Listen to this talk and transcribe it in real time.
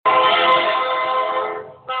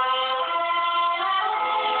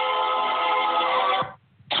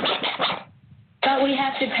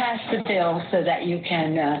pill so that you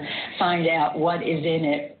can find out what is in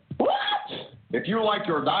it. What? If you like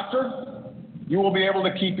your doctor, you will be able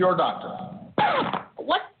to keep your doctor.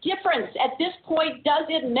 What difference at this point does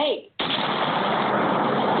it make?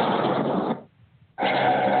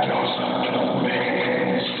 Doesn't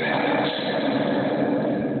make sense.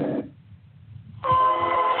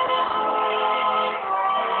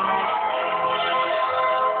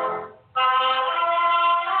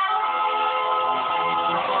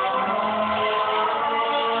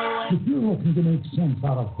 If you're looking to make sense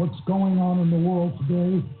out of what's going on in the world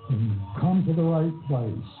today, then you've come to the right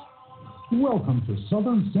place. Welcome to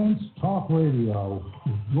Southern Sense Talk Radio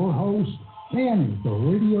with your host, Annie, the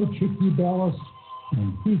Radio Chick-A-Dee,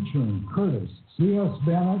 and featuring Curtis C.S.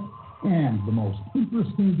 Bennett and the most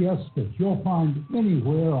interesting guests that you'll find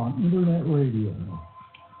anywhere on Internet radio.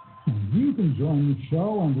 And you can join the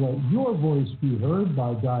show and let your voice be heard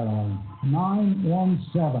by dialing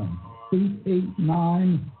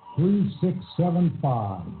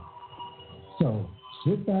 917-889-3675. So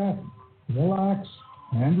sit back, relax,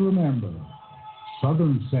 and remember,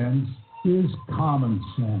 Southern Sense is common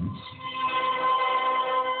sense.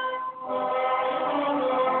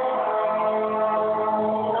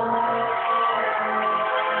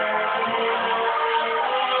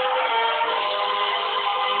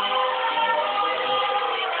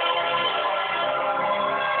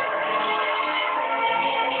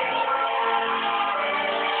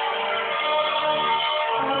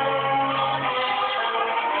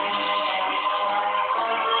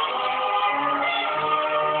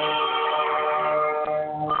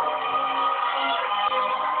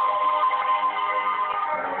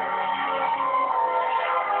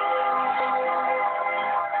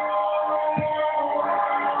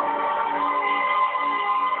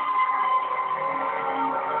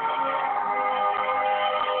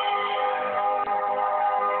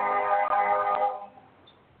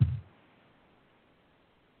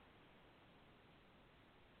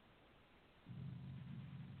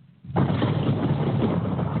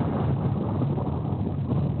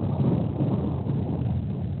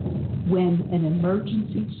 When an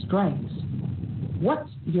emergency strikes, what's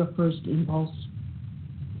your first impulse?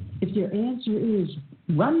 If your answer is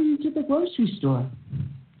run to the grocery store,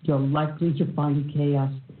 you're likely to find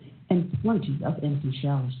chaos and plenty of empty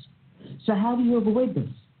shelves. So how do you avoid this?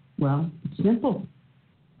 Well, it's simple.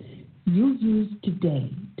 You use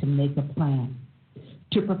today to make a plan,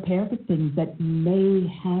 to prepare for things that may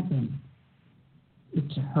happen.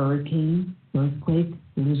 It's a hurricane, earthquake,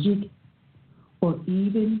 blizzard, or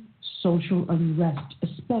even social unrest,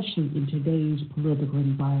 especially in today's political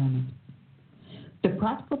environment. The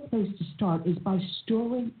practical place to start is by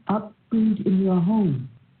storing up food in your home.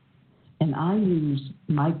 And I use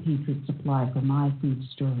my PATRIOT supply for my food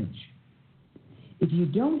storage. If you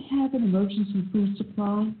don't have an emergency food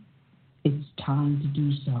supply, it's time to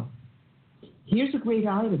do so. Here's a great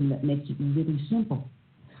item that makes it really simple.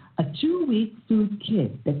 A 2-week food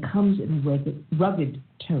kit that comes in a rugged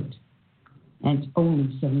tote. And it's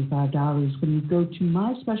only $75 when you go to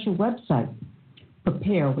my special website,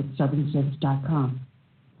 preparewithsouthernsense.com,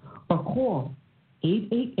 or call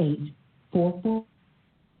 888-442-90.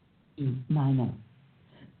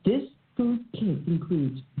 This food kit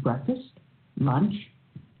includes breakfast, lunch,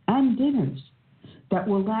 and dinners that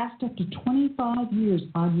will last up to 25 years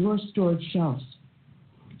on your storage shelves.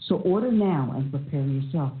 So order now and prepare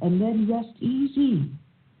yourself, and then rest easy.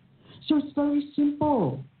 So it's very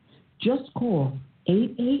simple. Just call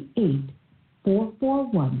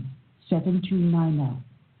 888-441-7290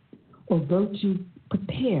 or go to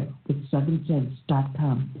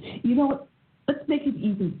preparewithsouthernsense.com. You know what? Let's make it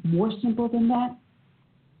even more simple than that.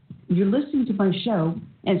 You're listening to my show,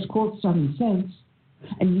 and it's called Southern Sense,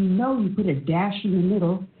 and you know you put a dash in the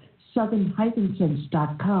middle,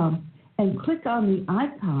 southern-sense.com, and click on the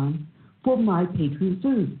icon for My PATRIOT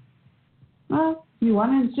Food. Well, if you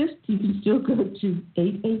want to insist, you can still go to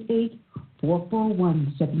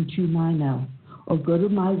 888-441-7290 or go to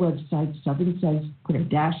my website, Southern Sense, put a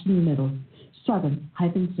dash in the middle,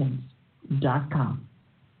 southern-sense.com.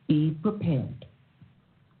 Be prepared.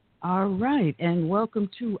 All right, and welcome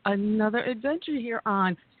to another adventure here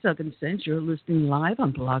on Southern Sense. You're listening live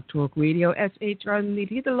on Blog Talk Radio, SHR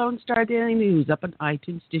Media, the Lone Star Daily News, up on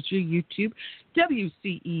iTunes, Stitcher, YouTube,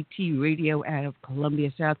 WCET Radio out of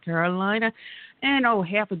Columbia, South Carolina, and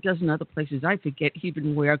half a dozen other places. I forget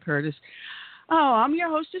even where, Curtis. I'm your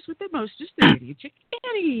hostess with the mostest, the Radio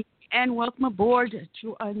Chick-A-Dee, and welcome aboard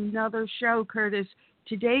to another show, Curtis.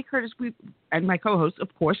 Today, Curtis, and my co-host,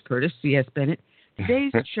 of course, Curtis C.S. Bennett.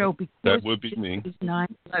 Today's show, because that would be me. Is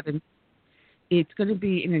 9/11. It's going to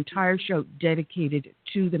be an entire show dedicated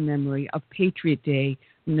to the memory of Patriot Day,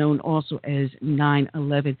 known also as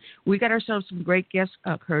 9/11. We got ourselves some great guests,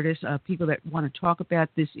 Curtis, people that want to talk about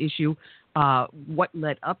this issue, what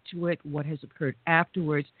led up to it, what has occurred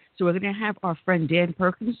afterwards. So we're going to have our friend Dan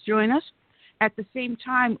Perkins join us. At the same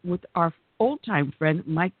time, with our old-time friend,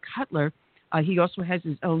 Mike Cutler. He also has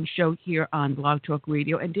his own show here on Blog Talk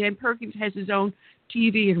Radio. And Dan Perkins has his own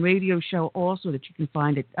TV and radio show also that you can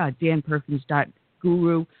find at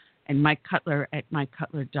danperkins.guru and Mike Cutler at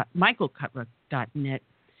michaelcutler.net.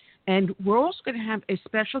 And we're also going to have a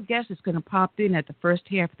special guest that's going to pop in at the first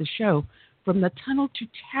half of the show from the Tunnel to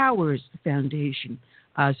Towers Foundation.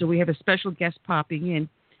 So we have a special guest popping in.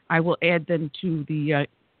 I will add them to the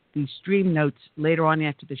stream notes later on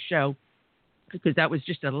after the show, because that was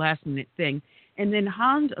just a last-minute thing. And then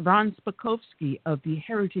Hans von Spakovsky of the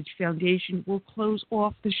Heritage Foundation will close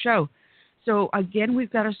off the show. So, again, we've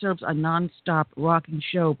got ourselves a non-stop rocking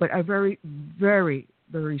show, but a very, very,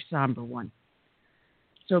 very somber one.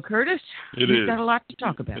 So, Curtis, we've got a lot to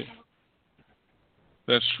talk about.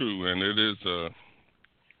 That's true, and it is,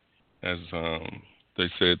 as they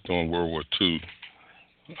said during World War II,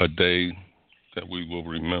 a day that we will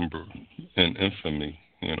remember in infamy,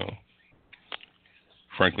 you know.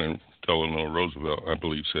 Franklin Delano Roosevelt, I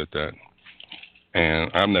believe, said that.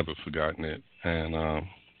 And I've never forgotten it. And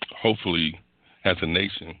hopefully, as a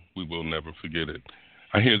nation, we will never forget it.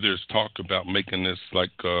 I hear there's talk about making this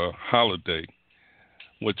like a holiday,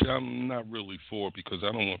 which I'm not really for, because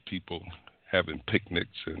I don't want people having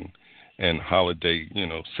picnics and holiday, you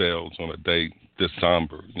know, sales on a day this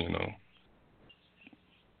somber, you know.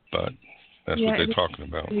 But that's what they're talking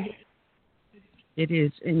about. It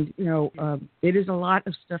is, and you know, it is a lot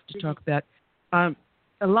of stuff to talk about. A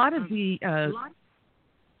lot of the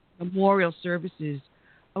memorial services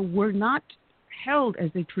were not held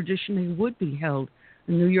as they traditionally would be held.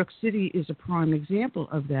 And New York City is a prime example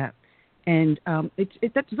of that, and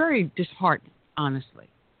that's very disheartening, honestly.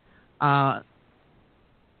 I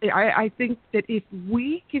think that if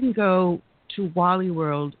we can go to Wally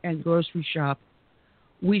World and grocery shop,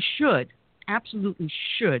 we absolutely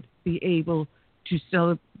should be able to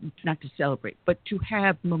not to celebrate, but to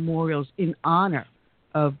have memorials in honor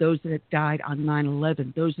of those that have died on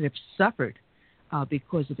 9/11, those that have suffered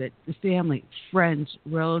because of it, the family, friends,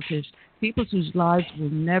 relatives, people whose lives will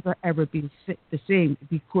never, ever be the same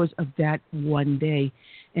because of that one day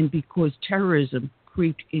and because terrorism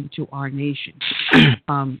creeped into our nation.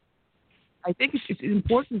 I think it's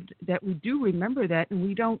important that we do remember that and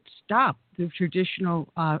we don't stop the traditional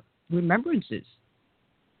remembrances.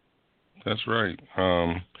 That's right.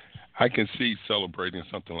 I can see celebrating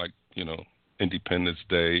something like, you know, Independence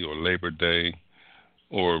Day or Labor Day,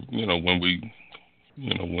 or, you know, when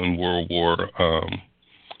World War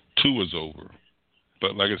II was over.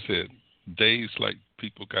 But like I said, days like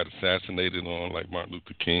people got assassinated on, like Martin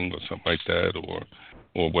Luther King or something like that,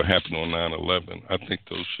 or what happened on 9/11, I think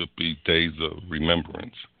those should be days of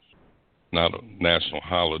remembrance, not a national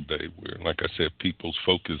holiday where, like I said, people's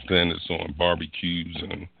focus then is on barbecues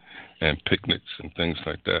and picnics and things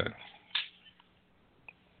like that.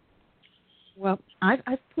 Well,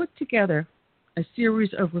 I've put together a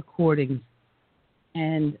series of recordings,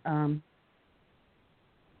 and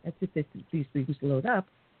that's if these things load up.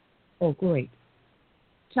 Oh, great.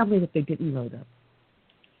 Tell me that they didn't load up.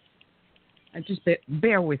 Just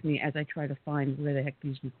bear with me as I try to find where the heck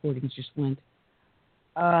these recordings just went.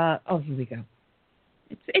 Oh, here we go.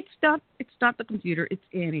 It's not the computer. It's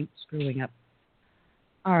Annie screwing up.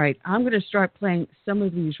 All right, I'm going to start playing some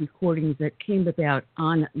of these recordings that came about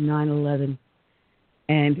on 9/11.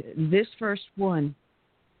 And this first one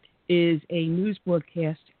is a news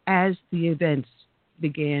broadcast as the events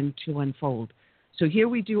began to unfold. So here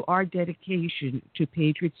we do our dedication to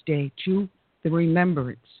Patriots Day, to the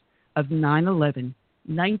remembrance of 9/11,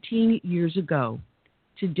 19 years ago.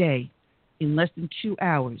 Today, in less than 2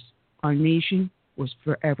 hours, our nation was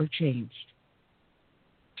forever changed.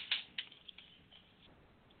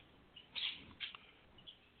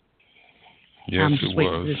 Yes, I'm just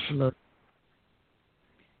waiting was. for this to load.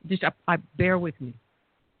 Just bear with me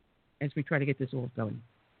as we try to get this all going.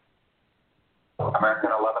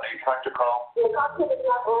 American 11, are you trying to call? The cockpit is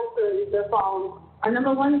not answering their phone. Our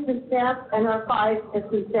number 1 has been staffed, and our 5 has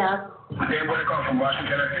been staffed. Dan Perkins from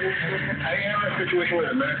Washington. I am in a situation with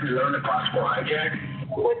American 11 if possible hijack.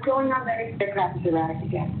 What's going on there? Aircraft is erratic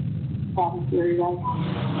again. Problem very well.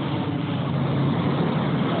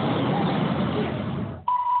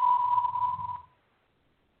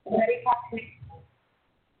 Eddie, talk to me.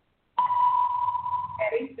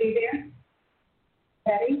 Eddie, are you there?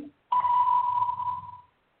 Eddie?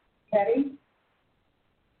 Eddie?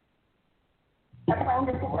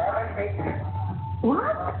 phone is 1137.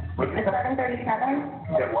 What? It's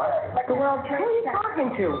 1137. What? Like the World Trade Center. Who are you talking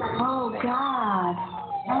to? Oh, God.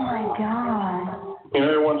 Oh, my God.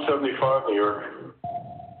 Area 175, New York.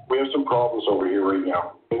 We have some problems over here right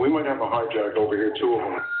now. We might have a hijack over here, two of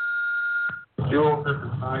them. Jules, this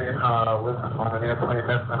is Ryan. Listen, on an airplane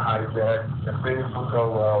that's been hijacked. If things don't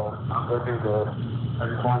go well, I'm going to do this. I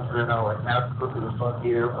just want you to know, like, absolutely the fuck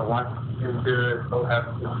you. I want you to do it. So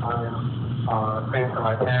happy to time. Thanks to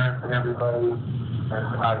my parents and everybody. And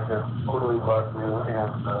I just totally love you. And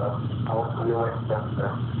I hope you like that.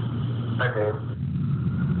 Bye, babe.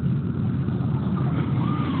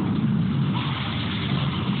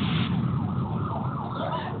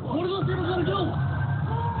 What are those people going to do?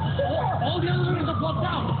 All the other women are blocked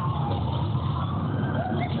out.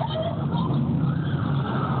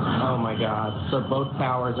 Oh my God! So both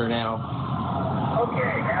towers are now.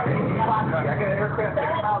 Okay, now I got an aircraft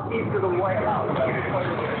southeast of the White House.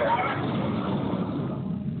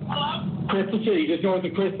 Crystal City, just north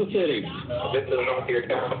of Crystal City. This is north of your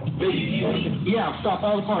town. Yeah, stop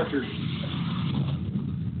all departures.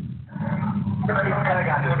 I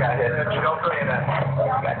got this guy hit. Don't say that.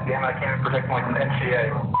 God damn, I can't even protect my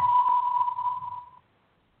NCA.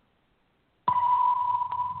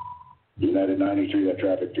 United 93, that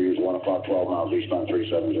traffic to you is 1 o'clock, 12 miles eastbound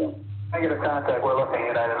 370. Negative contact, we're looking at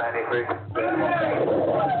United 93.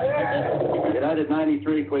 United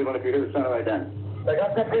 93, Cleveland, if you're here, send it right then. I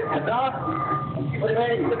got that business, huh?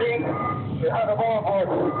 Remains to be. You have the ball for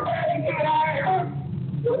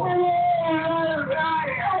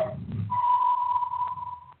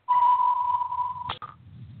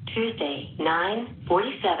Tuesday,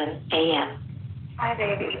 9:47 a.m. Hi,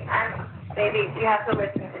 baby. Baby, you have to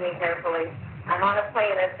listen to me carefully. I'm on a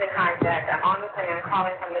plane that's been hijacked. I'm on the plane. I'm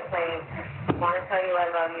calling from the plane. I want to tell you I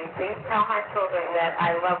love you. Please tell my children that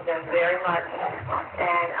I love them very much.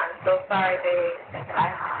 And I'm so sorry, baby. I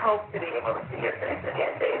hope to be able to see your face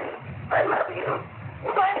again, baby. I love you.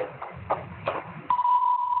 Bye.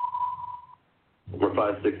 We're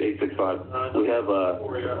 56865. We have,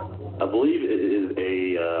 I believe it is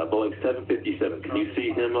a Boeing 757. Can you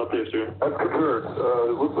see him up there, sir? That's confirmed.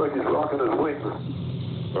 It looks like he's rocking his wings.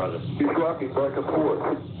 Roger. He's rocking back and forth.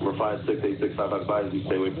 We're 56865. I advise you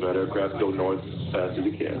stay away from that aircraft. Go north as fast as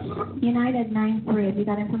you can. United 93. Have you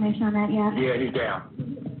got information on that yet? Yeah, he's down.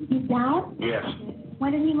 He's down? Yes.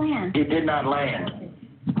 When did he land? He did not land.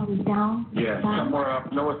 Oh, he's down? Yeah, down? somewhere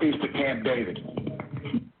up northeast of Camp David.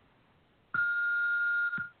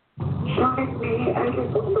 Promise me, I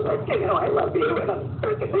just want to let you know I love you, and I'm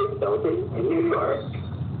perfectly sober in New York.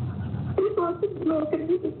 I just want to smoke, and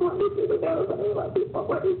you just want me to know that I love you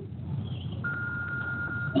always.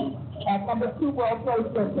 At number 2 World Trade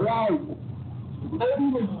Center, right? Maybe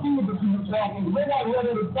the speed that you were talking, we're not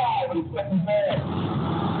ready to die when it's getting bad.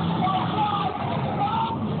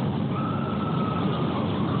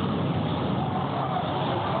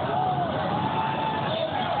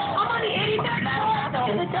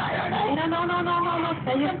 I'm gonna die, aren't I? No.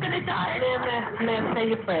 I'm gonna die. Ma'am, say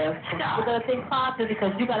your prayers. We're gonna think positive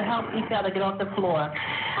because you gotta help each other get off the floor.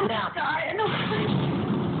 Now. I know.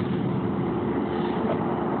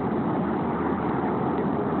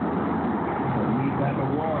 We have a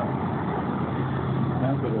war.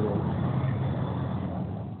 That's what it is.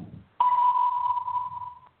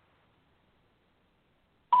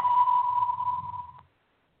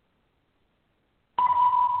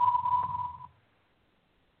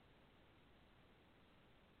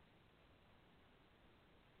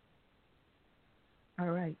 All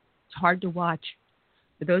right. It's hard to watch.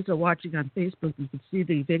 For those that are watching on Facebook, you can see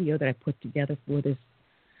the video that I put together for this.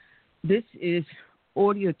 This is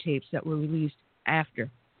audio tapes that were released after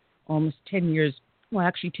almost 10 years, well,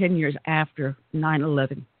 actually 10 years after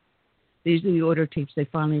 9/11. These are the audio tapes they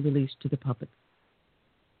finally released to the public.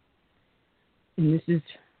 And this is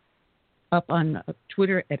up on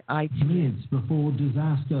Twitter at IT. Minutes before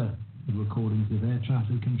disaster, the recordings of air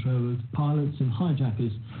traffic controllers, pilots and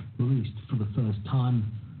hijackers released for the first time,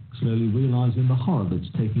 slowly realizing the horror that's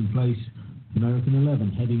taking place. American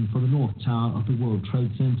 11 heading for the North Tower of the World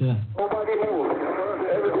Trade Center. Nobody move.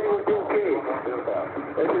 Everything will be okay.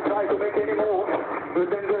 If you try to make any move, you'll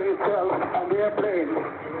danger yourself and the airplane.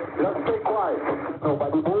 Just stay quiet.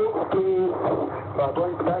 Nobody move, please.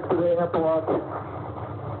 Going back to the airport.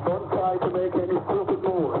 Don't try to make any stupid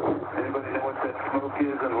moves. Anybody know what that smoke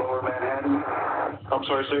is in Lower Manhattan? I'm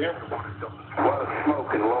sorry, say again? A lot of smoke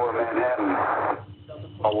in Lower Manhattan.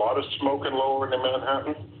 A lot of smoke in Lower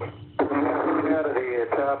Manhattan? Coming out of the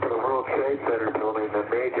top of the World Trade Center building, the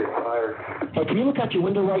major fire. Hey, can you look out your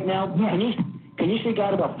window right now? Yeah. Can you see a guy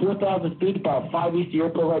about 4,000 feet, about 5 east of the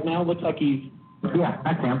airport right now? Looks like he's Yeah,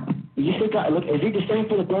 that's him. You think, look, is he descending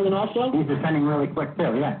for the building also? He's descending really quick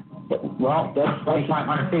too, yeah. Well, that's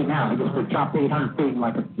 500 feet now. He just dropped 800 feet in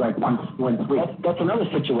like one sweep. That's another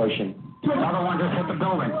situation. Another one just hit the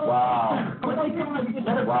building. Wow. Another one hit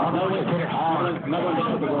it hard. Another one just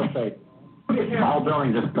hit the World Trade. The whole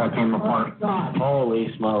building just came apart. Holy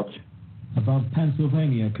smokes. Above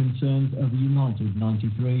Pennsylvania, concerns of United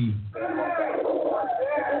 93.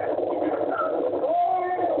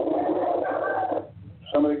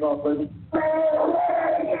 Somebody call, please.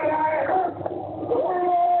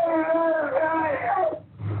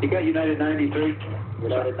 You got United 93?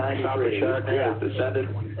 United 93. Yeah, descended.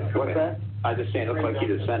 What's that? I just saying, it looks like he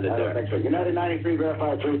descended there. United 93,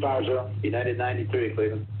 verify 350. United 93,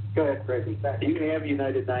 Cleveland. Go ahead, Crazy. You have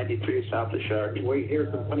United 93 south of Shark. We hear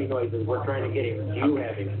some funny noises. We're trying to get him. Do you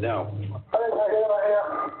have him? No.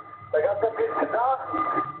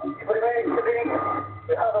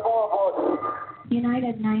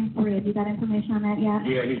 United 93. Have you got information on that yet?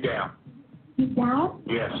 Yeah, he's down. He's down?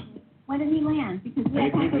 Yes. When did he land? Because we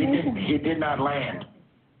have information. He did not land.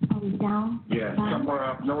 Oh, he's down? Yeah, somewhere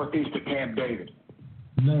up northeast of Camp David.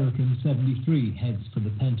 American 73 heads for the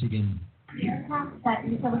Pentagon. That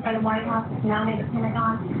you said was by the White House, now made the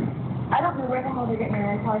Pentagon. I don't know where the hell they're getting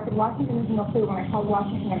their info. I said Washington is no clue when I told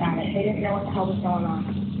Washington about it. They didn't know what the hell was going on.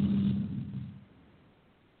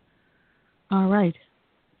 All right.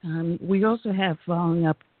 We also have following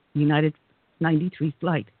up United 93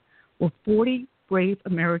 flight, where 40 brave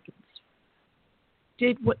Americans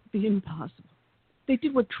did what the impossible. They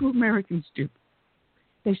did what true Americans do.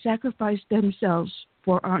 They sacrificed themselves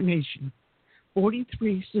for our nation.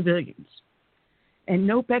 43 civilians. And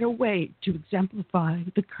no better way to exemplify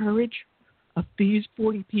the courage of these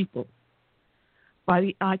 40 people by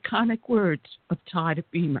the iconic words of Todd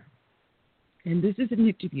Beamer. And this is an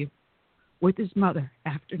interview with his mother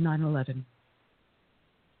after 9/11.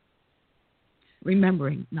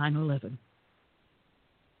 Remembering 9/11.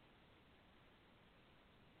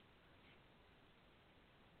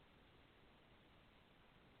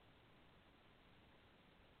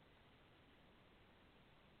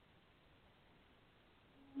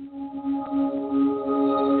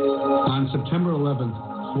 On September 11th,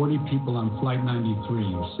 40 people on Flight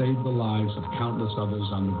 93 saved the lives of countless others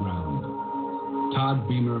on the ground. Todd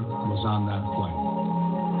Beamer was on that flight.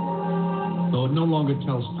 Though it no longer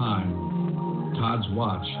tells time, Todd's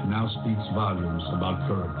watch now speaks volumes about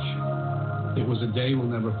courage. It was a day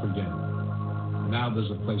we'll never forget. Now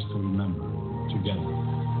there's a place to remember, together.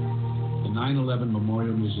 The 9/11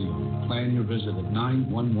 Memorial Museum. Plan your visit at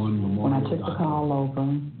 911 Memorial. When I took the call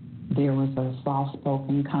over, there was a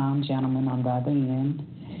soft-spoken, calm gentleman on the other end.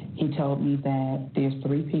 He told me that there's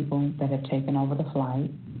 3 people that have taken over the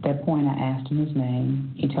flight. At that point, I asked him his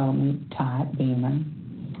name. He told me Todd Beamer.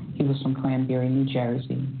 He was from Cranberry, New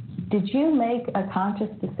Jersey. Did you make a conscious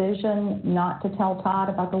decision not to tell Todd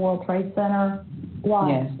about the World Trade Center? Why?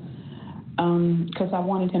 Yes. Because I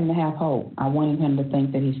wanted him to have hope. I wanted him to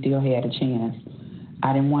think that he still had a chance.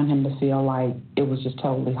 I didn't want him to feel like it was just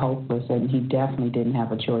totally hopeless, and he definitely didn't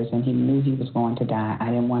have a choice, and he knew he was going to die. I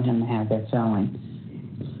didn't want him to have that feeling.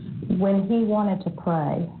 When he wanted to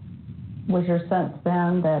pray, was your sense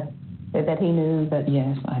then that he knew that?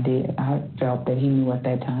 Yes, I did. I felt that he knew at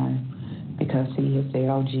that time, because he had said,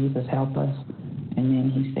 "Oh, Jesus, help us." And then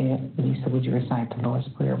he said, "Lisa, would you recite the Lord's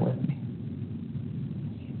Prayer with me?"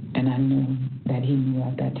 And I knew that he knew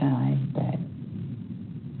at that time that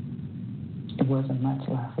it wasn't much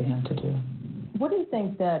left for him to do. What do you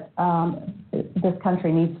think that this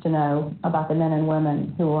country needs to know about the men and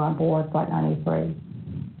women who are on board Flight 93?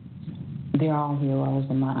 They're all heroes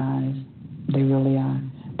in my eyes. They really are.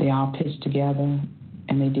 They all pitched together,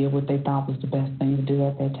 and they did what they thought was the best thing to do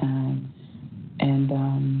at that time. And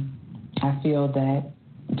I feel that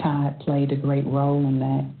Todd played a great role in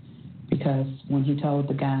that, because when he told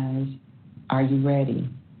the guys, "Are you ready?"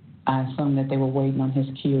 I assumed that they were waiting on his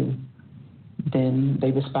cue. Then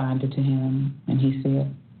they responded to him, and he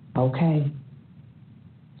said, "Okay,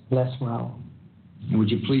 let's roll." And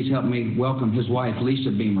would you please help me welcome his wife,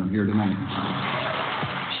 Lisa Beamer, here tonight?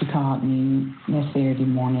 She called me that Saturday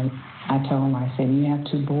morning. I told her, I said, "You have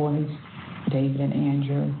 2 boys, David and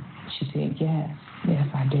Andrew?" She said, "Yes,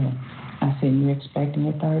 I do." I said, "You're expecting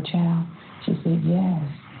your 3rd child?" She said, "Yes.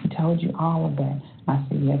 He told you all of that." I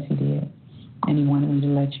said, "Yes, he did. And he wanted me to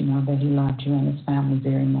let you know that he loved you and his family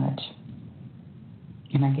very much."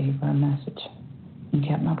 And I gave her a message and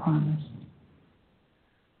kept my promise.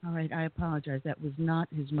 All right, I apologize. That was not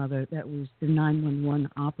his mother. That was the 911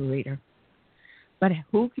 operator. But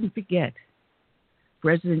who can forget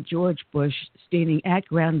President George Bush standing at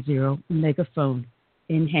Ground Zero, megaphone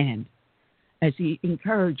in hand, as he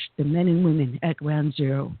encouraged the men and women at Ground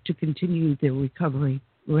Zero to continue their recovery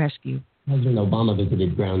rescue. President Obama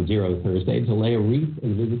visited Ground Zero Thursday to lay a wreath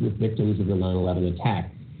and visit with victims of the 9/11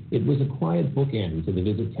 attack. It was a quiet bookend to the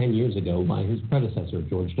visit 10 years ago by his predecessor,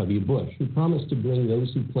 George W. Bush, who promised to bring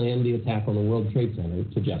those who planned the attack on the World Trade Center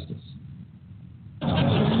to justice. I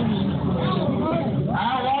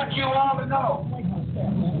want you all to know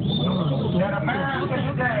that America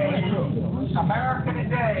today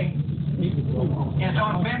is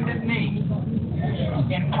on bended knee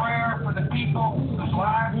in prayer for the people whose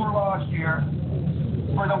lives were lost here,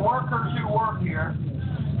 for the workers who work here,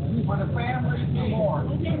 for the families who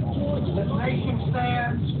mourn. This nation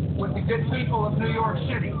stands with the good people of New York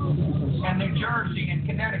City and New Jersey and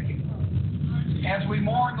Connecticut as we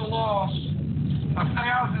mourn the loss of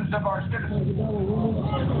thousands of our citizens.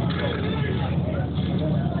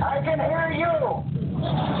 I can hear you.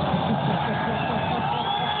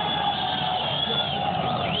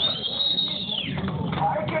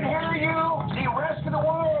 I can hear you. The rest of the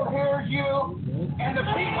world hears you. And the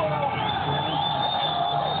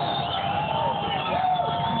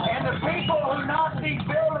people who knock these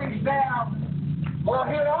buildings down will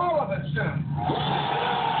hear all of it soon.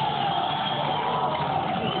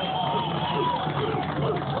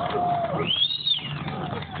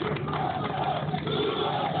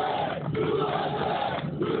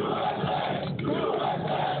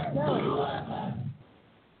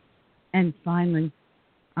 And finally,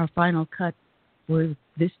 our final cut for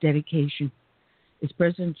this dedication is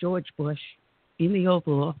President George Bush in the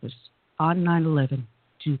Oval Office on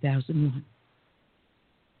 9/11/2001.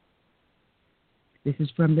 This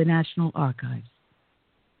is from the National Archives.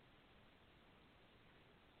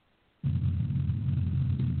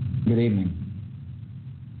 Good evening.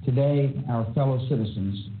 Today, our fellow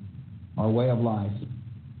citizens, our way of life,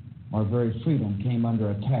 our very freedom came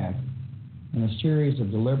under attack in a series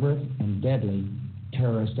of deliberate and deadly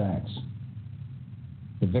terrorist acts.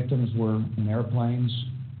 The victims were in airplanes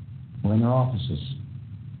or in their offices,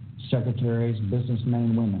 secretaries, businessmen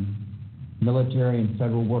and women, military and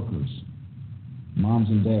federal workers, moms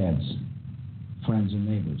and dads, friends and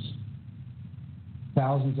neighbors.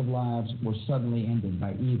 Thousands of lives were suddenly ended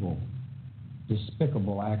by evil,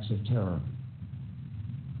 despicable acts of terror.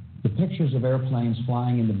 The pictures of airplanes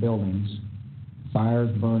flying into buildings,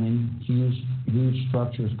 fires burning, huge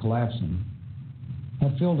structures collapsing,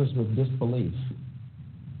 have filled us with disbelief,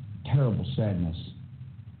 terrible sadness,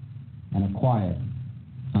 and a quiet,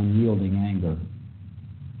 unyielding anger.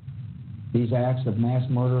 These acts of mass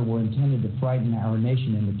murder were intended to frighten our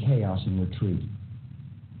nation into chaos and retreat.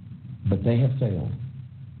 But they have failed.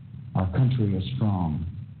 Our country is strong.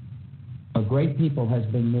 A great people has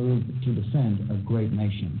been moved to defend a great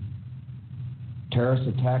nation. Terrorist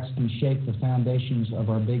attacks can shake the foundations of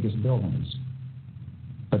our biggest buildings,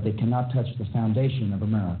 but they cannot touch the foundation of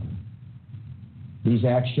America. These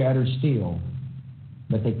acts shattered steel,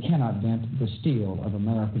 but they cannot dent the steel of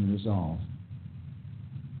American resolve.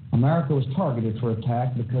 America was targeted for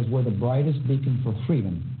attack because we're the brightest beacon for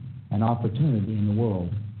freedom and opportunity in the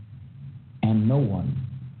world, and no one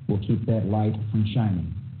will keep that light from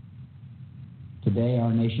shining. Today,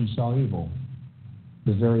 our nation saw evil,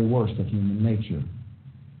 the very worst of human nature,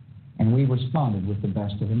 and we responded with the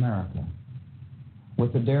best of America,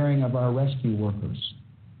 with the daring of our rescue workers,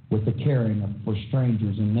 with the caring for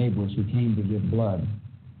strangers and neighbors who came to give blood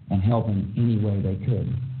and help in any way they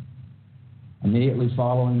could. Immediately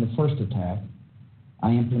following the first attack,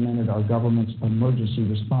 I implemented our government's emergency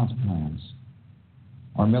response plans.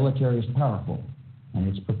 Our military is powerful, and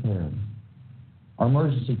it's prepared. Our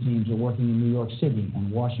emergency teams are working in New York City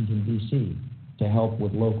and Washington, D.C. to help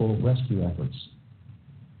with local rescue efforts.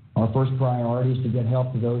 Our first priority is to get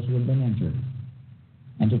help to those who have been injured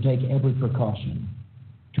and to take every precaution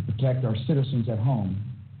to protect our citizens at home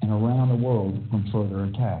and around the world from further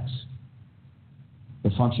attacks.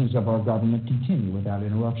 The functions of our government continue without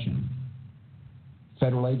interruption.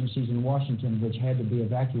 Federal agencies in Washington, which had to be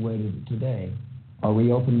evacuated today, are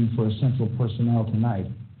reopening for essential personnel tonight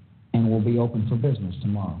and will be open for business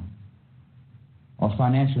tomorrow. Our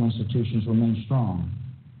financial institutions remain strong,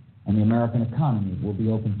 and the American economy will be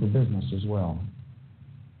open for business as well.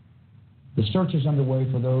 The search is underway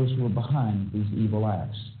for those who are behind these evil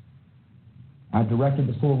acts. I've directed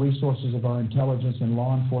the full resources of our intelligence and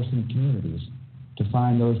law enforcement communities to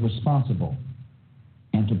find those responsible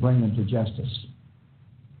and to bring them to justice.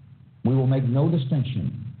 We will make no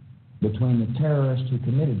distinction between the terrorists who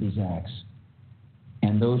committed these acts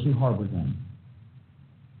and those who harbored them.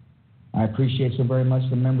 I appreciate so very much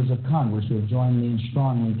the members of Congress who have joined me in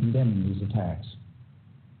strongly condemning these attacks.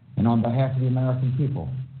 And on behalf of the American people,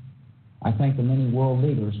 I thank the many world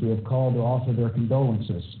leaders who have called to offer their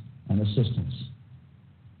condolences and assistance.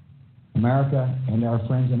 America and our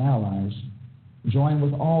friends and allies join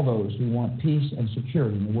with all those who want peace and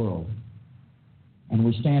security in the world, and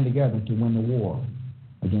we stand together to win the war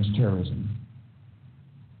against terrorism.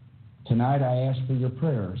 Tonight I ask for your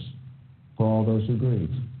prayers for all those who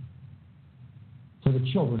grieve, for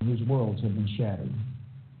the children whose worlds have been shattered,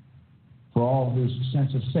 for all whose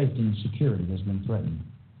sense of safety and security has been threatened.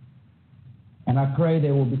 And I pray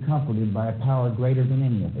they will be comforted by a power greater than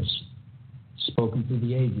any of us, spoken through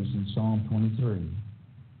the ages in Psalm 23.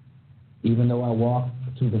 Even though I walk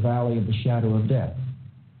through the valley of the shadow of death,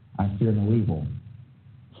 I fear no evil,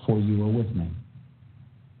 for you are with me.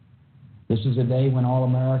 This is a day when all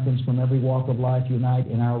Americans from every walk of life unite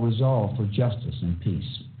in our resolve for justice and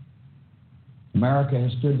peace. America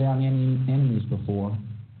has stood down enemies before,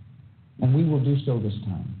 and we will do so this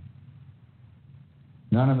time.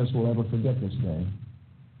 None of us will ever forget this day,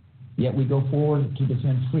 yet we go forward to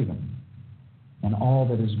defend freedom and all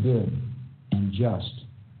that is good and just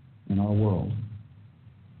in our world.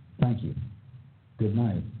 Thank you. Good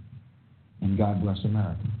night, and God bless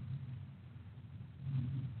America.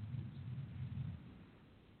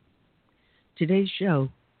 Today's show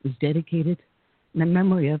is dedicated in the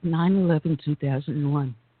memory of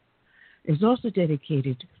 9/11/2001. It is also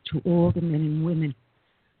dedicated to all the men and women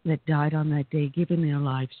that died on that day, giving their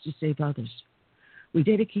lives to save others. We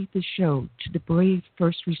dedicate the show to the brave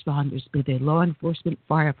first responders, be they law enforcement,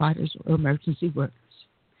 firefighters, or emergency workers,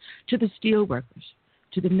 to the steel workers,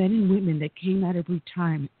 to the men and women that came out of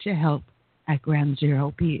retirement to help at Ground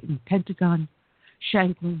Zero, be it in Pentagon,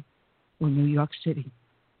 Shanklin, or New York City.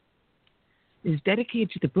 It is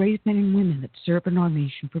dedicated to the brave men and women that serve in our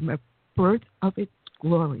nation from the birth of its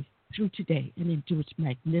glory through today and into its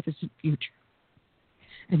magnificent future.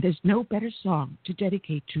 And there's no better song to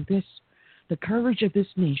dedicate to this, the courage of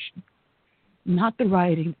this nation, not the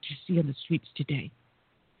rioting that you see on the streets today,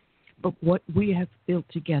 but what we have built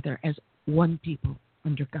together as one people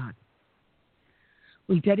under God.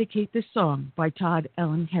 We dedicate this song by Todd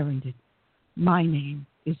Ellen Herrington, My Name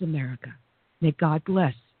is America. May God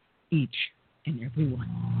bless each and every one.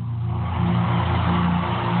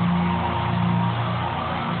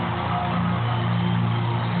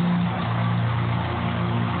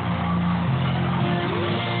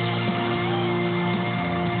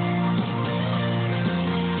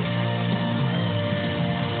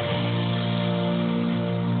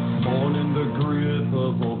 Born in the grip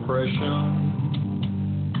of oppression,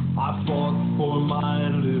 I fought for my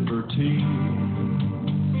liberty.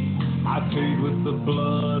 I paid with the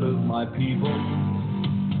blood of my people.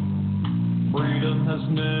 Freedom has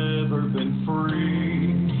never been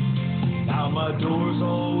free. Now my door's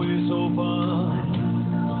always open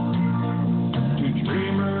to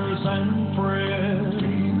dreamers and friends.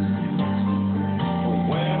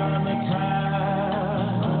 When I'm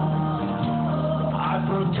attacked, I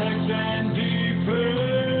protect and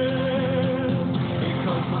defend.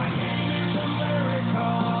 Because my name is America.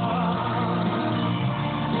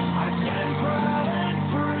 Proud and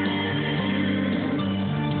free.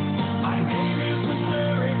 My name is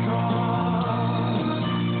America.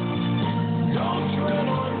 Don't tread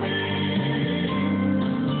on me.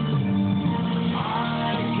 I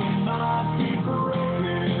cannot be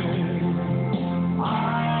broken. I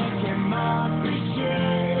cannot be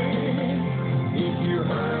shamed. If you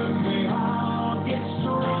hurt me, I'll get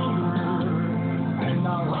stronger, and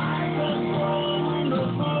I'll rise up from the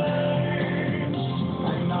flames,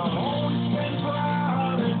 and I'll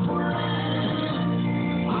proud and free.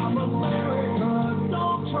 I'm America,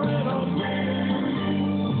 don't tread on me.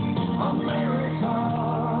 America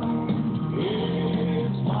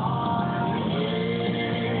is my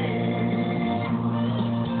name.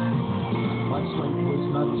 My strength was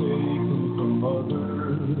not taken from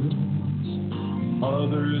others.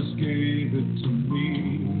 Others gave it to me.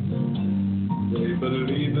 They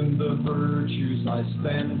believe in the virtues I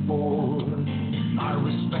stand for. My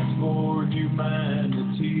respect for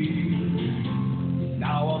humanity.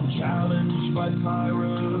 Now I'm challenged by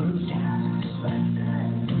tyrants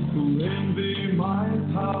who envy my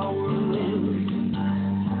power,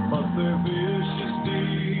 but their vicious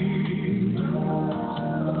deeds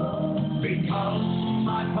become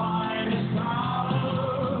my finest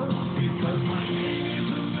hour. Because my name is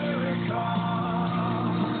America,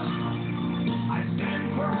 I stand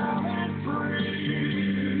firm and free.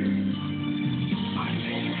 My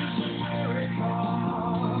name is America.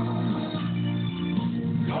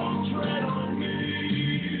 Don't tread on me.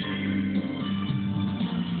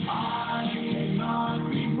 I cannot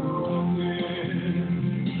be broken.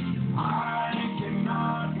 I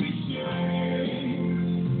cannot be shamed.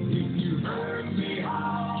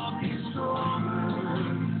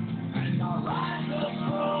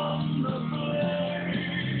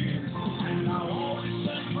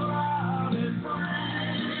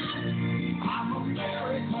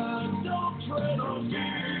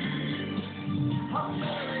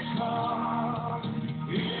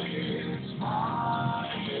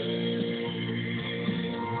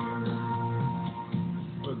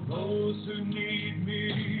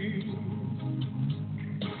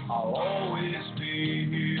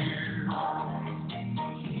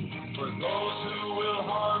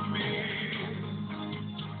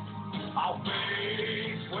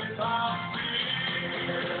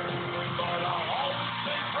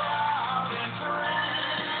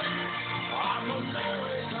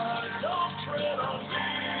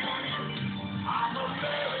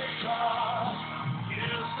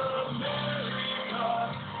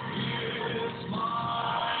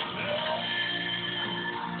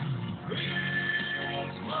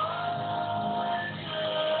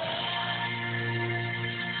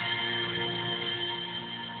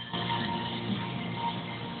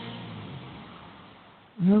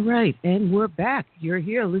 All right, and we're back. You're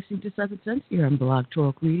here listening to Southern Sense here on Blog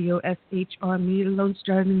Talk Radio, SHR Media, Lone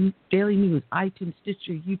Star Daily News, iTunes,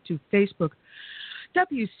 Stitcher, YouTube, Facebook,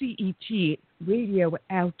 WCET Radio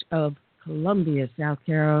out of Columbia, South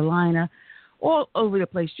Carolina, all over the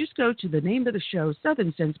place. Just go to the name of the show,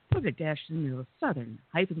 Southern Sense, put a dash in the middle,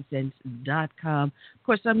 southern-sense.com. Of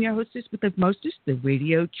course, I'm your hostess with the mostest, the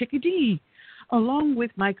Radio Chick-A-Dee, along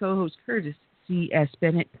with my co-host, Curtis C.S.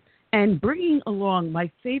 Bennett, and bringing along my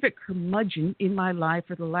favorite curmudgeon in my life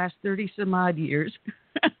for the last 30-some-odd years,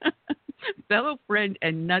 fellow friend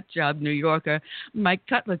and nutjob New Yorker, Mike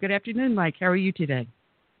Cutler. Good afternoon, Mike. How are you today?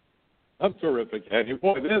 I'm terrific, Andy.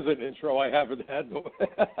 Boy, there's an intro I haven't had.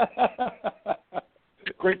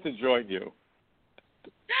 Great to join you.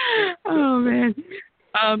 Oh, man.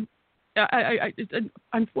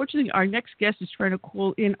 Unfortunately, our next guest is trying to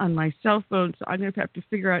call in on my cell phone, so I'm going to have to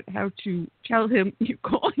figure out how to tell him you're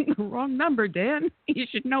calling the wrong number, Dan. You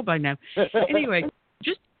should know by now. Anyway,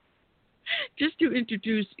 just to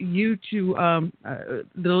introduce you to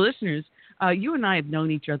the listeners, you and I have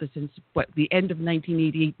known each other since, the end of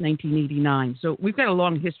 1988, 1989. So we've got a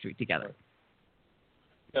long history together.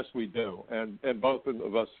 Yes, we do. And both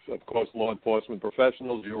of us, of course, law enforcement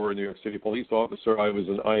professionals. You were a New York City police officer. I was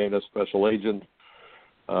an INS special agent.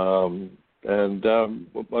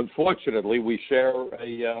 Unfortunately, we share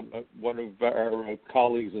one of our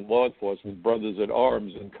colleagues in law enforcement, brothers in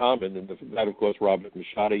arms, in common, and that, of course, Robert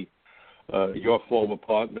Machadi, your former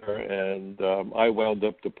partner. And I wound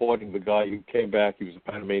up deporting the guy who came back. He was a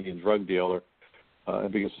Panamanian drug dealer.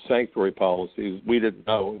 And because of sanctuary policies, we didn't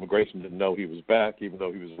know, immigration didn't know he was back, even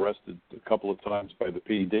though he was arrested a couple of times by the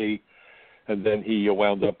PD. And then he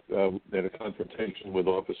wound up in a confrontation with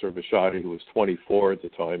Officer Machadi, who was 24 at the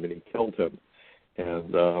time, and he killed him.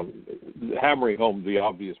 And hammering home the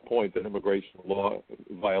obvious point that immigration law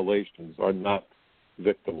violations are not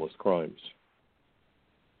victimless crimes.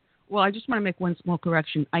 Well, I just want to make one small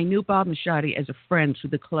correction. I knew Bob Machadi as a friend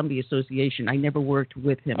through the Columbia Association. I never worked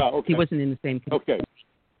with him. Oh, okay. He wasn't in the same community. Okay.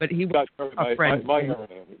 But he was a friend. My error.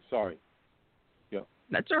 Sorry. Yeah.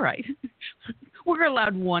 That's all right. We're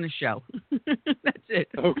allowed one a show. That's it.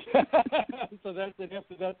 Okay. So that's it.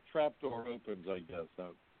 After that trapdoor opens, I guess.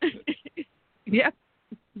 Yep.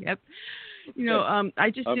 You know, I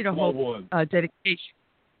just did a whole dedication.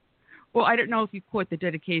 Well, I don't know if you caught the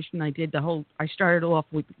dedication I did. I started off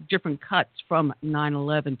with different cuts from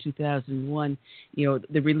 9/11, 2001. You know,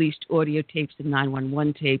 the released audio tapes, the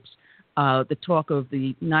 911 tapes, the talk of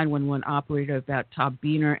the 911 operator about Todd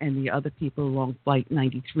Beener and the other people along Flight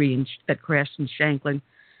 93 that crashed in Shanklin.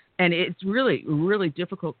 And it's really, really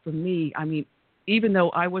difficult for me. I mean, even though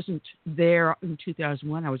I wasn't there in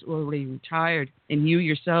 2001, I was already retired, and you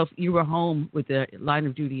yourself, you were home with the line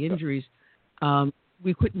of duty injuries.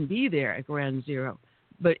 We couldn't be there at Ground Zero,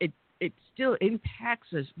 but it still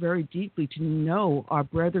impacts us very deeply to know our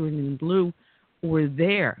brethren in blue were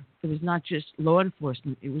there. It was not just law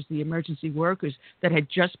enforcement. It was the emergency workers that had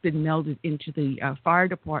just been melded into the fire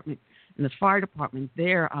department, and the fire department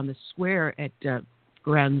there on the square at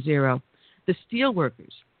Ground Zero. The steel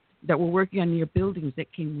workers that were working on near buildings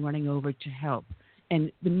that came running over to help,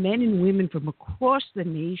 and the men and women from across the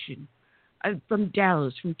nation, from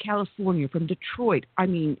Dallas, from California, from Detroit. I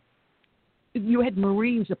mean, you had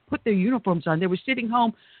Marines that put their uniforms on. They were sitting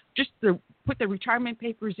home just to put their retirement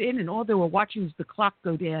papers in, and all they were watching was the clock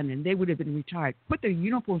go down, and they would have been retired. Put their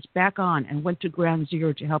uniforms back on and went to Ground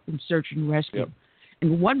Zero to help in search and rescue. Yep.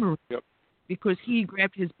 And one Marine, because he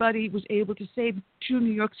grabbed his buddy, was able to save 2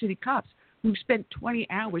 New York City cops who spent 20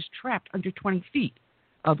 hours trapped under 20 feet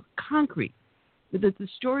of concrete. The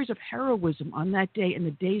stories of heroism on that day and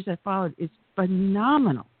the days that followed is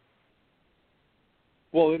phenomenal.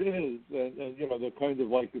 Well, it is. And you know, they're kind of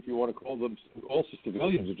like, if you want to call them, also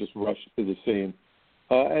civilians are just rushed to the scene.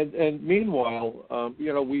 And meanwhile,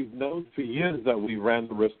 you know, we've known for years that we ran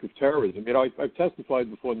the risk of terrorism. You know, I've testified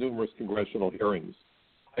before numerous congressional hearings.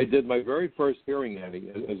 I did my very first hearing, Annie,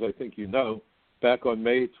 as I think you know, back on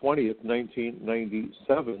May 20th,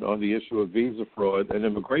 1997, on the issue of visa fraud and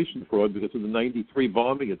immigration fraud because of the 93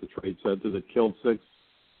 bombing at the Trade Center that killed 6,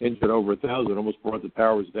 injured over 1,000, almost brought the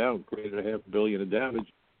towers down, created $500 million in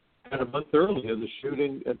damage. And a month earlier, the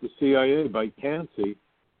shooting at the CIA by Kansi,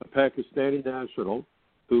 a Pakistani national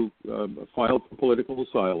who filed for political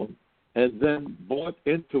asylum and then bought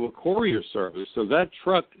into a courier service. So that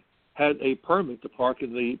truck had a permit to park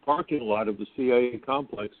in the parking lot of the CIA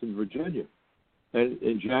complex in Virginia. And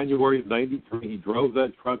in January of 93, he drove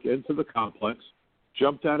that truck into the complex,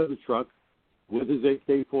 jumped out of the truck with his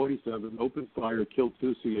AK-47, opened fire, killed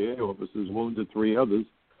 2 CIA officers, wounded 3 others.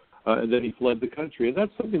 and then he fled the country. And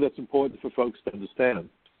that's something that's important for folks to understand.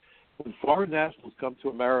 When foreign nationals come to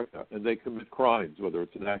America and they commit crimes, whether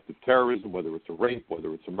it's an act of terrorism, whether it's a rape,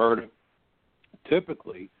 whether it's a murder,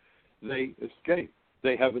 typically they escape.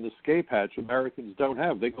 They have an escape hatch Americans don't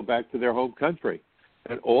have. They go back to their home country.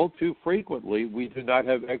 And all too frequently, we do not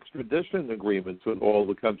have extradition agreements with all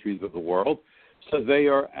the countries of the world, so they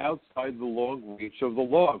are outside the long reach of the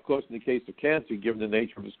law. Of course, in the case of Canty, given the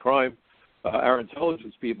nature of his crime, our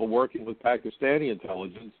intelligence people working with Pakistani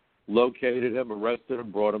intelligence located him, arrested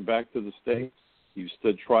him, brought him back to the States. He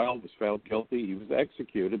stood trial, was found guilty. He was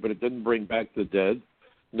executed, but it didn't bring back the dead,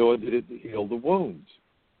 nor did it heal the wounds.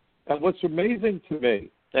 And what's amazing to me,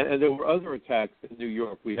 and there were other attacks in New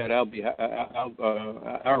York. We had Ari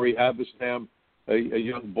Abistam, a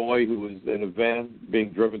young boy who was in a van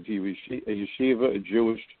being driven to a yeshiva, a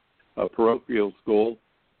Jewish parochial school,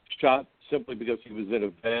 shot simply because he was in a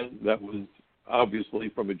van that was obviously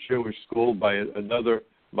from a Jewish school by another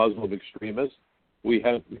Muslim extremist. We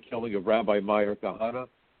had the killing of Rabbi Meir Kahana.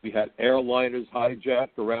 We had airliners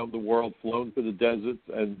hijacked around the world, flown to the deserts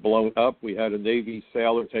and blown up. We had a Navy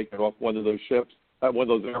sailor taken off one of those ships, one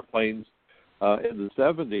of those airplanes in the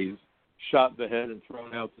 70s, shot in the head and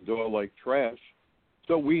thrown out the door like trash.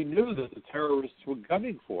 So we knew that the terrorists were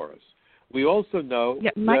gunning for us. We also know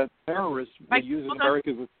that terrorists were using America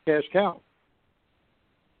as a cash cow.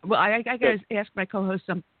 Well, I got to ask my co-host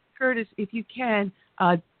something. Curtis, if you can,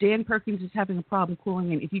 Dan Perkins is having a problem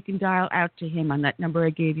calling in. If you can dial out to him on that number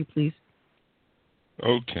I gave you, please.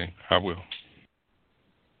 Okay, I will.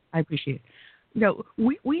 I appreciate it. No,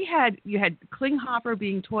 you had Klinghoffer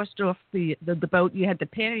being tossed off the boat. You had the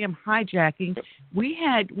Pan Am hijacking. We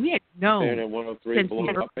had known Pan Am 103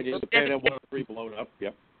 blown up. The Pan Am 103 blown up.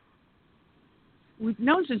 Yep. We've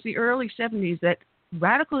known since the early 70s that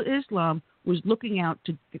radical Islam was looking out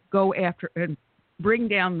to go after and bring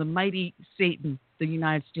down the mighty Satan, the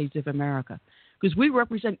United States of America, because we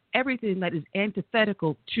represent everything that is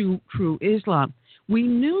antithetical to true Islam. We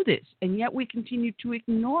knew this, and yet we continue to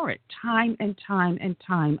ignore it time and time and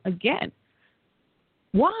time again.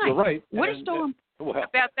 Why? You're right. What is so important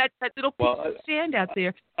about that little piece of sand out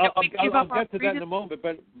there that we give up our freedom? I'll get to that in a moment,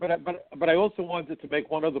 but I also wanted to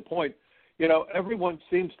make one other point. You know, everyone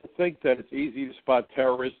seems to think that it's easy to spot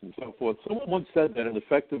terrorists and so forth. Someone once said that an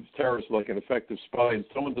effective terrorist is like an effective spy, and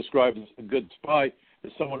someone describes a good spy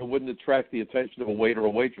as someone who wouldn't attract the attention of a waiter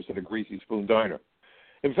or waitress at a greasy spoon diner.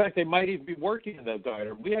 In fact, they might even be working in that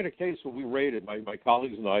diner. We had a case where we raided, my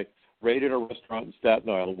colleagues and I raided a restaurant in Staten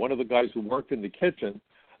Island. One of the guys who worked in the kitchen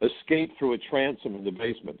escaped through a transom in the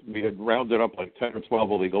basement. We had rounded up like 10 or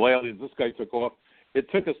 12 illegal aliens. This guy took off. It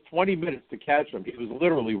took us 20 minutes to catch him. He was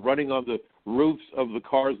literally running on the roofs of the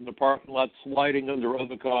cars in the parking lot, sliding under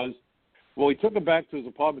other cars. Well, we took him back to his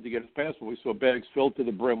apartment to get his passport. We saw bags filled to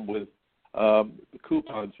the brim with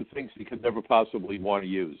coupons for things he could never possibly want to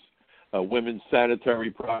use. Women's sanitary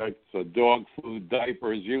products, dog food,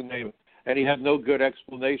 diapers, you name it. And he had no good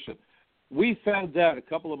explanation. We found out a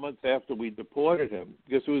couple of months after we deported him,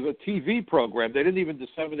 because it was a TV program. They didn't even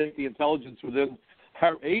disseminate the intelligence within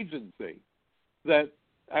our agency, that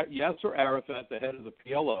Yasser Arafat, the head of the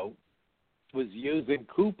PLO, was using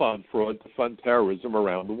coupon fraud to fund terrorism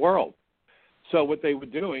around the world. So what they were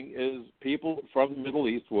doing is people from the Middle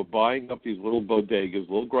East were buying up these little bodegas,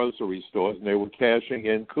 little grocery stores, and they were cashing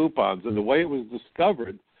in coupons. And the way it was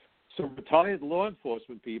discovered, some retired law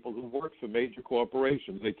enforcement people who worked for major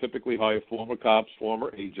corporations, they typically hire former cops,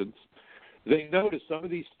 former agents, they noticed some of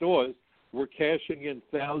these stores were cashing in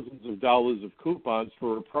thousands of dollars of coupons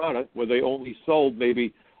for a product where they only sold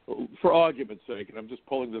maybe, for argument's sake, and I'm just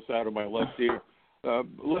pulling this out of my left ear,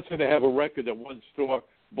 let's say they have a record that one store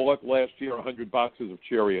bought last year 100 boxes of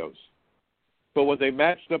Cheerios. But when they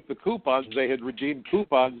matched up the coupons, they had redeemed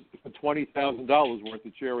coupons for $20,000 worth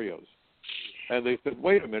of Cheerios. And they said,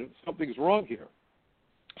 wait a minute, something's wrong here.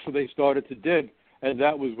 So they started to dig, and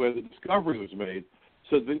that was where the discovery was made.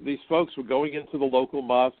 So these folks were going into the local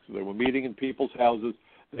mosques. They were meeting in people's houses.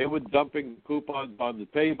 They were dumping coupons on the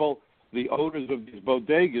table. The owners of these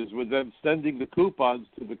bodegas were then sending the coupons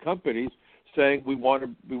to the companies saying, we want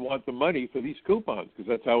the money for these coupons, because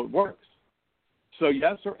that's how it works. So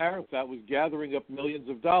Yasser Arafat was gathering up millions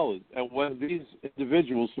of dollars. And when these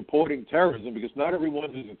individuals supporting terrorism, because not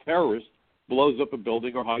everyone who's a terrorist blows up a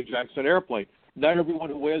building or hijacks an airplane. Not everyone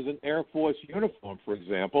who wears an Air Force uniform, for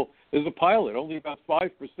example, is a pilot. Only about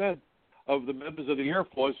 5% of the members of the Air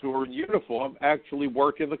Force who are in uniform actually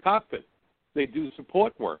work in the cockpit. They do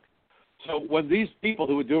support work. So when these people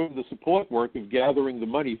who were doing the support work of gathering the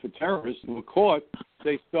money for terrorists were caught,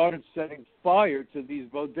 they started setting fire to these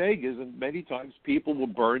bodegas, and many times people were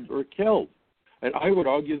burned or killed. And I would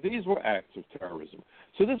argue these were acts of terrorism.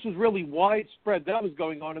 So this was really widespread. That was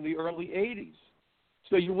going on in the early 80s.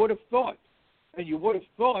 So you would have thought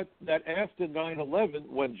that after 9/11,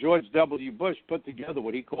 when George W. Bush put together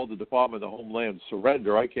what he called the Department of Homeland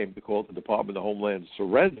Surrender, I came to call it the Department of Homeland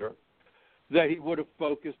Surrender, that he would have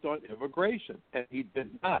focused on immigration, and he did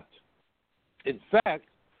not. In fact,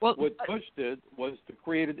 what Bush did was to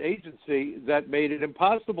create an agency that made it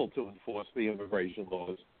impossible to enforce the immigration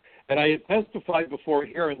laws. And I had testified before a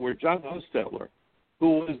hearing where John Hostetler,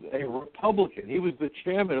 who was a Republican, he was the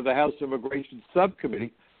chairman of the House Immigration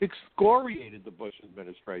Subcommittee, excoriated the Bush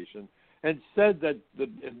administration and said that the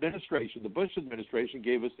Bush administration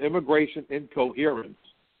gave us immigration incoherence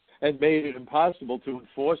and made it impossible to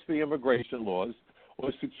enforce the immigration laws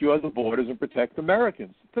or secure the borders and protect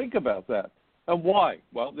Americans. Think about that. And why?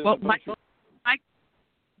 Well, Mike,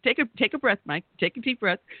 take a breath, Mike. Take a deep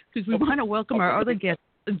breath, because we want to welcome our other guests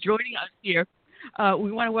joining us here.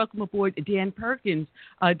 We want to welcome aboard Dan Perkins.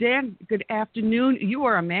 Dan, good afternoon. You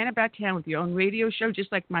are a man about town with your own radio show,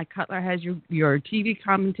 just like Mike Cutler has. You're a TV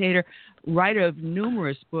commentator, writer of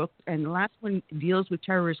numerous books, and the last one deals with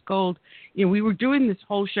terrorist gold. You know, we were doing this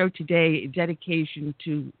whole show today, dedication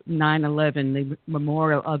to 9/11, the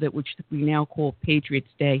memorial of it, which we now call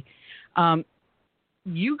Patriots Day.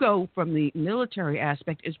 You go from the military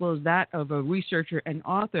aspect as well as that of a researcher and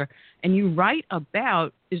author, and you write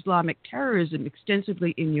about Islamic terrorism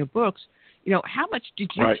extensively in your books. You know, how much did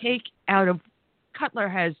you take out of Cutler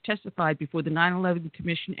has testified before the 9/11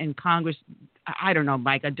 Commission and Congress, I don't know,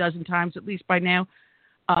 Mike, a dozen times at least by now.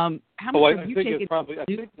 How much have you taken? I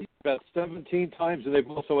think about 17 times, and they've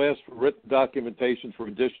also asked for written documentation for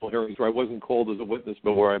additional hearings where I wasn't called as a witness,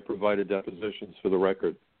 but where I provided depositions for the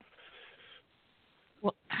record.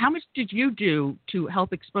 Well, how much did you do to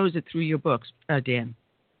help expose it through your books, Dan?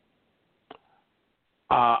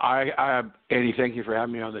 Andy, thank you for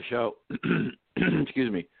having me on the show.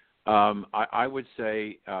 Excuse me. I would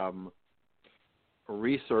say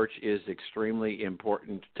research is extremely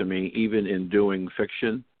important to me, even in doing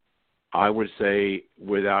fiction. I would say,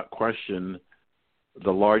 without question,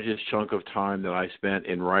 the largest chunk of time that I spent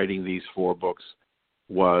in writing these 4 books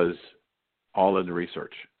was all in the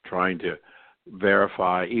research, trying to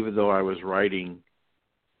verify. Even though I was writing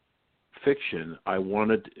fiction, I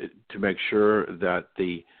wanted to make sure that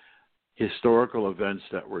the historical events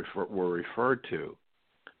that were referred to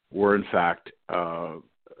were in fact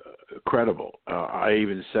credible. I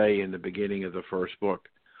even say in the beginning of the first book,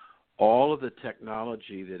 all of the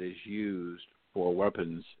technology that is used for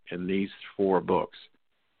weapons in these 4 books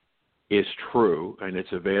is true, and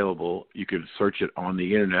it's available. You can search it on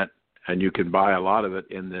the internet, and you can buy a lot of it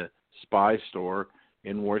in the Spy store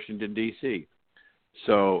in Washington, D.C.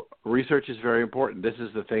 So research is very important. This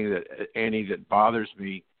is the thing that, Annie, that bothers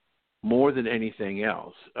me more than anything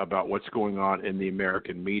else about what's going on in the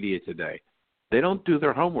American media today. They don't do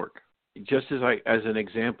their homework. Just as an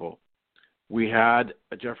example, we had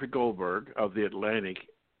Jeffrey Goldberg of The Atlantic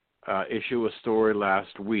issue a story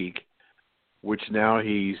last week, which now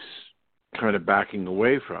he's kind of backing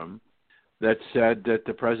away from, that said that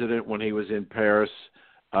the president, when he was in Paris,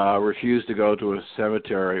 refused to go to a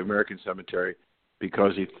cemetery, American cemetery,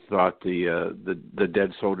 because he thought the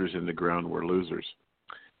dead soldiers in the ground were losers.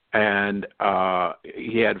 And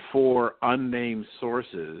he had 4 unnamed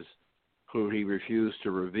sources who he refused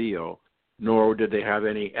to reveal, nor did they have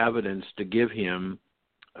any evidence to give him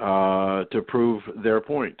to prove their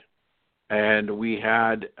point. And we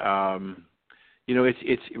had,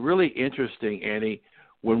 it's really interesting, Annie,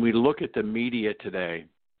 when we look at the media today,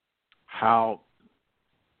 how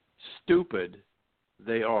stupid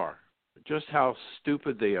they are, just how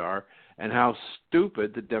stupid they are, and how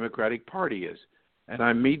stupid the Democratic Party is. And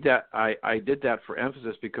I did that for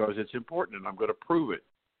emphasis because it's important, and I'm going to prove it.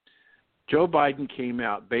 Joe Biden came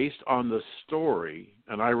out based on the story,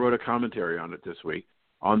 and I wrote a commentary on it this week,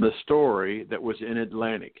 on the story that was in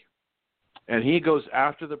Atlantic. And he goes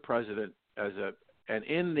after the president and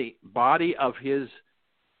in the body of his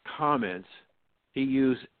comments, he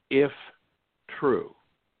used "if true."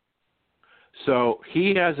 So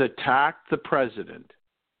he has attacked the president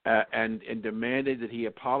and demanded that he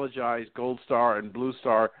apologize, Gold Star and Blue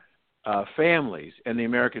Star families and the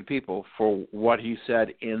American people for what he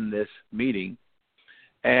said in this meeting.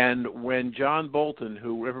 And when John Bolton,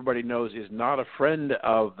 who everybody knows is not a friend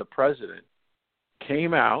of the president,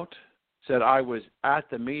 came out, said, "I was at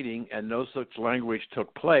the meeting and no such language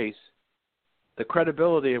took place," the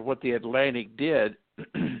credibility of what the Atlantic did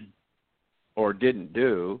or didn't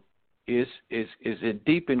do is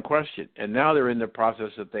deep in question. And now they're in the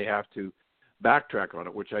process that they have to backtrack on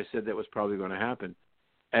it, which I said that was probably going to happen.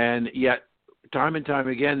 And yet time and time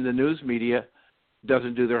again, the news media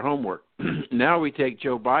doesn't do their homework. Now we take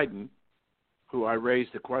Joe Biden, who I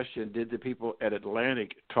raised the question, did the people at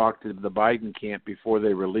Atlantic talk to the Biden camp before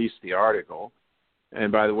they released the article?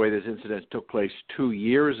 And by the way, this incident took place 2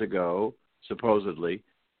 years ago, supposedly.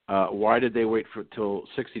 Why did they wait till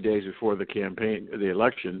 60 days before the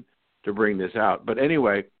election to bring this out? But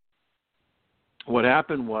anyway, what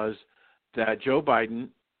happened was that Joe Biden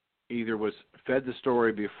either was fed the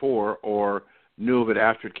story before or knew of it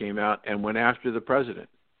after it came out and went after the president.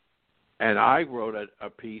 And I wrote a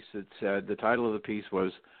piece that said, the title of the piece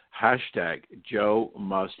was #Joe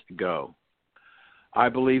Must Go. I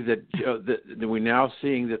believe that we're now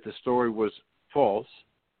seeing that the story was false.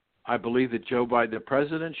 I believe that Joe Biden, the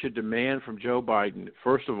president, should demand from Joe Biden,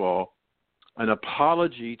 first of all, an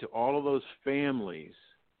apology to all of those families,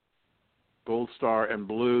 Gold Star and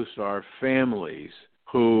Blue Star families,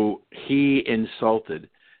 who he insulted.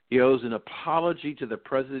 He owes an apology to the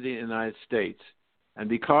President of the United States. And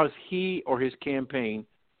because he or his campaign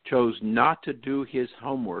chose not to do his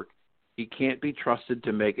homework, he can't be trusted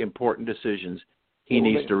to make important decisions. He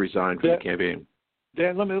needs to resign from the campaign.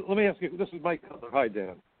 Dan, let me ask you. This is Mike Cutler. Hi,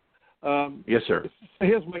 Dan. Yes, sir.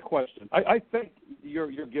 Here's my question. I think you're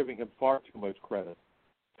giving him far too much credit.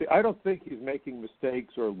 See, I don't think he's making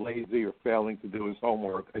mistakes or lazy or failing to do his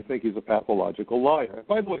homework. I think he's a pathological liar. And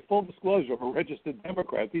by the way, full disclosure, I'm a registered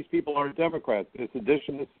Democrat. These people aren't Democrats. They're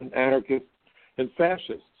seditionists and anarchists and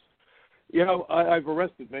fascists. You know, I've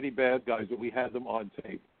arrested many bad guys, and we had them on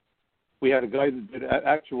tape. We had a guy that did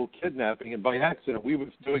actual kidnapping, and by accident, we were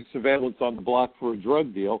doing surveillance on the block for a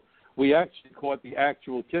drug deal. We actually caught the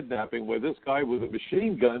actual kidnapping where this guy with a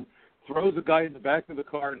machine gun throws a guy in the back of the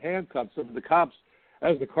car and handcuffs him. And the cops,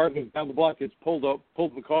 as the car goes down the block, gets pulled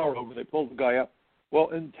the car over. They pulled the guy up. Well,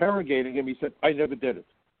 interrogating him, he said, "I never did it.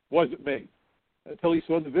 Wasn't me." Until he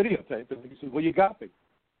saw the videotape, and he said, "Well, you got me."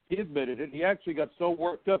 He admitted it. He actually got so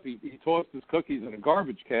worked up, he tossed his cookies in a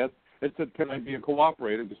garbage can and said, "Can I be a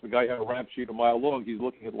cooperator?" Because the guy had a rap sheet a mile long. He's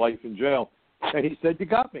looking at life in jail. And he said, "You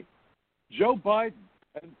got me." Joe Biden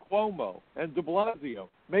and Cuomo and de Blasio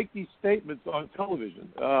make these statements on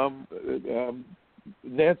television.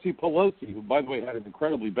 Nancy Pelosi, who, by the way, had an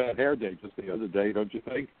incredibly bad hair day just the other day, don't you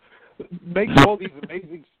think, makes all these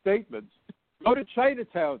amazing statements. Go to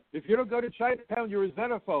Chinatown. If you don't go to Chinatown, you're a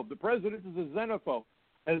xenophobe. The president is a xenophobe.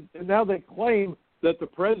 And now they claim that the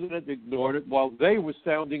president ignored it while they were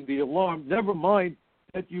sounding the alarm. Never mind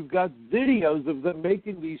that you've got videos of them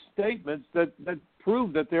making these statements that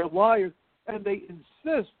prove that they're liars, and they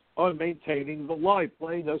insist on maintaining the lie,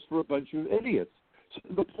 playing us for a bunch of idiots.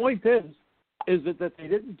 So the point is that they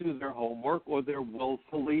didn't do their homework or they're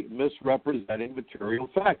willfully misrepresenting material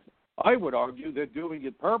facts. I would argue they're doing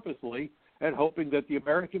it purposely and hoping that the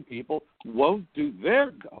American people won't do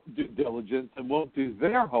their due diligence and won't do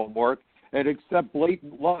their homework and accept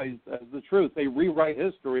blatant lies as the truth. They rewrite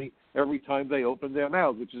history every time they open their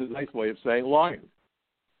mouths, which is a nice way of saying lying.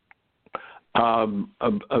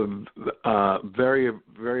 Very,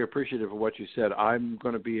 very appreciative of what you said. I'm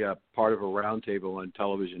going to be a part of a roundtable on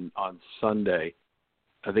television on Sunday.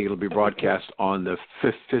 I think it'll be broadcast on the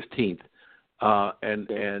 15th,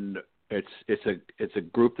 and it's a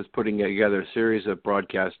group that's putting together a series of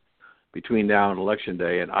broadcasts between now and Election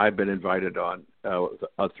Day, and I've been invited on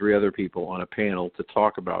 3 other people on a panel to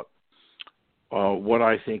talk about what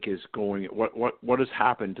I think is what has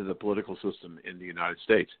happened to the political system in the United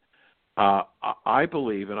States. I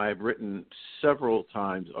believe, and I have written several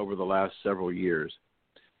times over the last several years,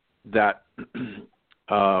 that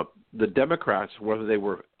the Democrats, whether they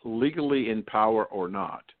were legally in power or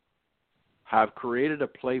not, have created a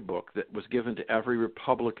playbook that was given to every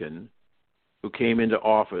Republican who came into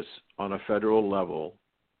office on a federal level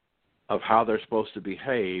of how they're supposed to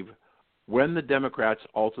behave when the Democrats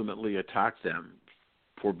ultimately attack them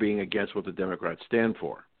for being against what the Democrats stand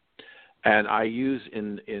for. And I use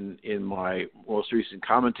in my most recent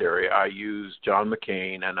commentary, I use John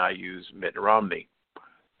McCain and I use Mitt Romney.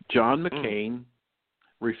 John McCain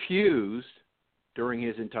refused during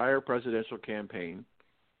his entire presidential campaign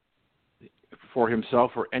for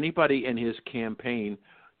himself or anybody in his campaign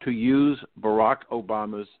to use Barack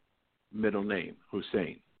Obama's middle name,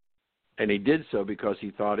 Hussein. And he did so because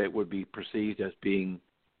he thought it would be perceived as being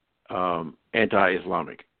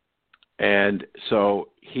anti-Islamic. And so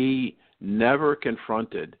he never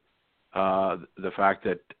confronted the fact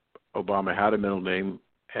that Obama had a middle name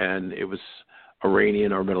and it was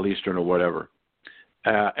Iranian or Middle Eastern or whatever.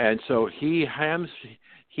 And so he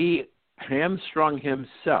hamstrung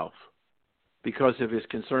himself because of his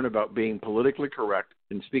concern about being politically correct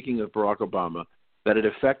in speaking of Barack Obama, that it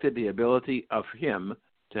affected the ability of him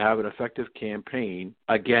to have an effective campaign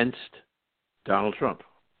against Donald Trump.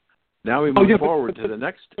 Now we move forward to the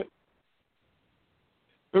next.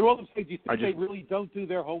 But all I'm saying, do you think they really don't do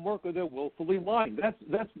their homework, or they're willfully lying? That's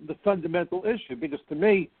the fundamental issue, because to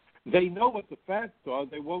me, they know what the facts are.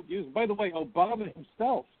 They won't use them. By the way, Obama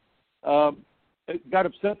himself got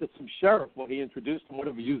upset that some sheriff, when he introduced him,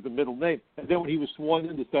 whatever, used the middle name. And then when he was sworn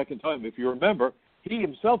in the second time, if you remember, he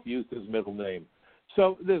himself used his middle name.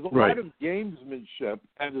 So there's a lot of gamesmanship,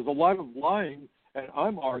 and there's a lot of lying, and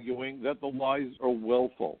I'm arguing that the lies are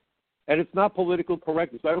willful. And it's not political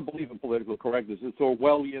correctness. I don't believe in political correctness. It's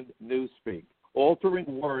Orwellian newspeak, altering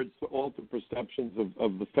words to alter perceptions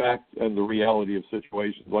of the facts and the reality of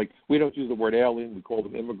situations. Like, we don't use the word alien. We call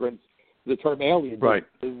them immigrants. The term alien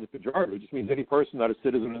isn't a pejorative. It just means any person not a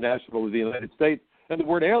citizen or national of the United States. And the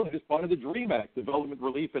word alien is part of the DREAM Act, Development,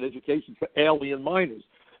 Relief, and Education for Alien Minors.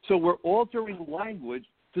 So we're altering language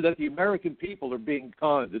so that the American people are being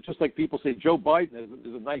conned. It's just like people say Joe Biden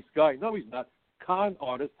is a nice guy. No, he's not. Con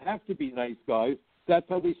artists have to be nice guys. That's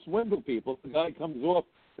how they swindle people. If the guy comes off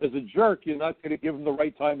as a jerk, you're not going to give him the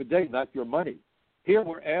right time of day, not your money. Here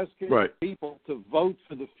we're asking people to vote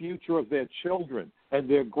for the future of their children and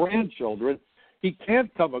their grandchildren. He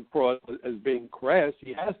can't come across as being crass.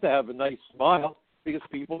 He has to have a nice smile, because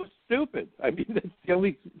people are stupid. I mean, that's the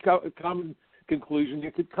only common conclusion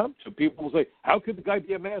you could come to. People will say, how could the guy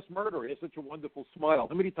be a mass murderer? He has such a wonderful smile.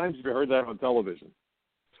 How many times have you heard that on television?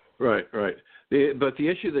 Right. But the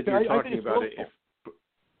issue that you're talking about, if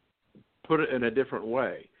put it in a different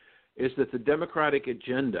way, is that the Democratic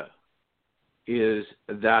agenda is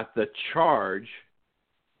that the charge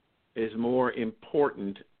is more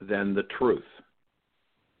important than the truth.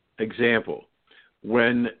 Example,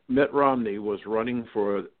 when Mitt Romney was running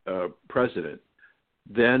for president,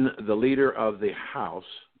 then the leader of the House,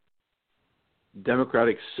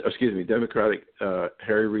 Democratic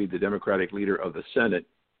Harry Reid, the Democratic leader of the Senate,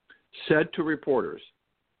 said to reporters,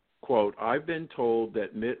 quote, "I've been told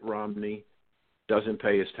that Mitt Romney doesn't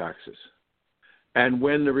pay his taxes." And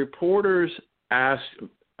when the reporters asked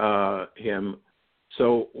him,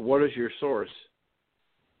 "So what is your source?"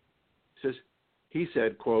 He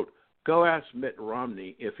said, quote, "Go ask Mitt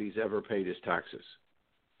Romney if he's ever paid his taxes."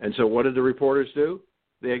 And so what did the reporters do?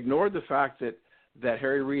 They ignored the fact that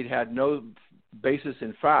Harry Reid had no basis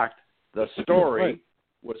in fact. The story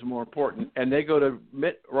was more important. And they go to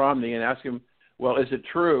Mitt Romney and ask him, well, is it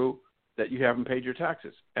true that you haven't paid your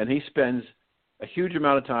taxes? And he spends a huge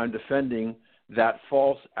amount of time defending that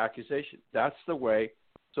false accusation. That's the way.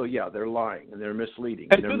 So, yeah, they're lying and they're misleading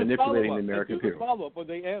and they're manipulating the American people. Follow-up, when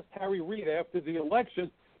they asked Harry Reid after the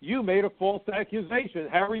election, you made a false accusation.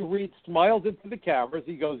 Harry Reid smiles into the cameras.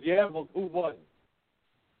 He goes, yeah, well, who won?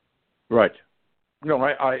 Right. No,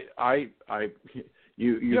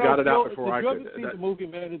 You got it out before I could. Did you ever see the movie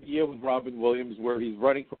Man of the Year with Robin Williams, where he's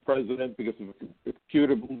running for president because of a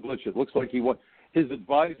computer glitch? It looks like he won. His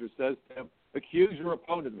advisor says to him, accuse your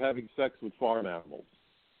opponent of having sex with farm animals.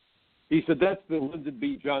 He said, that's the Lyndon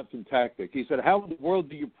B. Johnson tactic. He said, how in the world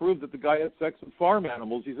do you prove that the guy had sex with farm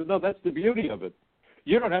animals? He said, no, that's the beauty of it.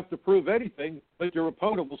 You don't have to prove anything, but your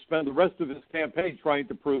opponent will spend the rest of his campaign trying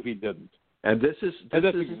to prove he didn't. And that's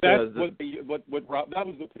exactly that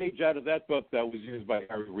was the page out of that book that was used by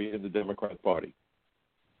Harry Reid in the Democrat Party.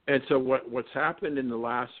 And so what's happened in the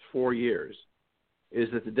last 4 years is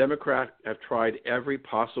that the Democrats have tried every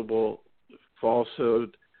possible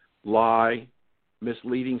falsehood, lie,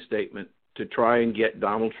 misleading statement to try and get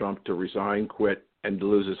Donald Trump to resign, quit, and to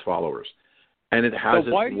lose his followers. And it hasn't worked.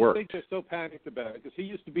 So why do you think they're so panicked about it? Because he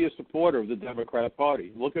used to be a supporter of the Democrat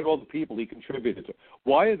Party. Look at all the people he contributed to.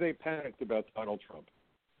 Why are they panicked about Donald Trump?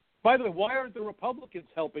 By the way, why aren't the Republicans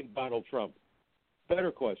helping Donald Trump?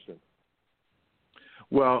 Better question.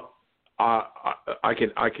 Well, I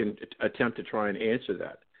can attempt to try and answer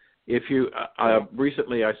that. If you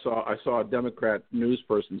recently, I saw a Democrat news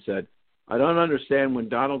person said, I don't understand when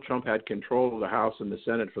Donald Trump had control of the House and the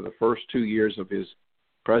Senate for the first 2 years of his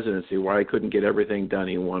presidency, why he couldn't get everything done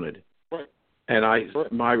he wanted. Right. And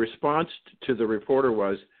my response to the reporter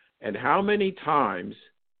was, and how many times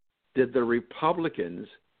did the Republicans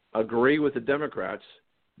agree with the Democrats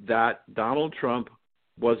that Donald Trump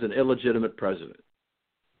was an illegitimate president?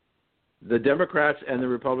 The Democrats and the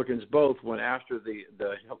Republicans both went after the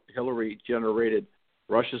Hillary-generated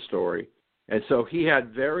Russia story, and so he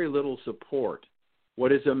had very little support.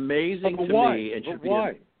 What is amazing to me, and should be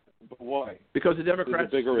But why? Because the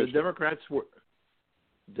Democrats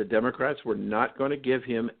were not going to give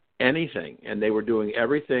him anything, and they were doing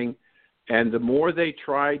everything. And the more they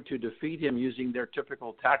tried to defeat him using their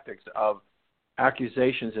typical tactics of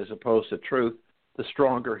accusations as opposed to truth, the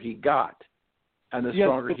stronger he got. And the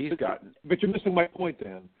stronger he's gotten. But you're missing my point,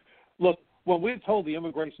 Dan. Look, when we're told the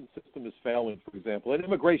immigration system is failing, for example, and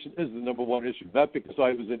immigration is the number one issue, not because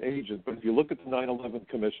I was an agent, but if you look at the 9/11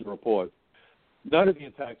 Commission report, none of the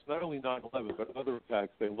attacks, not only 9/11, but other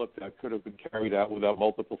attacks they looked at could have been carried out without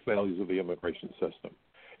multiple failures of the immigration system.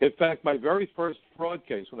 In fact, my very first fraud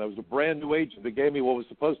case, when I was a brand new agent, they gave me what was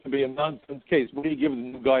supposed to be a nonsense case. What do you give the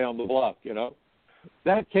new guy on the block, you know?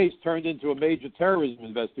 That case turned into a major terrorism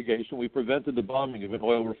investigation. We prevented the bombing of an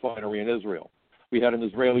oil refinery in Israel. We had an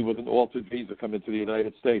Israeli with an altered visa come into the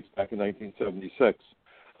United States back in 1976.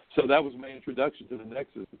 So that was my introduction to the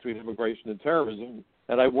nexus between immigration and terrorism,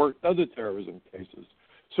 and I worked other terrorism cases.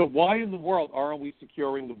 So why in the world aren't we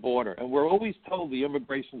securing the border? And we're always told the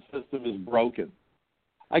immigration system is broken.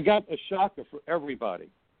 I got a shocker for everybody.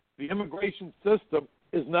 The immigration system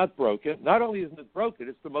is not broken. Not only isn't it broken,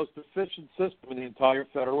 it's the most efficient system in the entire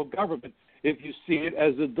federal government if you see it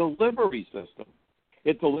as a delivery system.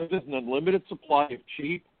 It delivers an unlimited supply of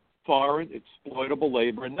cheap, foreign, exploitable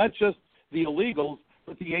labor, and not just the illegals,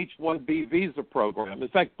 but the H-1B visa program. In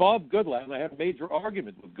fact, Bob Goodlatte, and I had a major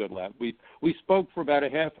argument with Goodlatte. We spoke for about a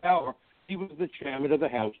half hour. He was the chairman of the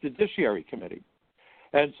House Judiciary Committee.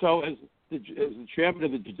 And so as the chairman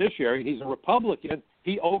of the Judiciary, he's a Republican,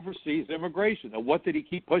 he oversees immigration. And what did he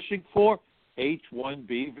keep pushing for?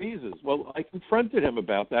 H-1B visas. Well, I confronted him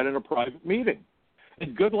about that in a private meeting.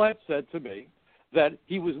 And Goodlatte said to me that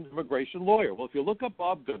he was an immigration lawyer. Well, if you look up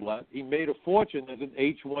Bob Goodlatte, he made a fortune as an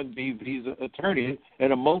H-1B visa attorney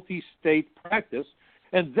in a multi-state practice.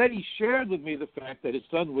 And then he shared with me the fact that his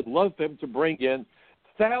son would love him to bring in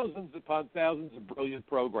thousands upon thousands of brilliant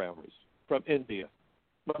programmers from India.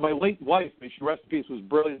 My late wife, may she rest in peace, was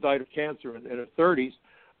brilliant, died of cancer in her 30s,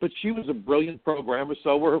 but she was a brilliant programmer,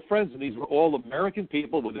 so were her friends, and these were all American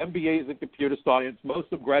people with MBAs in computer science. Most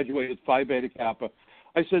of them graduated Phi Beta Kappa.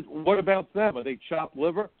 I said, what about them? Are they chopped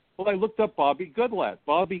liver? Well, I looked up Bobby Goodlatte.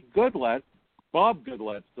 Bob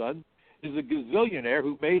Goodlatte's son, is a gazillionaire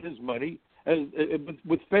who made his money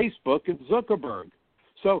with Facebook and Zuckerberg.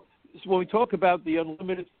 So when we talk about the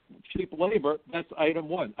unlimited cheap labor, that's item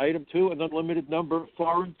one. Item two, an unlimited number of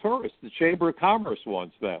foreign tourists. The Chamber of Commerce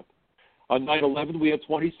wants that. On 9/11, we had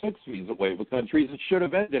 26 visa waiver countries. It should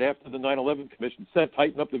have ended after the 9/11 Commission said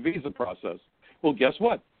tighten up the visa process. Well, guess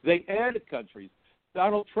what? They added countries.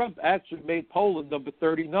 Donald Trump actually made Poland number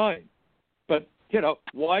 39. But,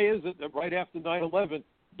 why is it that right after 9/11,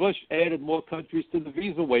 Bush added more countries to the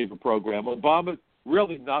visa waiver program? Obama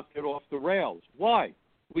really knocked it off the rails. Why?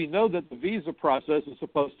 We know that the visa process is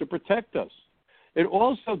supposed to protect us. It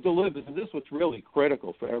also delivers, and this is what's really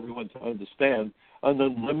critical for everyone to understand, an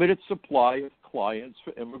unlimited supply of clients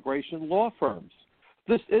for immigration law firms.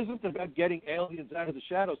 This isn't about getting aliens out of the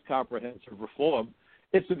shadows comprehensive reform.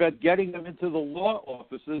 It's about getting them into the law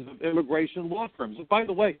offices of immigration law firms. And by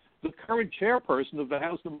the way, the current chairperson of the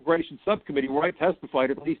House Immigration Subcommittee, where I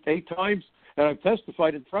testified at least 8 times, and I've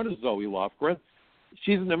testified in front of Zoe Lofgren,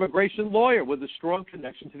 she's an immigration lawyer with a strong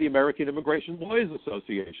connection to the American Immigration Lawyers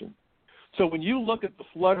Association. So when you look at the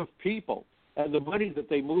flood of people and the money that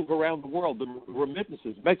they move around the world, the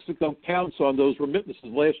remittances, Mexico counts on those remittances.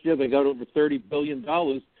 Last year they got over $30 billion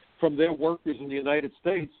from their workers in the United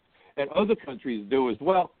States, and other countries do as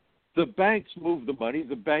well. The banks move the money.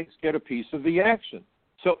 The banks get a piece of the action.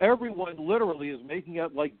 So everyone literally is making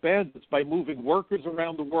out like bandits by moving workers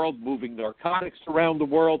around the world, moving narcotics around the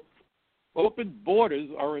world. Open borders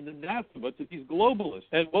are an anathema to these globalists.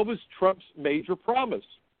 And what was Trump's major promise?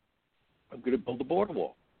 I'm going to build a border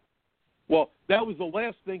wall. Well, that was the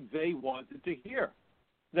last thing they wanted to hear.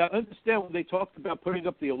 Now, understand when they talked about putting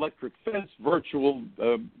up the electric fence,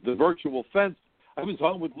 the virtual fence, I was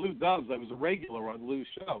on with Lou Dobbs. I was a regular on Lou's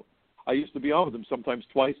show. I used to be on with him sometimes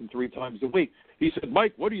twice and 3 times a week. He said,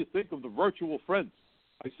 Mike, what do you think of the virtual fence?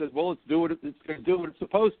 I said, well, it's going to do what it's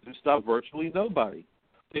supposed to, stop virtually nobody.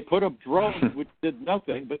 They put up drones which did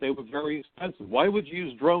nothing, but they were very expensive. Why would you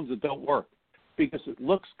use drones that don't work? Because it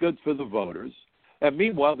looks good for the voters. And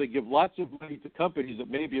meanwhile, they give lots of money to companies that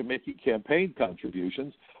maybe are making campaign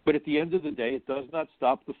contributions, but at the end of the day, it does not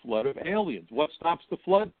stop the flood of aliens. What stops the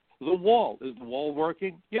flood? The wall. Is the wall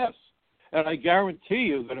working? Yes. And I guarantee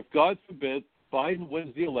you that if, God forbid, Biden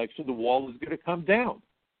wins the election, the wall is going to come down.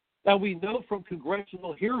 Now, we know from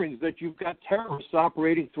congressional hearings that you've got terrorists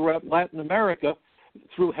operating throughout Latin America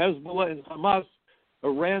through Hezbollah and Hamas,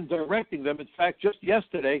 Iran directing them. In fact, just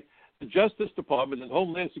yesterday, the Justice Department and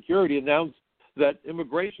Homeland Security announced that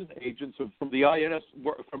immigration agents from the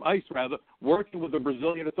ICE, working with the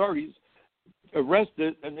Brazilian authorities,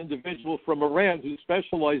 arrested an individual from Iran who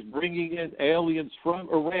specialized bringing in aliens from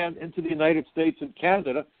Iran into the United States and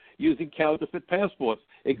Canada using counterfeit passports.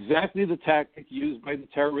 Exactly the tactic used by the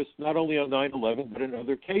terrorists, not only on 9/11, but in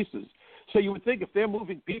other cases. So you would think if they're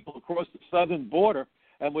moving people across the southern border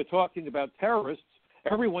and we're talking about terrorists,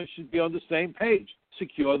 everyone should be on the same page.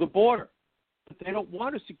 Secure the border. But they don't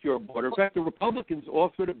want a secure border. In fact, the Republicans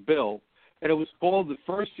offered a bill, and it was called the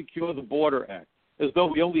First Secure the Border Act, as though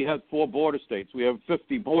we only had 4 border states. We have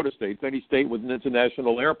 50 border states. Any state with an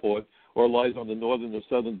international airport or lies on the northern or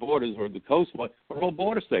southern borders or the coastline are all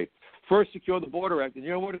border states. First Secure the Border Act. And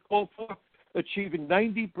you know what it called for? Achieving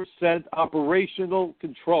 90% operational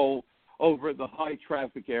control over the high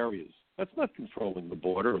traffic areas. That's not controlling the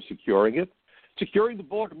border or securing it. Securing the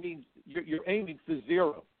border means you're aiming for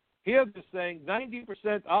zero. Here they're saying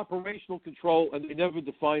 90% operational control, and they never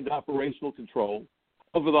defined operational control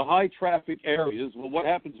over the high traffic areas. Well, what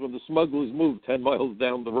happens when the smugglers move 10 miles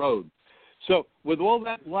down the road? So with all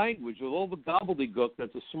that language, with all the gobbledygook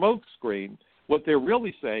that's a smoke screen, what they're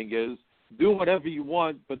really saying is do whatever you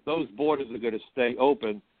want, but those borders are going to stay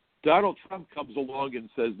open. Donald Trump comes along and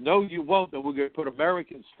says, no, you won't, and we're going to put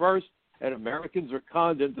Americans first, and Americans are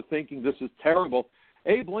conned into thinking this is terrible.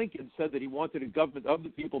 Abe Lincoln said that he wanted a government of the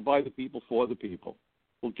people, by the people, for the people.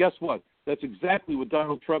 Well, guess what? That's exactly what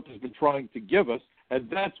Donald Trump has been trying to give us, and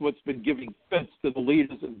that's what's been giving fits to the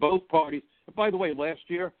leaders in both parties. And by the way, last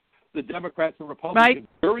year, the Democrats and Republicans,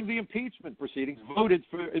 during the impeachment proceedings, voted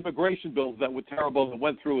for immigration bills that were terrible and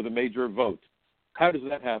went through with a major vote. How does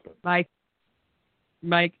that happen?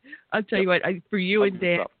 Mike, I'll tell you what, for you and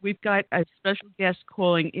Dan, we've got a special guest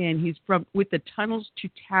calling in. He's with the Tunnels to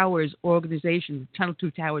Towers organization, Tunnel to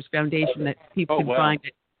Towers Foundation, that people can find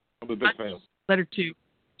it. I'm a big fan. Letter to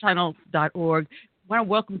tunnel.org. I want to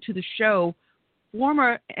welcome to the show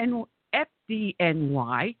former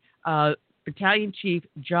FDNY Battalion Chief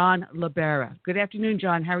John Libera. Good afternoon,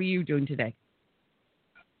 John. How are you doing today?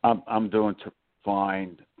 I'm doing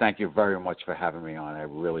fine. Thank you very much for having me on. I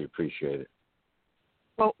really appreciate it.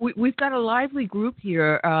 Well, we've got a lively group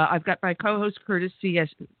here. I've got my co-host Curtis C.S.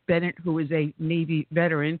 Bennett, who is a Navy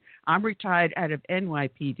veteran. I'm retired out of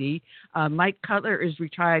NYPD. Mike Cutler is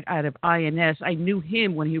retired out of INS. I knew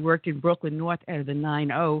him when he worked in Brooklyn North out of the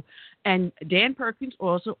 9-0. And Dan Perkins,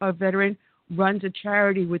 also a veteran, runs a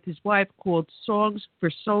charity with his wife called Songs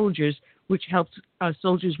for Soldiers, which helps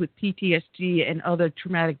soldiers with PTSD and other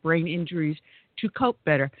traumatic brain injuries to cope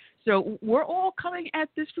better. So we're all coming at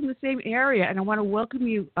this from the same area, and I want to welcome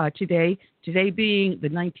you today being the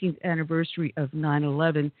 19th anniversary of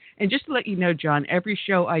 9/11. And just to let you know, John, every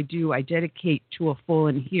show I do, I dedicate to a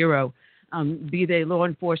fallen hero, be they law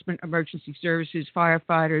enforcement, emergency services,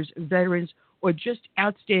 firefighters, veterans, or just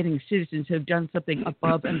outstanding citizens who have done something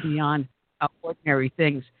above and beyond ordinary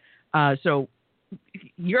things. So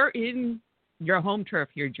you're in your home turf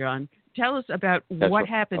here, John. Tell us about what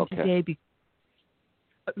happened today.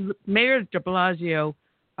 Mayor de Blasio,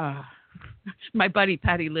 my buddy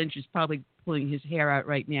Patty Lynch is probably pulling his hair out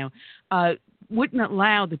right now, wouldn't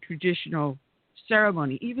allow the traditional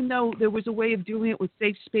ceremony, even though there was a way of doing it with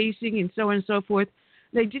safe spacing and so on and so forth.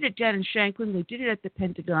 They did it down in Shanklin. They did it at the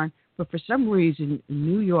Pentagon. But for some reason,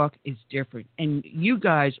 New York is different. And you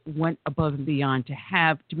guys went above and beyond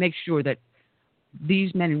to make sure that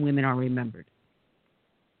these men and women are remembered.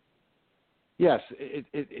 Yes,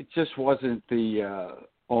 it just wasn't the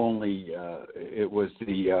only. It was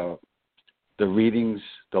the readings,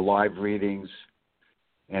 the live readings,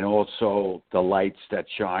 and also the lights that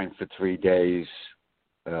shine for 3 days.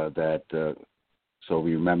 So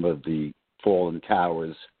we remember the fallen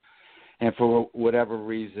towers. And for whatever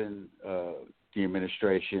reason, the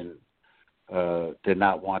administration did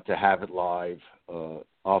not want to have it live.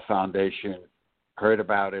 Our foundation heard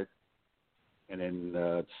about it, and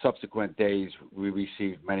in subsequent days, we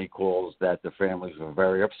received many calls that the families were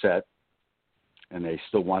very upset, and they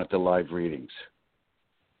still wanted the live readings.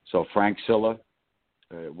 So Frank Silla,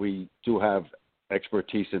 we do have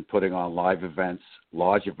expertise in putting on live events,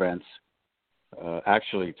 large events,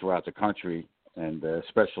 actually throughout the country, and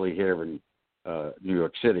especially here in New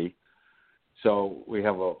York City. So we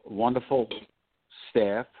have a wonderful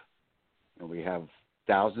staff, and we have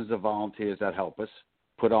thousands of volunteers that help us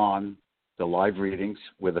put on the live readings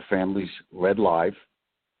where the families read live.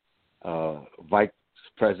 Vice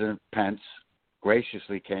President Pence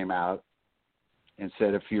graciously came out and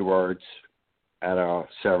said a few words at our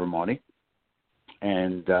ceremony,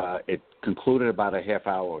 and it concluded about a half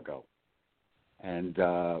hour ago. And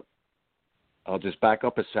I'll just back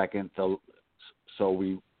up a second.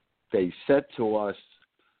 They said to us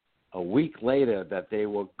a week later that they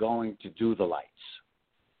were going to do the lights.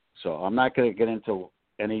 So I'm not going to get into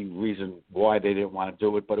any reason why they didn't want to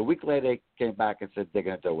do it, but a week later they came back and said they're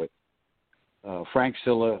going to do it. Frank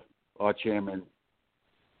Silla our chairman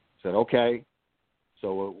said, okay.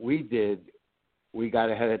 So what we did, we got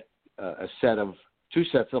ahead two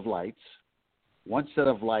sets of lights. One set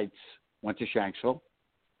of lights went to Shanksville,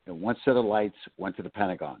 and one set of lights went to the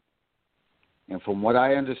Pentagon. And from what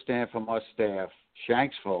I understand from our staff,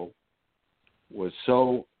 Shanksville was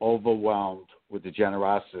so overwhelmed with the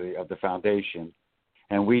generosity of the foundation,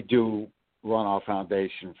 and we do run our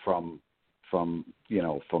foundation from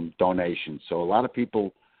donations. So a lot of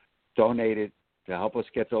people donated to help us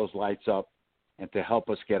get those lights up and to help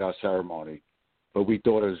us get our ceremony. But we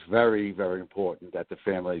thought it was very, very important that the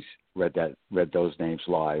families read those names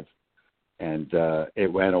live, and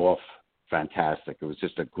it went off fantastic. It was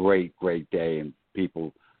just a great, great day, and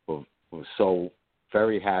people were so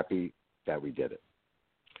very happy that we did it.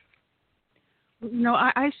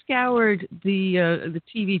 I scoured the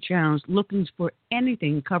TV channels looking for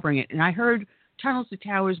anything covering it, and I heard Tunnels to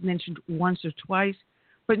Towers mentioned once or twice,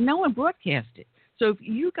 but no one broadcast it. So if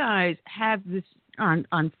you guys have this on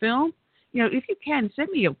film, if you can, send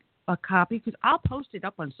me a copy, because I'll post it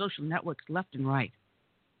up on social networks left and right.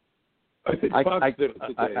 I think Fox did it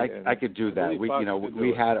today. I could do that.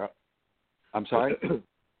 We had a. I'm sorry.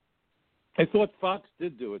 I thought Fox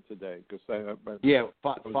did do it today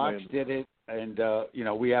Fox did it, and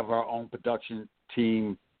we have our own production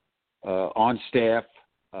team on staff.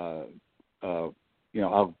 I'll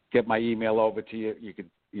get my email over to you. You could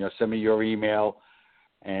send me your email,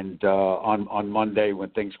 and on Monday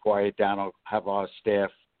when things quiet down, I'll have our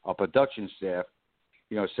production staff,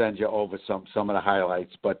 send you over some of the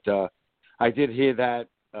highlights. But I did hear that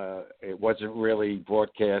it wasn't really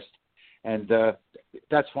broadcast, and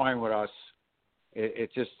that's fine with us.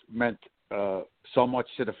 It just meant so much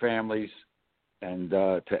to the families and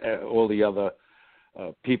to all the other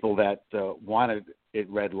people that wanted it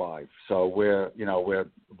read live. So we're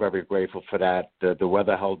very grateful for that. The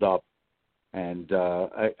weather held up, and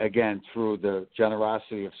again, through the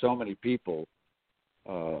generosity of so many people,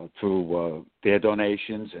 through their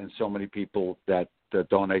donations, and so many people that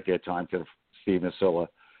donate their time to the Stephen Silla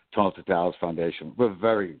Tunnel to Towers Foundation. We're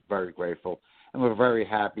very, very grateful, and we're very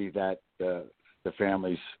happy that the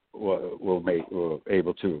families were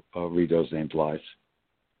able to read those names live.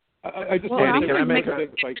 I just want to make a thing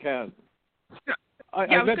if I can.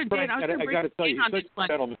 I met Frank, and I got to tell you, he's such a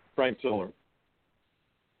gentleman, Frank Siller.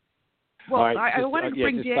 Well, all right, I wanted to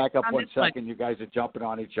bring just Dan back up on 1 this second. one. You guys are jumping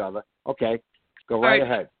on each other. Okay, go right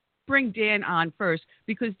ahead. Bring Dan on first,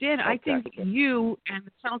 because Dan, I think you and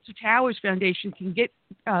the Tunnel to Towers Foundation can get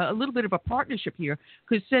a little bit of a partnership here,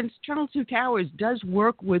 because since Tunnel to Towers does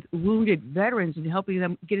work with wounded veterans and helping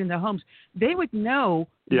them get in their homes, they would know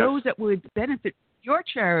those that would benefit your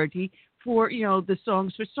charity for the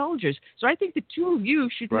Songs for Soldiers. So I think the two of you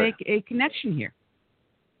should make a connection here.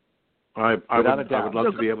 I would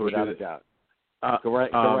love to be able to do that. Go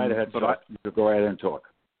right ahead. Go right ahead and talk.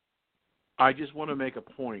 I just want to make a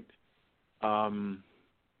point.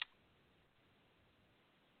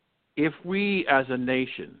 If we as a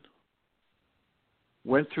nation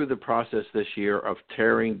went through the process this year of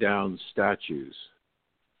tearing down statues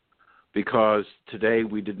because today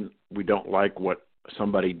we don't like what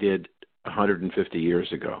somebody did 150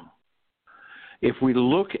 years ago. If we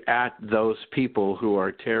look at those people who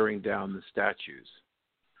are tearing down the statues,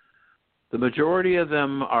 the majority of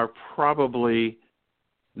them are probably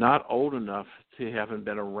not old enough to haven't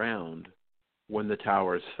been around when the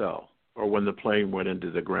towers fell, or when the plane went into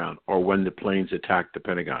the ground, or when the planes attacked the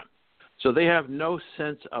Pentagon. So they have no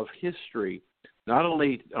sense of history, not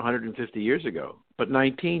only 150 years ago, but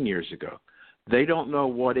 19 years ago. They don't know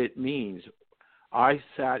what it means. I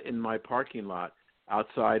sat in my parking lot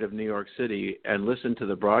outside of New York City and listened to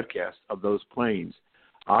the broadcast of those planes.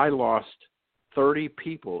 I lost 30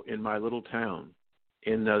 people in my little town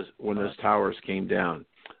when those towers came down.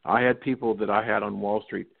 I had people that I had on Wall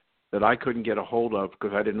Street that I couldn't get a hold of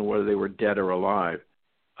because I didn't know whether they were dead or alive.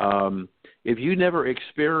 If you never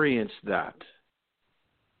experienced that,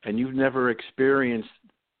 and you've never experienced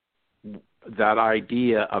that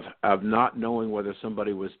idea of not knowing whether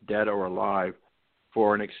somebody was dead or alive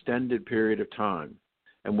for an extended period of time,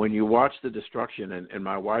 and when you watch the destruction, and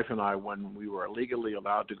my wife and I, when we were legally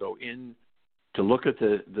allowed to go in to look at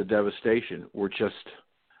the devastation, were just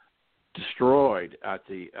destroyed at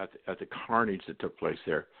the carnage that took place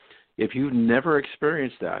there. If you've never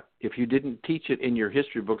experienced that, if you didn't teach it in your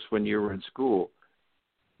history books when you were in school,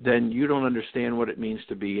 then you don't understand what it means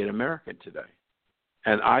to be an American today.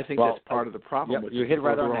 And I think that's part of the problem. You hit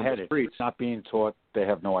right on the head. It's not being taught. They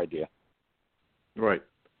have no idea. Right.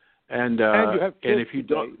 And you have kids if you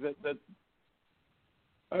don't,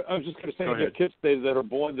 I was just going to say, you have kids today that are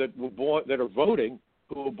born that are voting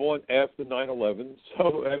who were born after 9/11.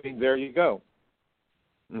 So, I mean, there you go.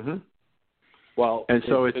 Mm-hmm. Well, and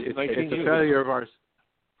so it's a failure of ours.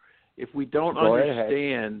 If we don't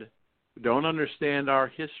understand our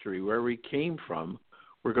history, where we came from,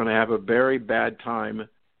 we're going to have a very bad time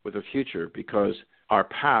with the future, because our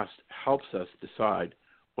past helps us decide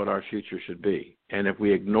what our future should be. And if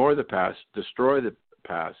we ignore the past, destroy the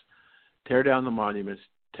past, tear down the monuments,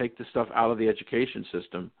 take the stuff out of the education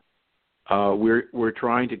system, we're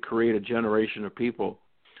trying to create a generation of people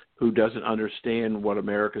who doesn't understand what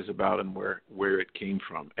America's about and where it came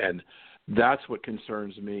from. And that's what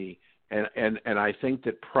concerns me. And I think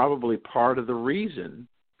that probably part of the reason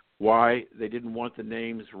why they didn't want the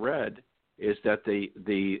names read is that the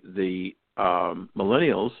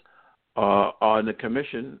millennials on the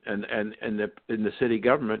commission and in the city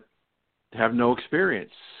government have no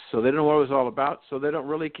experience. So they don't know what it was all about, so they don't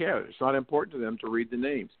really care. It's not important to them to read the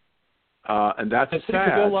names. And that's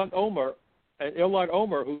sad. Ilhan Omar,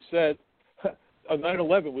 who said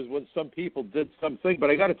 9/11 was when some people did something. But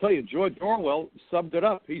I got to tell you, George Orwell summed it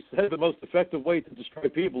up. He said the most effective way to destroy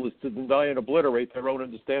people is to deny and obliterate their own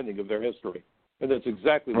understanding of their history. And that's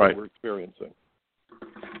exactly what we're experiencing.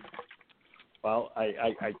 Well,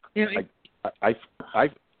 I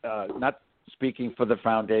not speaking for the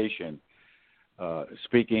foundation,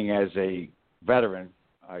 speaking as a veteran,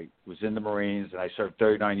 I was in the Marines and I served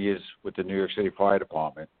 39 years with the New York City Fire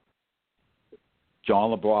Department.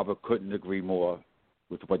 John LaBarbera couldn't agree more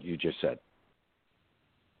with what you just said.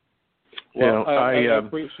 Well, I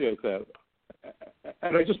appreciate that.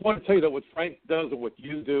 And I just want to tell you that what Frank does and what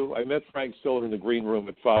you do, I met Frank Stiller in the green room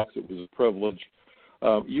at Fox. It was a privilege.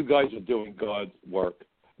 You guys are doing God's work.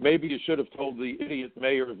 Maybe you should have told the idiot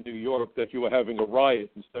mayor of New York that you were having a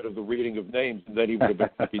riot instead of the reading of names, and then he would have been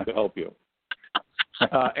happy to help you.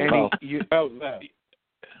 Andy, how's that?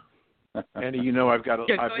 Andy, you know I've got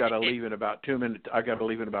to leave in about 2 minutes. I've got to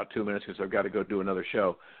leave in about 2 minutes because I've got to go do another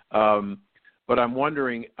show. But I'm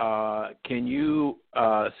wondering, can you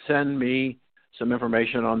send me some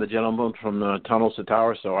information on the gentleman from the Tunnels to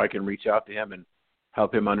Towers so I can reach out to him and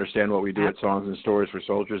help him understand what we do at Songs and Stories for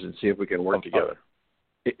Soldiers and see if we can work together?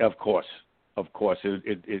 Of course.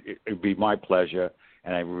 It'd be my pleasure,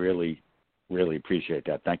 and I really, really appreciate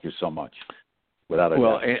that. Thank you so much. Without a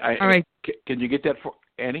doubt. All right. Can you get that for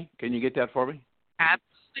Annie? Can you get that for me?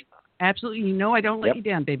 Absolutely. You know I don't let you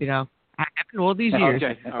down, baby doll. After all these years,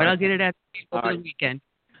 but I'll get it over the weekend.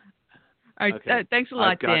 All right. Okay. Thanks a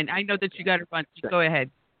lot, Dan. I know that you got to run. So go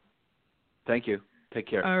ahead. Thank you. Take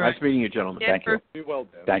care. All right. Nice meeting you, gentlemen. Thank you. Be well,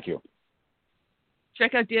 Dan. Thank you.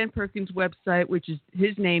 Check out Dan Perkins' website, which is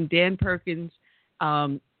his name,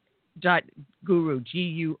 danperkins.guru,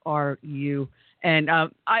 Guru. And I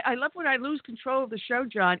love when I lose control of the show,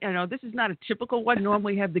 John. You know, this is not a typical one.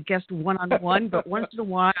 Normally have the guest one-on-one, but once in a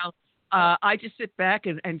while I just sit back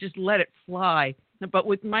and just let it fly. But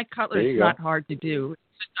with Mike Cutler, it's not hard to do.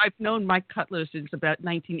 I've known Mike Cutler since about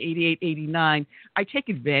 1988, 89. I take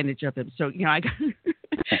advantage of him. So, you know,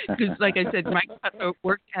 because like I said, Mike Cutler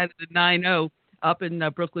worked at the 9-0 up in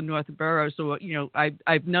Brooklyn North Borough. So, you know,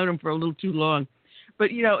 I've known him for a little too long.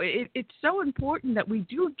 But, you know, it's so important that we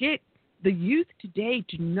do get the youth today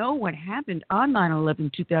to know what happened on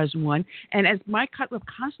 9/11/2001. And as Mike Cutler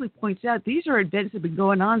constantly points out, these are events that have been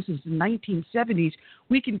going on since the 1970s.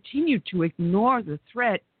 We continue to ignore the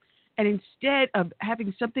threat. And instead of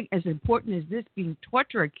having something as important as this being taught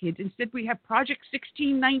to our kids, instead we have Project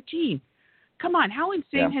 1619. Come on, how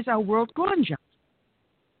insane has our world gone, John?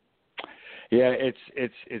 Yeah,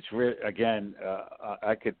 it's really, again,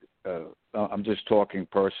 I could. I'm just talking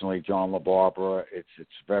personally, John LaBarbera.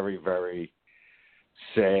 It's very, very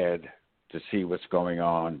sad to see what's going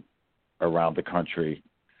on around the country,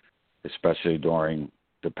 especially during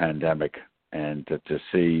the pandemic, and to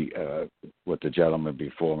see what the gentleman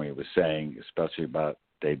before me was saying, especially about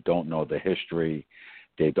they don't know the history,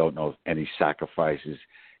 they don't know any sacrifices,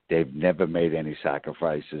 they've never made any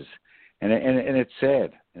sacrifices, and it's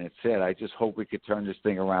sad. And it's sad. I just hope we could turn this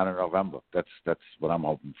thing around in November. That's what I'm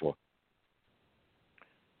hoping for.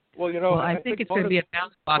 Well, you know, I think it's going to be a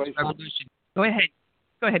bounce box revolution. Go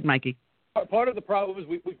ahead, Mikey. Part of the problem is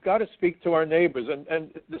we've got to speak to our neighbors,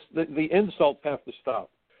 and the insults have to stop.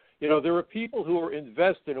 You know, there are people who are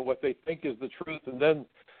invested in what they think is the truth, and then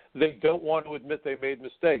they don't want to admit they made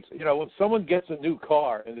mistakes. You know, when someone gets a new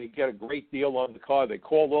car and they get a great deal on the car, they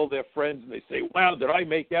call all their friends and they say, wow, did I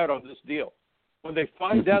make out on this deal? When they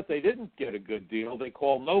find out they didn't get a good deal, they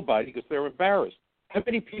call nobody because they're embarrassed. How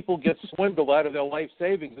many people get swindled out of their life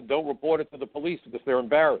savings and don't report it to the police because they're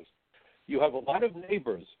embarrassed? You have a lot of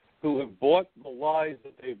neighbors who have bought the lies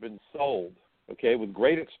that they've been sold, okay, with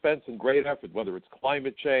great expense and great effort, whether it's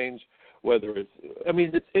climate change, whether it's,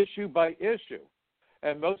 it's issue by issue.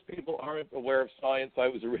 And most people aren't aware of science. I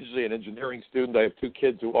was originally an engineering student. I have 2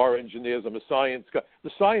 kids who are engineers. I'm a science guy. The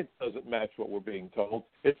science doesn't match what we're being told.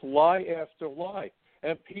 It's lie after lie.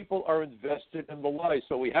 And people are invested in the lie.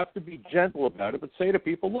 So we have to be gentle about it, but say to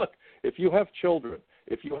people, look, if you have children,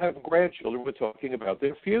 if you have grandchildren, we're talking about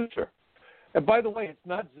their future. And by the way, it's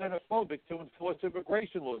not xenophobic to enforce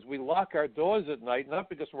immigration laws. We lock our doors at night, not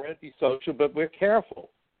because we're antisocial, but we're careful.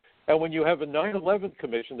 And when you have a 9/11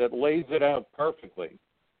 commission that lays it out perfectly,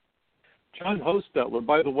 John Hostetler,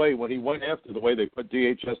 by the way, when he went after the way they put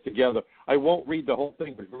DHS together, I won't read the whole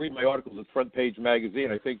thing, but if you read my articles at Front Page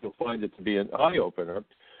Magazine, I think you'll find it to be an eye-opener.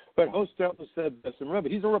 But Hostetler said this, and remember,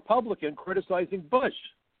 he's a Republican criticizing Bush.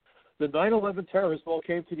 The 9/11 terrorists all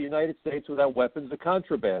came to the United States without weapons or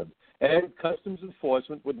contraband, and Customs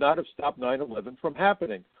Enforcement would not have stopped 9/11 from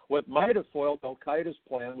happening. What might have foiled al-Qaeda's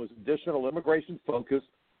plan was additional immigration-focused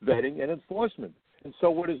vetting and enforcement. And so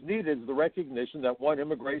what is needed is the recognition that, 1,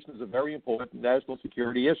 immigration is a very important national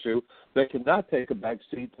security issue that cannot take a back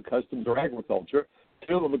seat to customs or agriculture.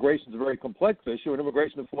 2, immigration is a very complex issue, and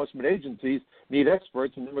immigration enforcement agencies need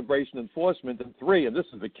experts in immigration enforcement. And 3, and this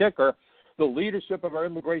is the kicker, the leadership of our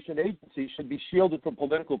immigration agencies should be shielded from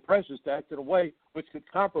political pressures to act in a way which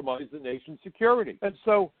could compromise the nation's security. And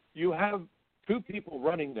so you have 2 people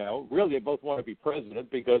running now. Really, they both want to be president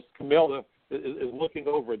because Kamala is looking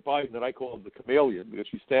over at Biden, and I call him the chameleon because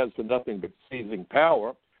she stands for nothing but seizing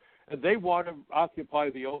power. And they want to occupy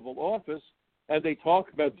the Oval Office, and they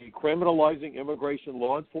talk about decriminalizing immigration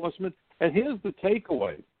law enforcement. And here's the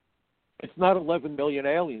takeaway. It's not 11 million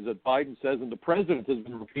aliens that Biden says, and the president has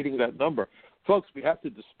been repeating that number. Folks, we have to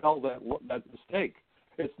dispel that mistake.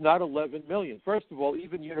 It's not 11 million. First of all,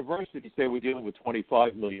 even universities say we're dealing with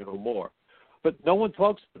 25 million or more. But no one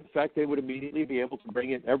talks about the fact they would immediately be able to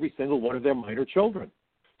bring in every single one of their minor children.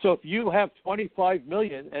 So if you have 25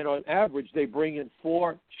 million and on average they bring in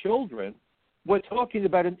 4 children, we're talking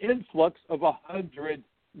about an influx of 100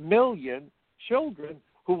 million children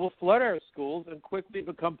who will flood our schools and quickly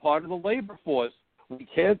become part of the labor force. We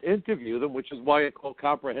can't interview them, which is why I call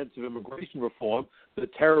comprehensive immigration reform the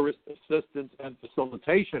Terrorist Assistance and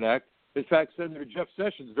Facilitation Act. In fact, Senator Jeff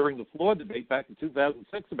Sessions, during the floor debate back in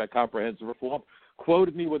 2006 about comprehensive reform,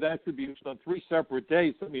 quoted me with attribution on 3 separate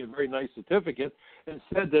days, sent me a very nice certificate, and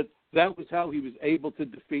said that was how he was able to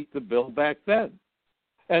defeat the bill back then.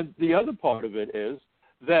 And the other part of it is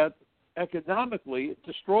that economically it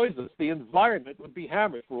destroys us. The environment would be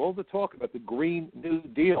hammered for all the talk about the Green New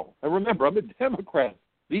Deal. And remember, I'm a Democrat.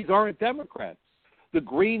 These aren't Democrats. The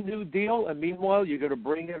Green New Deal, and meanwhile you're going to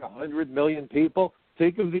bring in 100 million people.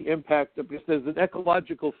 Think of the impact of this. There's an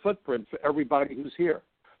ecological footprint for everybody who's here.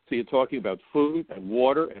 So you're talking about food and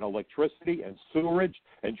water and electricity and sewerage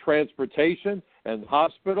and transportation and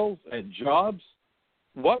hospitals and jobs.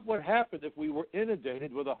 What would happen if we were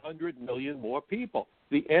inundated with 100 million more people?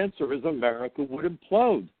 The answer is America would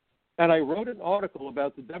implode. And I wrote an article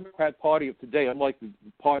about the Democrat Party of today, unlike the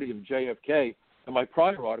party of JFK. In my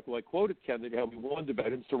prior article, I quoted Kennedy, how he warned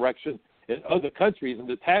about insurrection in other countries, and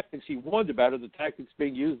the tactics he warned about are the tactics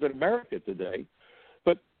being used in America today.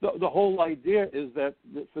 But the whole idea is that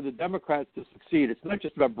for the Democrats to succeed, it's not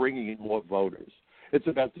just about bringing in more voters. It's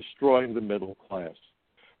about destroying the middle class.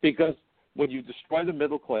 Because when you destroy the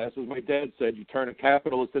middle class, as my dad said, you turn a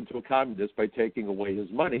capitalist into a communist by taking away his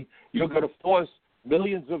money, you're going to force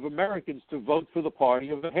millions of Americans to vote for the party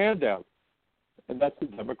of the handout. And that's the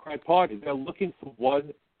Democrat Party. They're looking for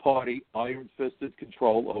one-party, iron-fisted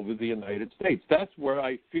control over the United States. That's where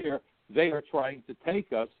I fear they are trying to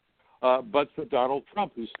take us, but for Donald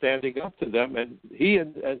Trump, who's standing up to them, and he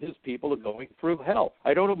and his people are going through hell.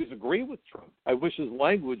 I don't always agree with Trump. I wish his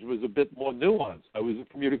language was a bit more nuanced. I was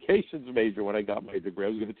a communications major when I got my degree. I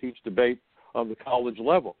was going to teach debate on the college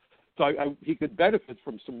level. So he could benefit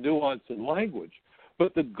from some nuance in language.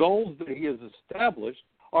 But the goals that he has established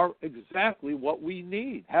are exactly what we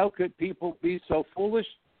need. How could people be so foolish?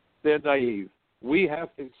 They're naive. We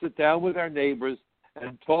have to sit down with our neighbors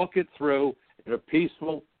and talk it through in a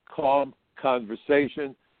peaceful, calm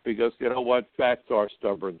conversation, because you know what? Facts are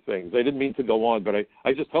stubborn things. I didn't mean to go on, but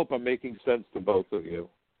I just hope I'm making sense to both of you.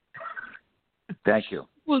 Thank you.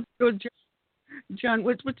 Well, John,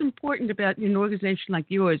 what's important about an organization like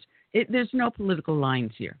yours, there's no political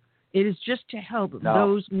lines here. It is just to help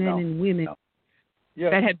those men and women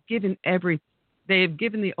that have given everything. They have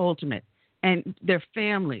given the ultimate, and their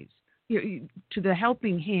families, to the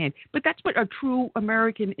helping hand. But that's what a true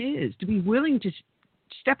American is, to be willing to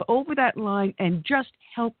step over that line and just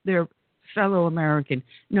help their fellow American,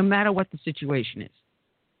 no matter what the situation is.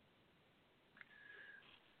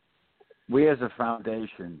 we as a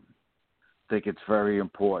foundation think it's very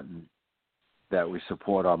important that we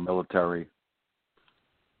support our military,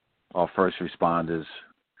 our first responders,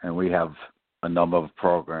 and we have a number of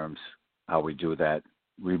programs how we do that.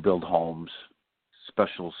 Rebuild homes,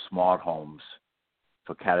 special smart homes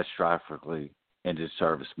for catastrophically injured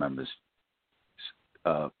service members,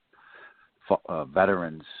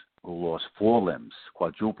 veterans who lost 4 limbs,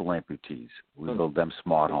 quadruple amputees. We build them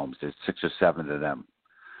smart homes. There's 6 or 7 of them.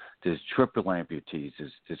 There's triple amputees.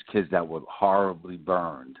 There's kids that were horribly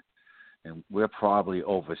burned. And we're probably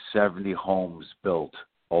over 70 homes built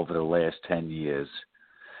over the last 10 years.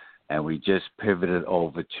 And we just pivoted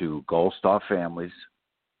over to Gold Star families,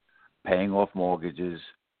 paying off mortgages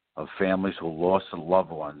of families who lost their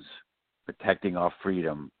loved ones, protecting our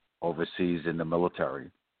freedom overseas in the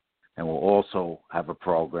military. And we'll also have a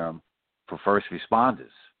program for first responders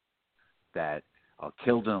that are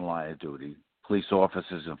killed in the line of duty, police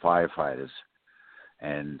officers and firefighters.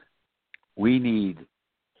 And we need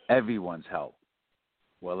everyone's help,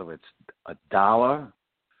 whether it's $1,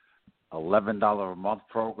 $11 a month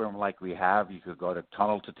program like we have. You could go to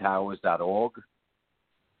tunneltotowers.org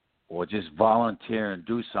or just volunteer and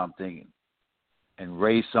do something and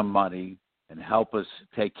raise some money and help us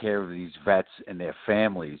take care of these vets and their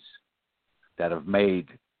families that have made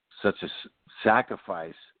such a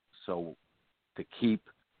sacrifice so to keep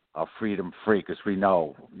our freedom free, because we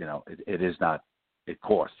know, it is not, it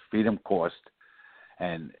costs. Freedom costs,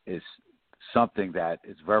 and it's something that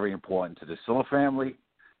is very important to the Silla family.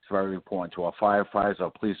 It's very important to our firefighters,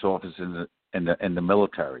 our police officers in the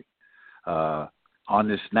military. On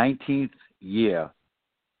this 19th year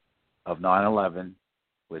of 9/11,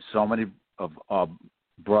 with so many of our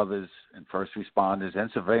brothers and first responders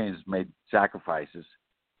and civilians made sacrifices,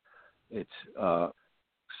 it's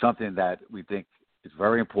something that we think is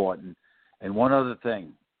very important. And one other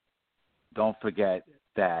thing, don't forget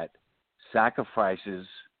that sacrifices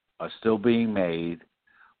are still being made.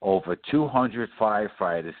 Over 200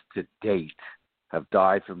 firefighters to date have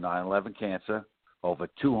died from 9/11 cancer, over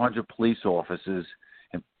 200 police officers,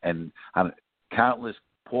 and countless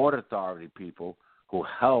Port Authority people who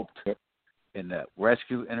helped in the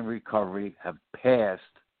rescue and recovery have passed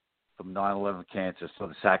from 9/11 cancer, so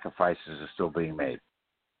the sacrifices are still being made.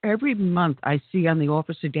 Every month I see on the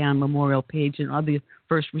Officer Down Memorial page and other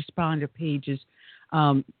first responder pages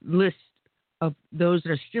lists of those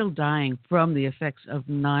that are still dying from the effects of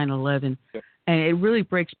 9/11. Yep. And it really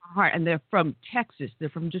breaks my heart. And they're from Texas. They're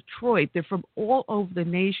from Detroit. They're from all over the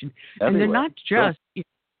nation. Everywhere. And they're not just,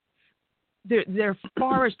 they're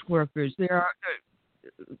forest workers. There are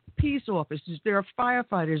peace officers. There are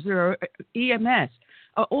firefighters. There are EMS.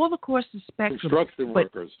 All across the spectrum. Construction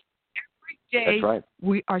workers. Every day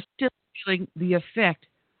we are still feeling the effect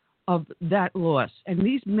of that loss. And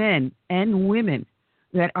these men and women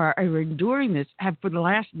that are enduring this have for the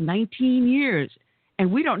last 19 years.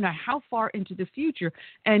 And we don't know how far into the future.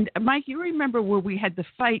 And, Mike, you remember where we had the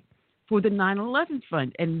fight for the 9/11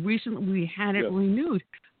 fund, and recently we had it renewed.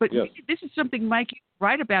 But this is something, Mike, you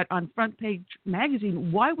write about on Front Page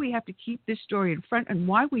Magazine, why we have to keep this story in front and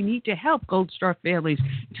why we need to help Gold Star families,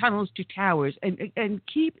 Tunnels to Towers, and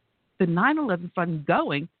keep the 9/11 fund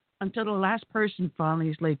going until the last person finally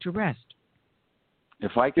is laid to rest.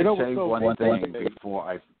 If I could say one thing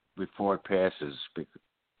before it passes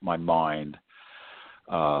my mind,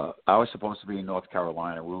 I was supposed to be in North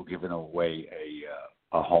Carolina. We were giving away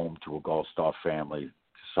a home to a Gold Star family,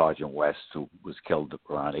 Sergeant West, who was killed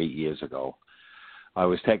around 8 years ago. I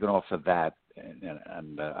was taken off for that,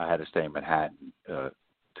 and I had to stay in Manhattan to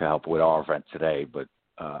help with our event today. But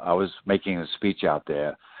I was making a speech out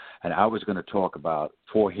there, and I was going to talk about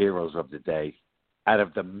 4 heroes of the day out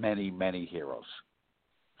of the many, many heroes.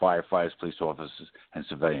 Firefighters, police officers, and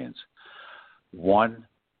civilians. One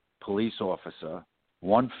police officer,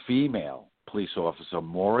 one female police officer,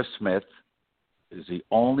 Maura Smith, is the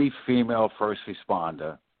only female first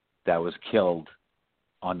responder that was killed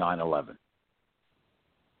on 9/11.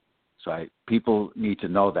 So people need to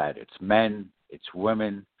know that. It's men, it's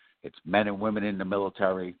women, it's men and women in the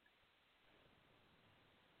military,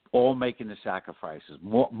 all making the sacrifices.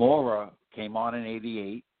 Maura came on in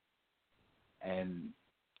 88, and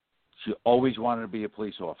she always wanted to be a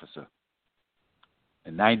police officer.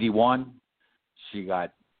 In 91, she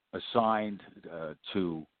got assigned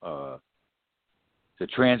to the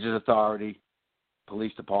Transit Authority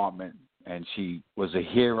Police Department, and she was a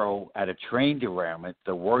hero at a train derailment,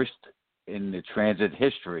 the worst in the transit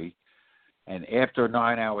history. And after a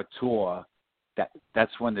 9-hour tour,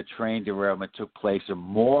 that's when the train derailment took place, and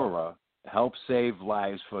Maura helped save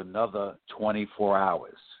lives for another 24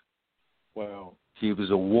 hours. Wow. She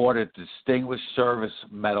was awarded Distinguished Service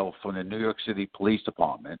Medal from the New York City Police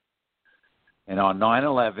Department. And on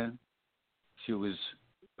 9/11, she was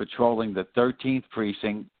patrolling the 13th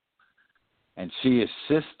precinct, and she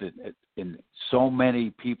assisted in so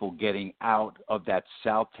many people getting out of that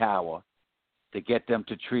South Tower to get them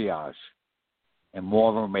to triage. And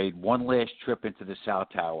Moira made one last trip into the South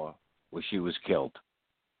Tower where she was killed.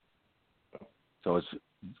 So it's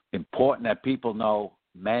important that people know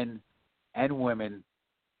men and women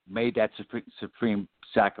made that supreme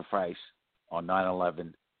sacrifice on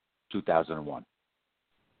 9/11, 2001.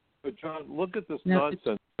 But, John, look at this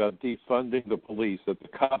nonsense about defunding the police, that the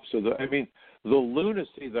cops are the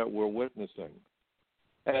lunacy that we're witnessing.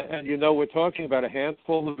 And we're talking about a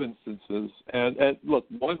handful of instances. And look,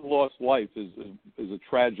 one lost life is a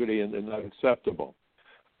tragedy and not acceptable.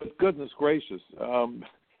 But goodness gracious,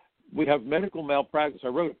 we have medical malpractice. I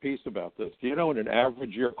wrote a piece about this. Do you know in an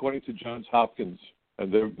average year, according to Johns Hopkins,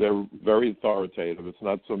 and they're very authoritative, it's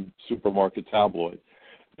not some supermarket tabloid,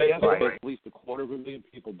 they estimate at least 250,000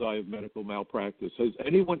 people die of medical malpractice. Has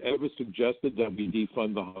anyone ever suggested that we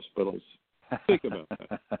defund the hospitals? Think about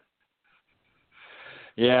that.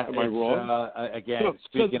 Yeah, am I wrong? Again, so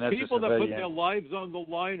speaking the as people a that civilian, put their lives on the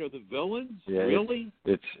line are the villains. Yeah, really?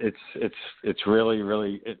 It's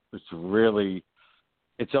really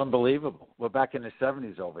it's unbelievable. We're back in the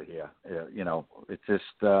 70s over here. It's just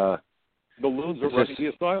the loons are running the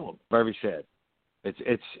asylum. Very sad.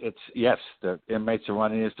 It's yes, the inmates are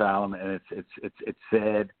running the asylum, and it's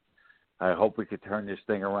sad. I hope we could turn this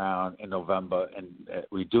thing around in November, and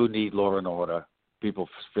we do need law and order. People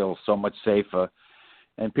feel so much safer,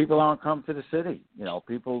 and people aren't coming to the city.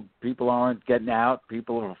 People aren't getting out.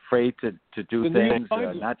 People are afraid to do things.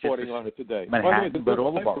 Not just on it today. Manhattan, but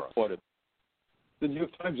all the boroughs. The New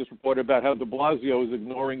York Times just reported about how de Blasio is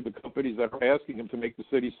ignoring the companies that are asking him to make the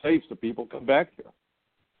city safe so people come back here.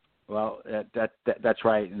 Well, that's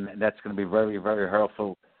right, and that's going to be very, very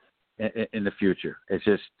hurtful in the future. It's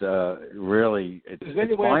just really it's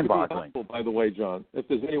mind-boggling. By the way, John, if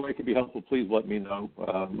there's any way it can be helpful, please let me know.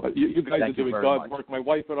 You guys are doing God's work. My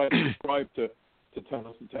wife and I subscribe to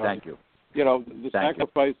Tennis and Town. Thank you. The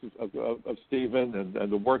sacrifice of Stephen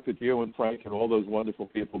and the work that you and Frank and all those wonderful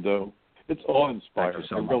people do. It's awe-inspiring.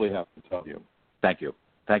 I really have to tell you. Thank you.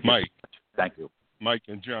 Mike. Thank you. Mike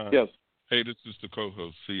and John. Yes. Hey, this is the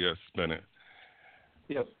co-host, C.S. Bennett.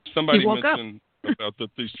 Yes. Somebody mentioned about the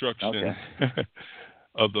destruction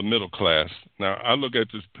of the middle class. Now, I look at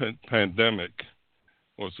this pandemic,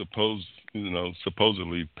 or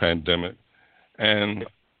supposedly pandemic, and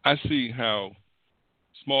I see how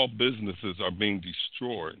small businesses are being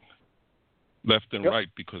destroyed left and right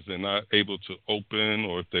because they're not able to open,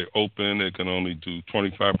 or if they open, they can only do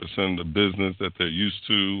 25% of the business that they're used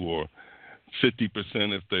to, or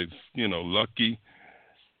 50% if they're, lucky.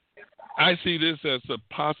 I see this as a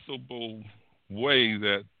possible way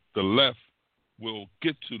that the left will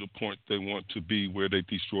get to the point they want to be, where they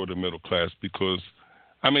destroy the middle class, because,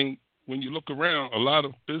 when you look around, a lot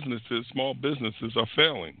of businesses, small businesses, are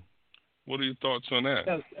failing. What are your thoughts on that?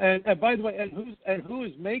 Yes, and by the way,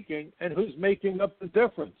 who's making up the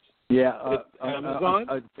difference? Yeah, Amazon.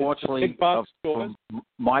 Unfortunately, from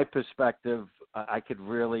my perspective, I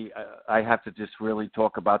have to just really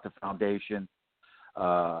talk about the foundation.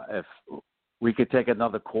 If we could take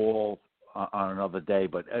another call on another day,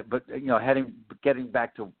 but getting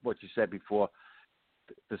back to what you said before,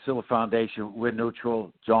 the Silla Foundation, we're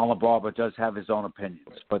neutral. John LaBarbera does have his own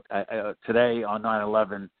opinions, but today on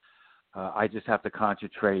 9/11. I just have to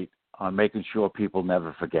concentrate on making sure people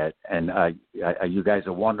never forget. And you guys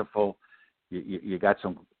are wonderful. You got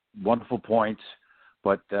some wonderful points.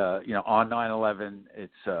 But, on 9/11,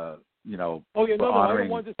 it's, I don't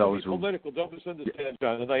want this to be political. Don't misunderstand,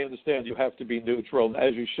 John. And I understand you have to be neutral,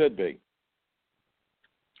 as you should be.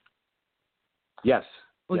 Yes.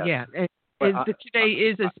 Well, yes. Today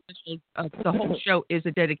is a special, the whole show is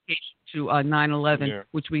a dedication to 9/11,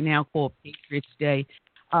 which we now call Patriots Day.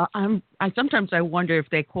 Sometimes I wonder if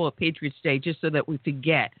they call it Patriots Day just so that we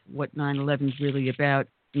forget what 9/11 is really about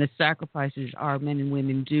and the sacrifices our men and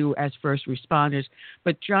women do as first responders.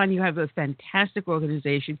 But, John, you have a fantastic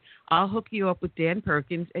organization. I'll hook you up with Dan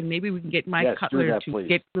Perkins, and maybe we can get Mike Cutler to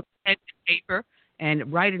get pen and paper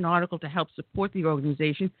and write an article to help support the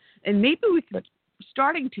organization. And maybe we can,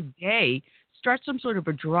 starting today, start some sort of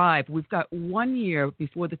a drive. We've got 1 year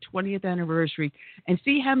before the 20th anniversary, and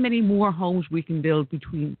see how many more homes we can build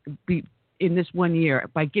in this 1 year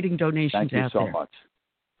by getting donations out there. Thank you so much.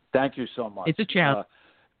 Thank you so much. It's a challenge.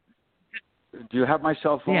 Do you have my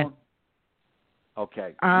cell phone? Yeah.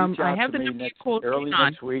 Okay. I have the number early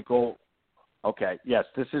next week. Okay. Yes,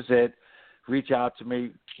 this is it. reach out to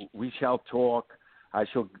me. We shall talk. I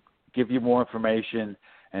shall give you more information,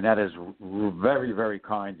 and that is very, very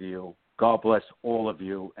kind to you. God bless all of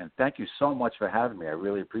you, and thank you so much for having me. I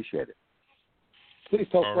really appreciate it. Please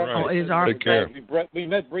tell Frank. Right. It is our Take care. We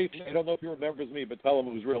met briefly. I don't know if he remembers me, but tell him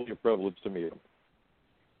it was really a privilege to meet him.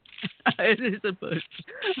 It is a push.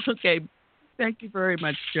 Okay. Thank you very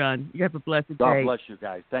much, John. You have a blessed day. God bless you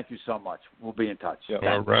guys. Thank you so much. We'll be in touch. Yeah.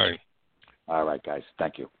 All right. All right, guys.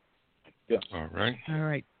 Thank you. Yeah. All right. All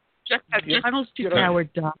right. Check out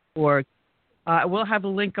tunnelstopower.org. We'll have a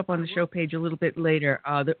link up on the show page a little bit later.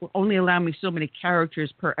 That will only allow me so many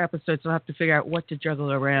characters per episode, so I'll have to figure out what to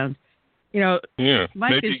juggle around. Yeah.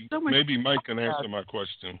 Mike, maybe Mike can answer my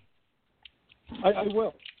question. I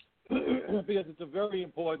will, because it's a very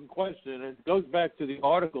important question, and it goes back to the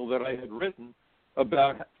article that I had written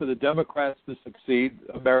about for the Democrats to succeed,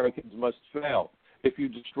 Americans must fail. If you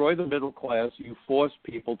destroy the middle class, you force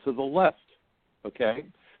people to the left. Okay?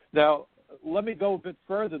 Now, let me go a bit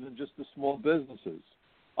further than just the small businesses.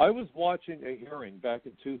 I was watching a hearing back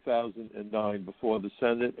in 2009 before the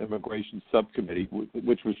Senate Immigration Subcommittee,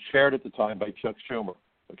 which was chaired at the time by Chuck Schumer.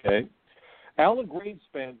 Okay? Alan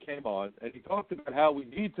Greenspan came on, and he talked about how we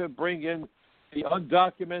need to bring in the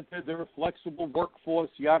undocumented, their flexible workforce,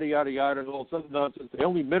 yada, yada, yada, and all this other nonsense. They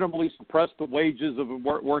only minimally suppress the wages of a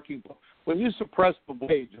working poor. When you suppress the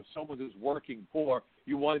wage of someone who's working poor,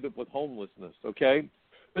 you wind up with homelessness, okay?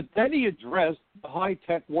 But then he addressed the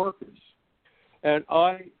high-tech workers, and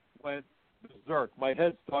I went berserk. My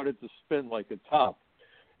head started to spin like a top.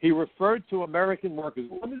 He referred to American workers.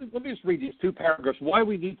 Let me just read these two paragraphs. Why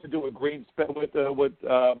we need to do a green spend with what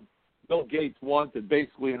Bill Gates wanted,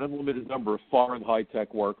 basically an unlimited number of foreign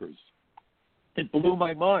high-tech workers. It blew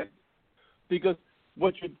my mind because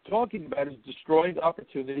what you're talking about is destroying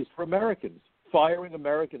opportunities for Americans, firing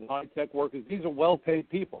American high-tech workers. These are well-paid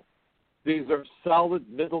people. These are solid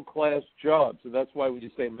middle-class jobs, and that's why when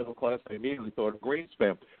you say middle-class, I immediately thought of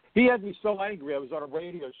Greenspan. He had me so angry. I was on a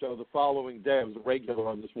radio show the following day. I was a regular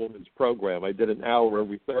on this woman's program. I did an hour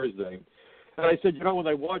every Thursday. And I said, when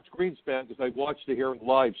I watched Greenspan, because I watched the hearing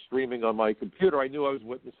live streaming on my computer, I knew I was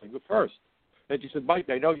witnessing the first. And she said, Mike,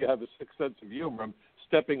 I know you have a sixth sense of humor. I'm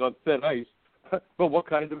stepping on thin ice. But what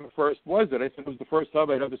kind of a first was it? I said it was the first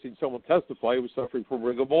time I'd ever seen someone testify who was suffering from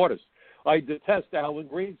rigor mortis. I detest Alan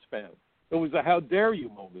Greenspan. It was a how dare you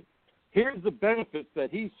moment. Here's the benefits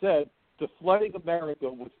that he said to flooding America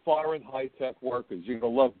with foreign high-tech workers. You're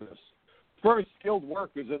going to love this. First, skilled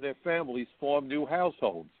workers and their families form new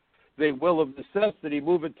households. They will, of necessity,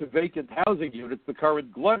 move into vacant housing units, the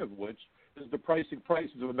current glut of which is depressing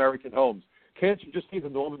prices of American homes. Can't you just see the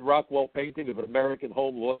Norman Rockwell painting of an American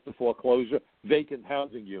home lost to foreclosure? Vacant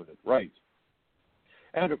housing unit, right.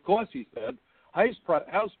 And, of course, he said, house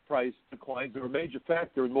price declines are a major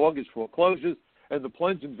factor in mortgage foreclosures and the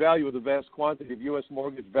plunge in value of the vast quantity of U.S.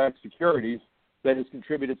 mortgage-backed securities that has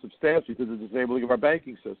contributed substantially to the disabling of our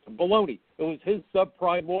banking system. Baloney. It was his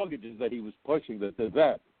subprime mortgages that he was pushing that did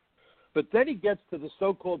that. But then he gets to the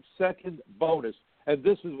so-called second bonus, and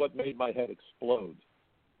this is what made my head explode.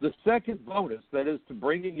 The second bonus, that is to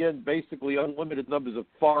bringing in basically unlimited numbers of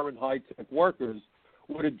foreign high-tech workers,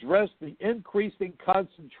 would address the increasing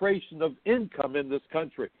concentration of income in this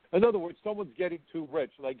country. In other words, someone's getting too rich,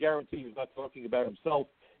 and I guarantee he's not talking about himself,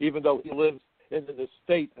 even though he lives in an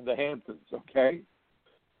estate in the Hamptons, okay?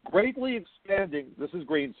 Greatly expanding, this is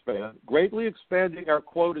Greenspan, greatly expanding our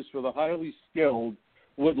quotas for the highly skilled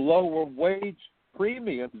would lower wage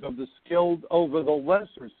premiums of the skilled over the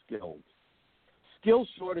lesser skilled. Skill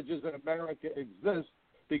shortages in America exist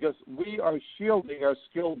because we are shielding our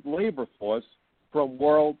skilled labor force from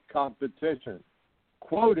world competition.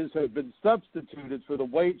 Quotas have been substituted for the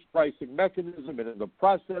wage pricing mechanism, and in the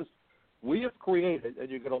process, we have created, and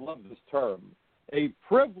you're going to love this term, a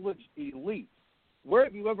privileged elite. Where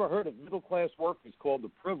have you ever heard of middle-class workers called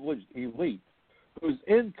the privileged elite, whose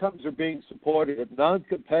incomes are being supported at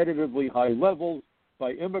non-competitively high levels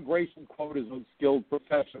by immigration quotas on skilled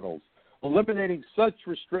professionals? Eliminating such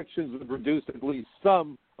restrictions would reduce at least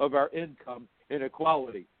some of our income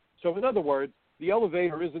inequality. So in other words, the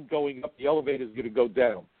elevator isn't going up, the elevator is going to go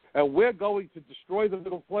down. And we're going to destroy the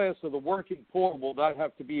middle class so the working poor will not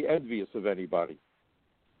have to be envious of anybody.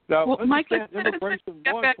 Now, well, Mike, immigration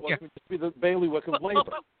law enforcement just be the bailiwick of labor.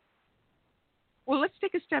 Well, let's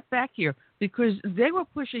take a step back here, because they were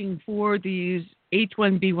pushing for these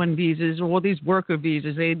H-1B1 visas, or all these worker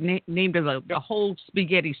visas. They named it a whole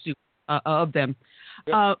spaghetti soup of them.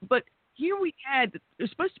 Yep. But here we had,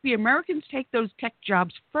 it's supposed to be Americans take those tech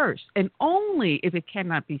jobs first, and only if it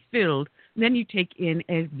cannot be filled, then you take in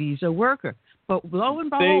a visa worker. But lo and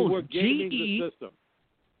behold, they were gaming the system. GE, They were gaming the system. Well, Mike, let's take a step back here, because they were pushing for these H-1B1 visas, or all these worker visas. They named it a whole spaghetti soup of them. But here we had, it's supposed to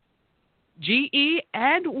be Americans take those tech jobs first, and only if it cannot be filled, then you take in a visa worker. GE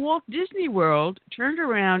and Walt Disney World turned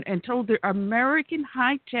around and told their American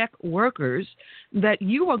high-tech workers that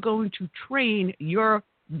you are going to train your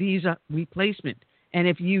visa replacement. And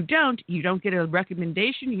if you don't get a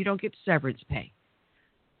recommendation, you don't get severance pay.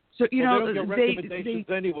 So, they don't get recommendations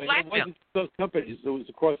anyway. It wasn't those companies. It was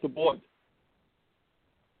across the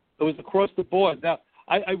board. Now,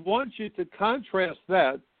 I want you to contrast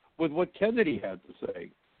that with what Kennedy had to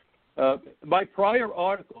say. My prior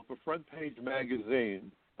article for Front Page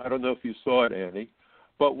Magazine, I don't know if you saw it, Annie,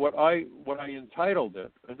 but what I entitled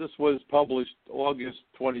it, and this was published August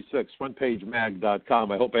 26th,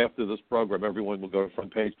 frontpagemag.com. I hope after this program everyone will go to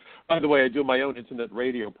Front Page. By the way, I do my own internet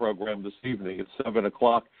radio program this evening at 7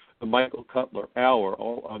 o'clock, the Michael Cutler Hour,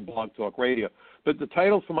 all on Blog Talk Radio. But the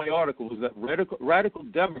title for my article was that radical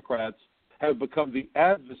Democrats have become the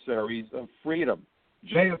adversaries of freedom.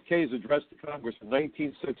 JFK's address to Congress in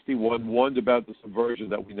 1961 warned about the subversion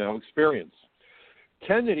that we now experience.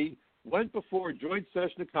 Kennedy went before a joint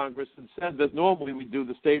session of Congress and said that normally we do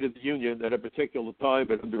the State of the Union at a particular time,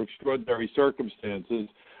 but under extraordinary circumstances,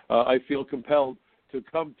 I feel compelled to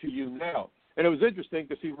come to you now. And it was interesting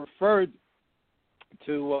because he referred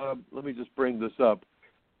to, let me just bring this up,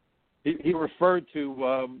 he referred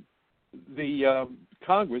to the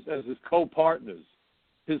Congress as his co-partners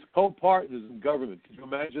in government. Can you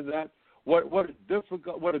imagine that? What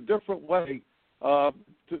a different way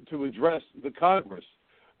to address the Congress.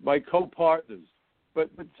 My co-partners. But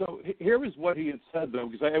so here is what he had said, though,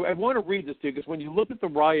 because I want to read this to you, because when you look at the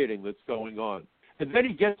rioting that's going on, and then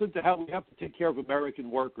he gets into how we have to take care of American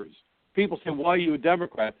workers. People say, why are you a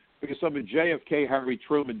Democrat? Because I'm a JFK, Harry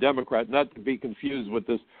Truman Democrat, not to be confused with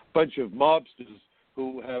this bunch of mobsters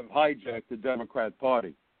who have hijacked the Democrat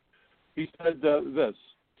Party. He said this: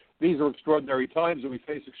 these are extraordinary times, and we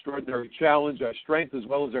face extraordinary challenge. Our strength as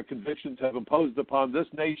well as our convictions have imposed upon this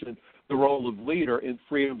nation the role of leader in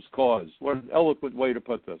freedom's cause. What an eloquent way to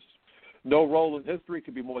put this. No role in history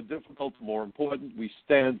could be more difficult or more important. We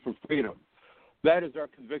stand for freedom. That is our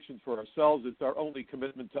conviction for ourselves. It's our only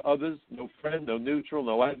commitment to others. No friend, no neutral,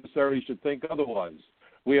 no adversary should think otherwise.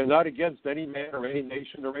 We are not against any man or any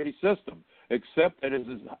nation or any system, except as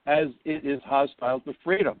it is hostile to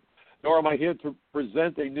freedom. Nor am I here to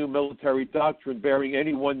present a new military doctrine bearing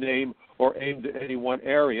any one name or aimed at any one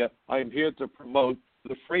area. I am here to promote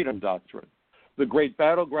the freedom doctrine. The great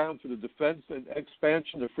battleground for the defense and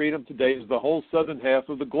expansion of freedom today is the whole southern half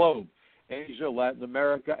of the globe. Asia, Latin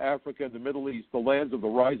America, Africa, and the Middle East, the lands of the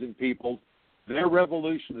rising peoples. Their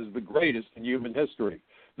revolution is the greatest in human history.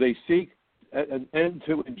 They seek an end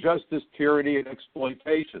to injustice, tyranny, and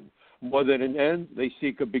exploitation. More than an end, they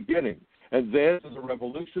seek a beginning. And theirs is a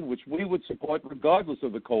revolution which we would support regardless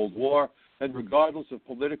of the Cold War and regardless of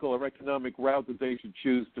political or economic route that they should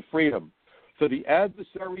choose to freedom. So the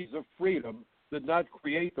adversaries of freedom did not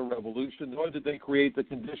create the revolution, nor did they create the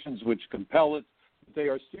conditions which compel it. They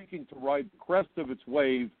are seeking to ride the crest of its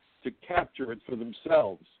wave to capture it for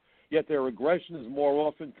themselves. Yet their aggression is more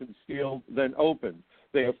often concealed than open.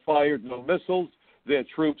 They have fired no missiles. Their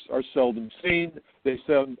troops are seldom seen. They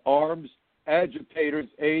send arms, agitators,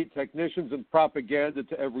 aid, technicians, and propaganda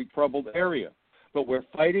to every troubled area. But where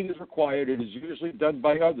fighting is required, it is usually done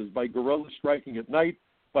by others, by guerrillas striking at night,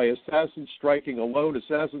 by assassins striking alone,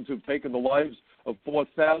 assassins who have taken the lives of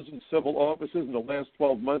 4,000 civil officers in the last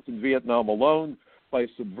 12 months in Vietnam alone, by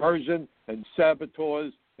subversion and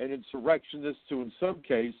saboteurs and insurrectionists who, in some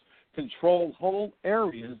case, control whole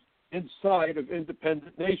areas inside of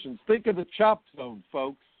independent nations. Think of the chop zone,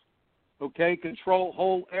 folks, okay? Control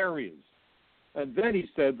whole areas. And then he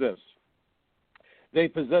said this: they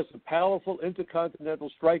possess a powerful intercontinental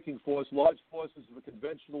striking force, large forces of a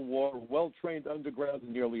conventional war, a well-trained underground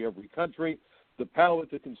in nearly every country, the power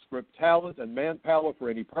to conscript talent and manpower for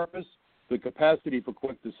any purpose, the capacity for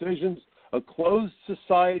quick decisions, a closed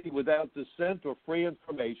society without dissent or free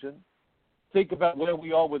information. Think about where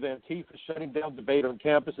we are with Antifa shutting down debate on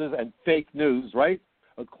campuses and fake news, right?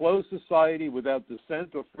 A closed society without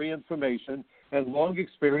dissent or free information and long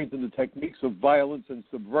experience in the techniques of violence and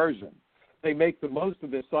subversion. They make the most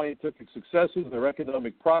of their scientific successes, their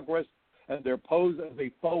economic progress, and their pose as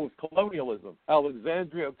a foe of colonialism.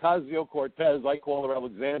 Alexandria Ocasio-Cortez, I call her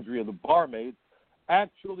Alexandria the barmaid,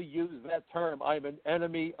 actually used that term. I'm an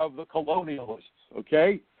enemy of the colonialists,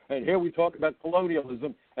 okay? And here we talk about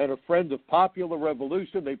colonialism and a friend of popular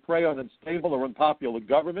revolution. They prey on unstable or unpopular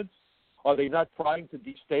governments. Are they not trying to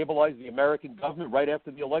destabilize the American government right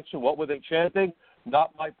after the election? What were they chanting?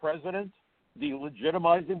 Not my president.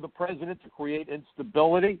 Delegitimizing the president to create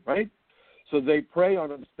instability, right? So they prey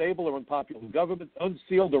on unstable or unpopular governments,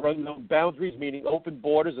 unsealed or unknown boundaries, meaning open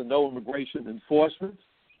borders and no immigration enforcement.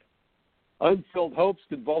 unfilled hopes,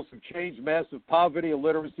 convulsive change, massive poverty,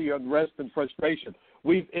 illiteracy, unrest, and frustration.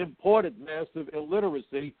 We've imported massive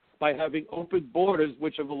illiteracy by having open borders,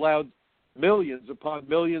 which have allowed millions upon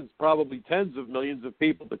millions, probably tens of millions of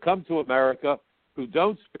people to come to America who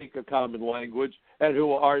don't speak a common language and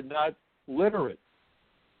who are not literate.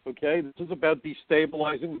 Okay? This is about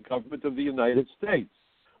destabilizing the government of the United States.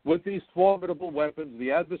 With these formidable weapons,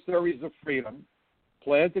 the adversaries of freedom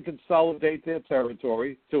plan to consolidate their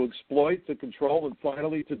territory, to exploit, to control, and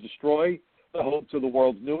finally to destroy the hopes of the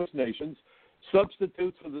world's newest nations.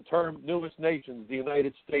 Substitutes for the term newest nations, the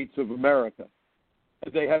United States of America.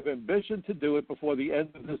 And they have ambition to do it before the end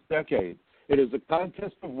of this decade. It is a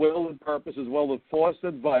contest of will and purpose as well as force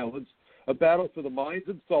and violence, a battle for the minds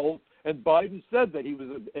and souls. And Biden said that he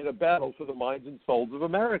was in a battle for the minds and souls of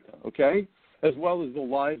America, okay, as well as the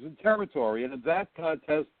lives and territory. And in that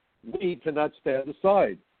contest, we cannot stand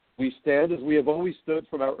aside. We stand, as we have always stood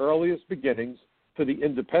from our earliest beginnings, for the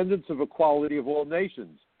independence of equality of all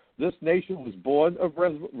nations. This nation was born of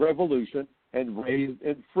revolution and raised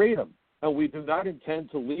in freedom, and we do not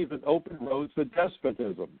intend to leave an open road for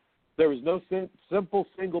despotism. There is no simple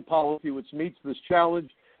single policy which meets this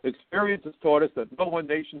challenge. Experience has taught us that no one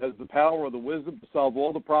nation has the power or the wisdom to solve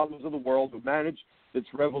all the problems of the world or manage its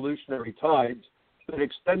revolutionary tides, that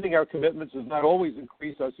extending our commitments does not always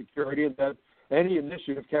increase our security, and that any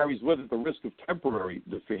initiative carries with it the risk of temporary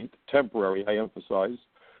defeat, temporary, I emphasize,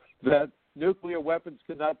 that nuclear weapons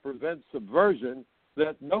cannot prevent subversion,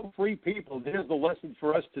 that no free people, here's the lesson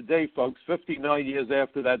for us today, folks, 59 years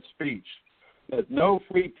after that speech, that no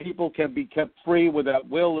free people can be kept free without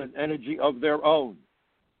will and energy of their own,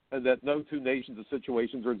 and that no two nations or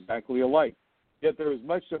situations are exactly alike. Yet there is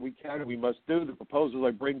much that we can and we must do. The proposals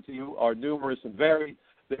I bring to you are numerous and varied.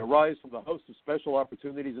 They arise from the host of special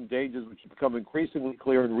opportunities and dangers which have become increasingly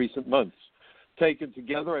clear in recent months. Taken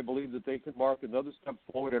together, I believe that they can mark another step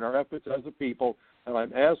forward in our efforts as a people, and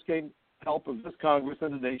I'm asking help of this Congress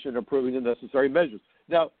and the nation in approving the necessary measures.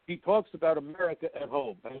 Now, he talks about America at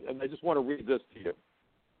home, and I just want to read this to you.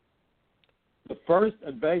 The first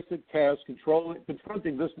and basic task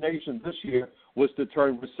confronting this nation this year was to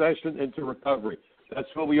turn recession into recovery. That's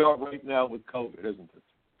where we are right now with COVID, isn't it?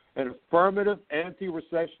 An affirmative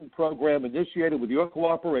anti-recession program initiated with your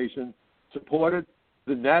cooperation supported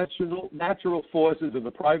the natural forces in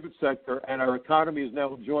the private sector, and our economy is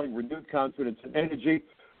now enjoying renewed confidence and energy.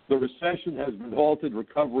 The recession has been halted,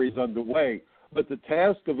 recovery is underway, but the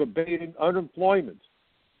task of abating unemployment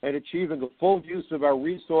and achieving a full use of our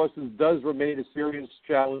resources does remain a serious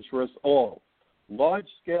challenge for us all.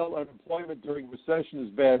 Large-scale unemployment during recession is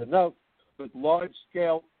bad enough, but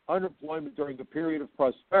large-scale unemployment during a period of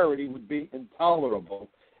prosperity would be intolerable.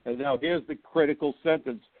 And now here's the critical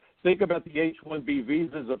sentence. Think about the H-1B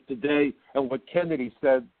visas of today and what Kennedy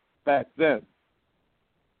said back then.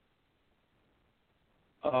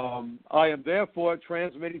 I am therefore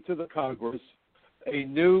transmitting to the Congress a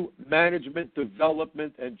new management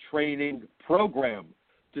development and training program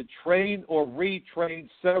to train or retrain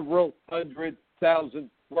several 100,000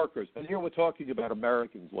 workers. And here we're talking about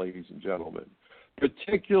Americans, ladies and gentlemen,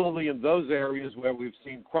 particularly in those areas where we've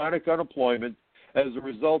seen chronic unemployment as a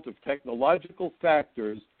result of technological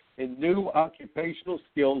factors in new occupational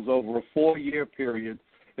skills over a 4-year period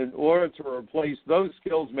in order to replace those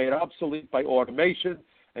skills made obsolete by automation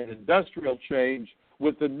and industrial change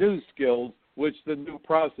with the new skills which the new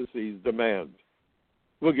processes demand.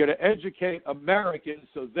 We're going to educate Americans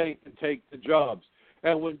so they can take the jobs.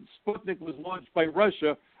 And when Sputnik was launched by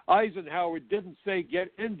Russia, Eisenhower didn't say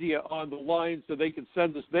get India on the line so they could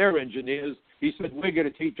send us their engineers. He said we're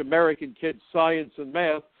going to teach American kids science and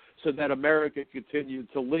math so that America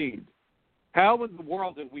continued to lead. How in the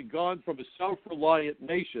world have we gone from a self-reliant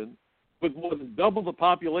nation with more than double the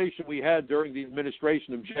population we had during the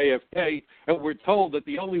administration of JFK, and we're told that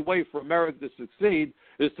the only way for America to succeed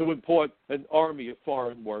is to import an army of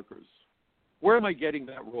foreign workers? Where am I getting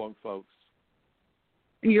that wrong, folks?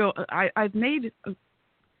 You know, I've made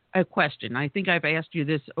a question. I think I've asked you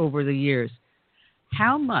this over the years.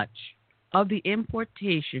 How much of the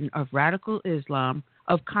importation of radical Islam,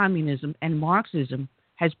 of communism, and Marxism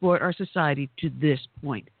has brought our society to this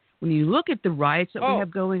point? When you look at the riots that we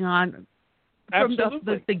have going on, from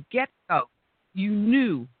the get-go, you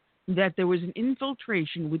knew that there was an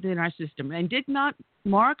infiltration within our system. And did not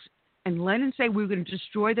Marx and Lenin say we were going to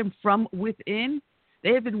destroy them from within?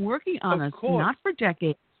 They have been working on us, not for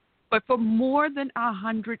decades, but for more than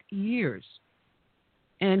 100 years.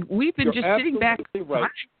 And we've been just sitting back and letting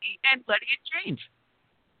it change.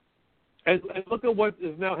 And look at what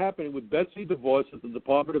is now happening with Betsy DeVos at the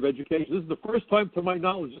Department of Education. This is the first time, to my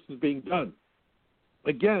knowledge, this is being done.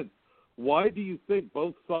 Again, Why do you think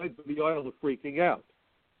both sides of the aisle are freaking out?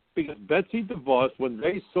 Because Betsy DeVos, when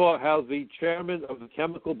they saw how the chairman of the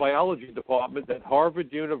chemical biology department at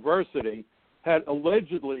Harvard University had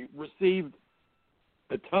allegedly received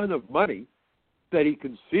a ton of money that he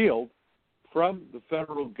concealed from the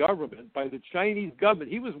federal government by the Chinese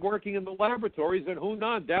government. He was working in the laboratories in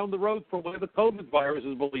Hunan, down the road from where the COVID virus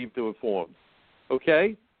is believed to have formed.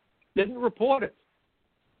 Okay? Didn't report it.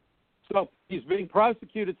 So he's being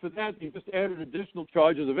prosecuted for that. He just added additional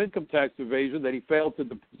charges of income tax evasion that he failed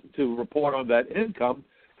to report on that income.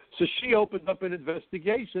 So she opened up an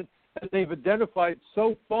investigation, and they've identified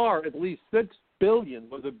so far at least $6 billion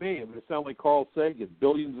with a B. I'm going to sound like Carl Sagan.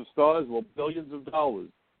 Billions of stars, well, billions of dollars.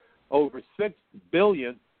 Over $6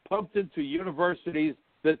 billion pumped into universities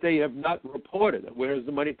that they have not reported. And where is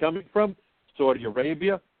the money coming from? Saudi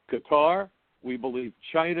Arabia, Qatar, we believe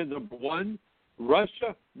China, number one,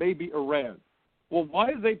 Russia, maybe Iran. Well,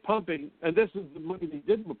 why are they pumping? And this is the money they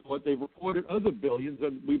didn't report. They reported other billions,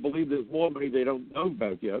 and we believe there's more money they don't know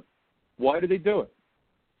about yet. Why do they do it?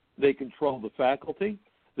 They control the faculty.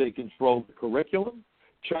 They control the curriculum.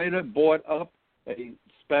 China bought up a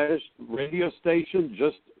Spanish radio station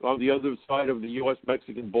just on the other side of the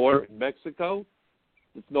U.S.-Mexican border in Mexico.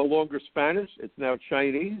 It's no longer Spanish. It's now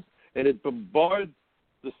Chinese, and it bombards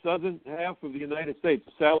the southern half of the United States.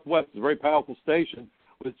 The Southwest is a very powerful station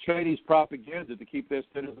with Chinese propaganda to keep their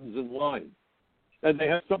citizens in line. And they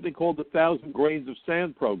have something called the 1,000 Grains of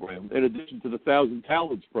Sand program, in addition to the 1,000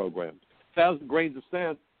 Talents program. 1,000 Grains of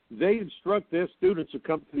Sand, they instruct their students who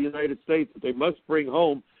come to the United States that they must bring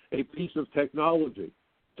home a piece of technology.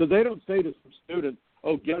 So they don't say to some student,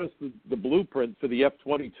 oh, get us the blueprint for the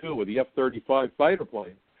F-22 or the F-35 fighter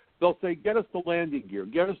plane. They'll say, get us the landing gear,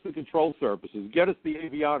 get us the control surfaces, get us the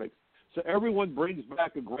avionics. So everyone brings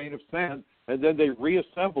back a grain of sand, and then they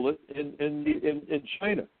reassemble it in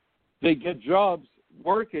China. They get jobs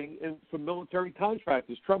working for military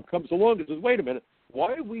contractors. Trump comes along and says, wait a minute,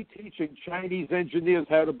 why are we teaching Chinese engineers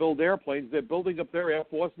how to build airplanes? They're building up their Air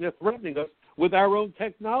Force, and they're threatening us with our own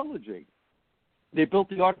technology. They built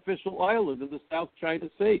the artificial island in the South China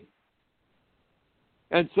Sea.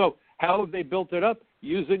 And so how have they built it up?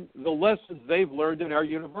 Using the lessons they've learned in our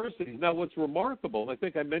universities. Now, what's remarkable, and I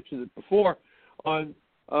think I mentioned it before, on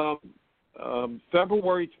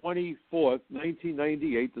February 24th,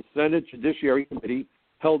 1998, the Senate Judiciary Committee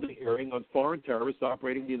held a hearing on foreign terrorists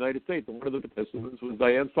operating in the United States, and one of the participants was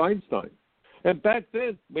Dianne Feinstein. And back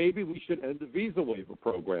then, maybe we should end the visa waiver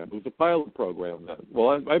program. It was a pilot program then. Well,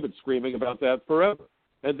 I've been screaming about that forever.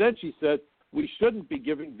 And then she said, we shouldn't be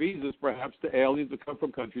giving visas perhaps to aliens that come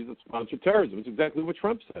from countries that sponsor terrorism. It's exactly what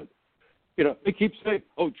Trump said. You know, they keep saying,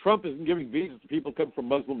 oh, Trump isn't giving visas to people who come from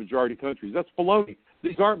Muslim-majority countries. That's baloney.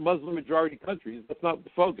 These aren't Muslim-majority countries. That's not the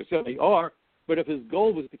focus. Yeah, they are, but if his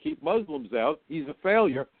goal was to keep Muslims out, he's a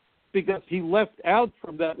failure because he left out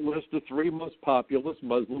from that list the three most populous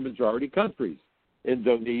Muslim-majority countries,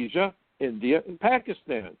 Indonesia, India, and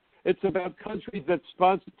Pakistan. It's about countries that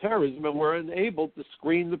sponsor terrorism, and we're unable to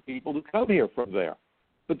screen the people who come here from there.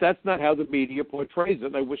 But that's not how the media portrays it,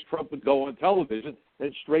 and I wish Trump would go on television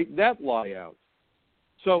and straighten that lie out.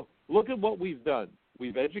 So look at what we've done.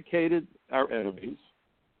 We've educated our enemies.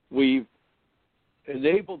 We've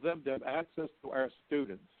enabled them to have access to our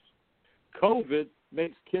students. COVID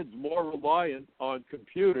makes kids more reliant on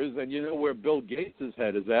computers, and you know where Bill Gates'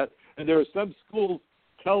 head is at. And there are some schools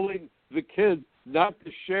telling the kids not to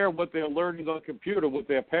share what they're learning on computer with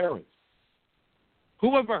their parents.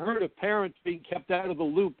 Who ever heard of parents being kept out of the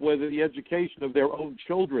loop where the education of their own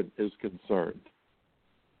children is concerned?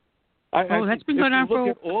 That's been going on for...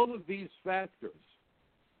 Look at all of these factors.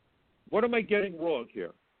 What am I getting wrong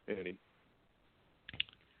here, Annie?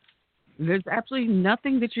 There's absolutely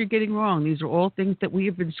nothing that you're getting wrong. These are all things that we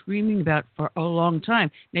have been screaming about for a long time.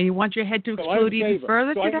 Now, you want your head to explode even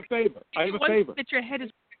further? I have a favor. I have a favor. That your head is going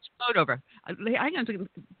to explode over.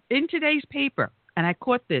 In today's paper, and I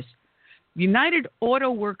caught this, United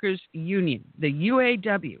Auto Workers Union, the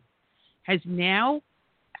UAW, has now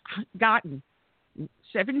gotten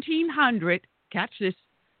 1,700, catch this,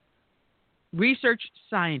 research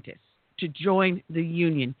scientists to join the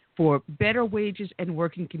union for better wages and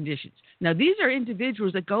working conditions. Now, these are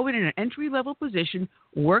individuals that go in an entry-level position,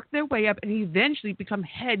 work their way up, and eventually become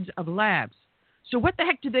heads of labs. So what the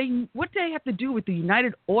heck do they have to do with the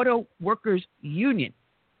United Auto Workers Union?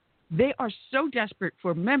 They are so desperate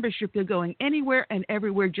for membership, they're going anywhere and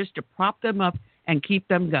everywhere just to prop them up and keep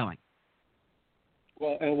them going.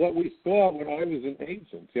 Well, and what we saw when I was an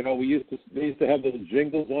agent, you know, they used to have those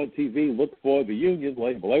jingles on TV, look for the union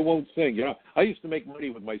label. I won't sing. You know, I used to make money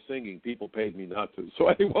with my singing. People paid me not to, so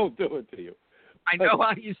I won't do it to you. I know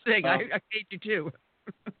how you sing. I hate you too.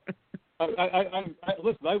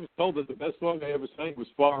 Listen, I was told that the best song I ever sang was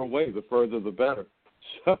 "Far Away." The further, the better.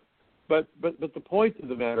 So, but the point of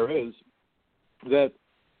the matter is that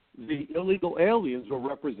the illegal aliens were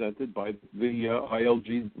represented by the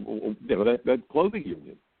ILG, that clothing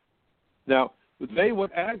union. Now, they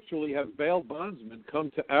would actually have bail bondsmen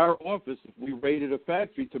come to our office if we raided a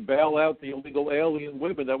factory to bail out the illegal alien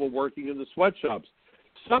women that were working in the sweatshops.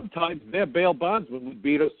 Sometimes their bail bondsmen would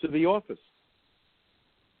beat us to the office.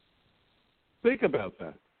 Think about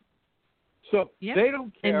that. So they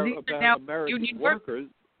don't care about American workers.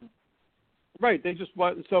 Right. They just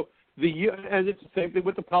want and it's the same thing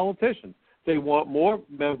with the politicians. They want more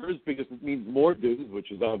members because it means more dues,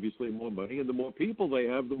 which is obviously more money, and the more people they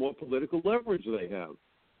have, the more political leverage they have.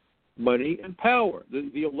 Money and power,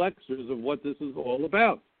 the elixirs of what this is all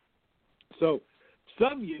about. So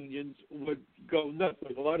some unions would go nuts.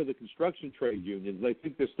 Like a lot of the construction trade unions, I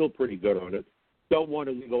think they're still pretty good on it, don't want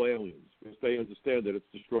illegal aliens because they understand that it's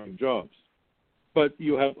destroying jobs. But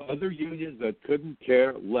you have other unions that couldn't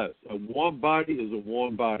care less. A warm body is a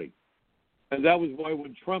warm body. And that was why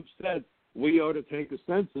when Trump said we ought to take a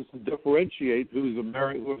census and differentiate who's an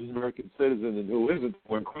American citizen and who isn't,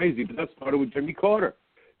 went crazy. But that started with Jimmy Carter.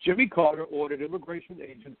 Jimmy Carter ordered immigration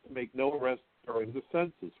agents to make no arrests during the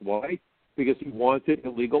census. Why? Because he wanted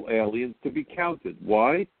illegal aliens to be counted.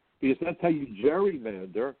 Why? Because that's how you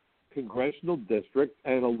gerrymander congressional districts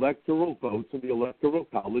and electoral votes in the electoral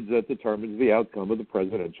college that determines the outcome of the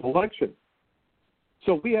presidential election.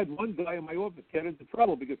 So we had one guy in my office get into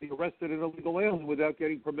trouble because he arrested an illegal alien without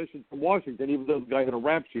getting permission from Washington, even though the guy had a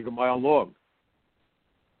rap sheet a mile long.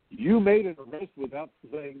 You made an arrest without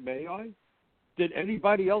saying, may I? Did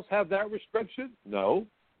anybody else have that restriction? No.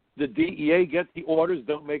 Did DEA get the orders,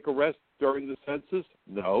 don't make arrests during the census?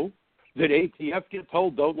 No. Did ATF get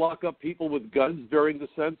told don't lock up people with guns during the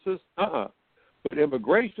census? But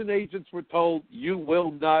immigration agents were told you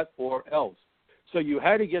will not or else. So you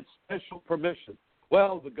had to get special permission.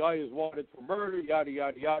 Well, the guy is wanted for murder, yada,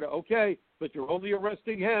 yada, yada. Okay, but you're only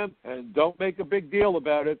arresting him, and don't make a big deal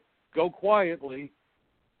about it. Go quietly.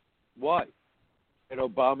 Why? And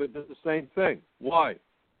Obama did the same thing. Why?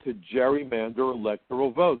 To gerrymander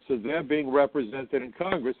electoral votes. So they're being represented in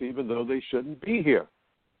Congress even though they shouldn't be here.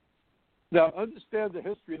 Now, understand the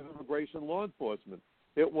history of immigration law enforcement.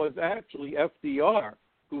 It was actually FDR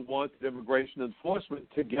who wanted immigration enforcement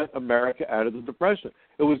to get America out of the Depression.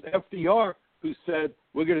 It was FDR who said,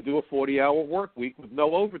 we're going to do a 40-hour work week with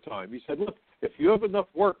no overtime. He said, look, if you have enough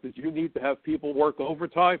work that you need to have people work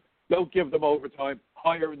overtime, don't give them overtime,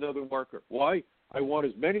 hire another worker. Why? I want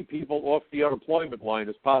as many people off the unemployment line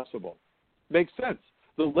as possible. Makes sense.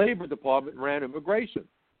 The Labor Department ran immigration.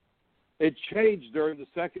 It changed during the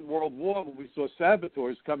Second World War when we saw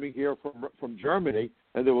saboteurs coming here from Germany,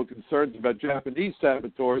 and there were concerns about Japanese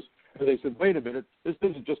saboteurs, and they said, wait a minute, this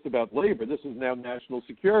isn't just about labor, this is now national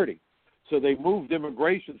security. So they moved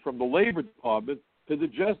immigration from the Labor Department to the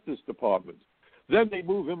Justice Department. Then they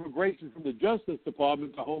moved immigration from the Justice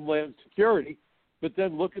Department to Homeland Security, but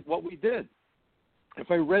then look at what we did.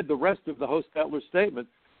 If I read the rest of the host Cutler statement,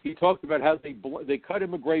 he talked about how they cut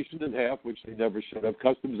immigration in half, which they never should have,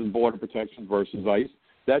 Customs and Border Protection versus ICE.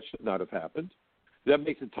 That should not have happened. That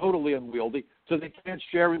makes it totally unwieldy, so they can't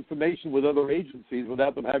share information with other agencies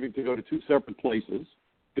without them having to go to two separate places.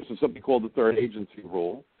 This is something called the third agency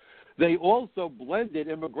rule. They also blended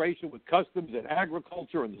immigration with customs and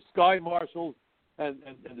agriculture and the sky marshals and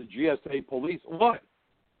the GSA police. Why?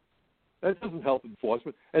 That doesn't help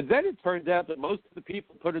enforcement. And then it turned out that most of the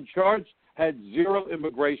people put in charge had zero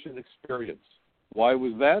immigration experience. Why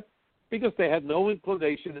was that? Because they had no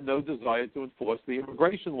inclination and no desire to enforce the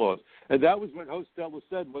immigration laws. And that was when Hosteller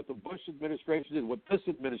said what the Bush administration did, what this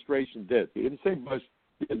administration did. He didn't say Bush,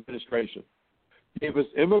 the administration. Gave us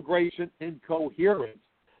immigration incoherence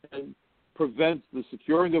and prevents the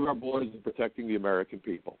securing of our borders and protecting the American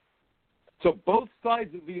people. So both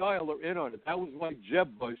sides of the aisle are in on it. That was why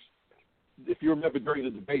Jeb Bush, if you remember during the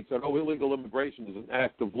debate, said, illegal immigration is an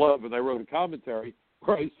act of love. And I wrote a commentary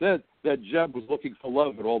where I said that Jeb was looking for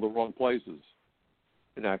love in all the wrong places.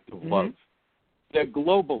 An act of love. They're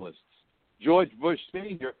globalists. George Bush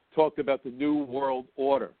Sr. talked about the New World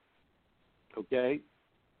Order. Okay?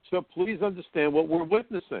 So please understand what we're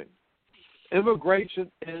witnessing.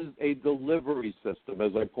 Immigration is a delivery system,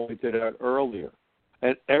 as I pointed out earlier.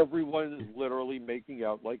 And everyone is literally making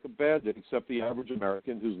out like a bandit, except the average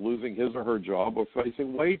American who's losing his or her job or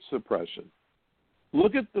facing wage suppression.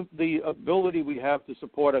 Look at the ability we have to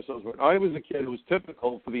support ourselves. When I was a kid, it was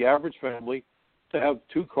typical for the average family to have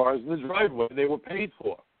two cars in the driveway they were paid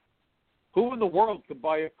for. Who in the world could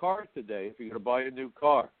buy a car today if you're going to buy a new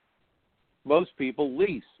car? Most people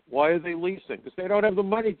lease. Why are they leasing? Because they don't have the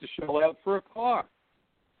money to shell out for a car.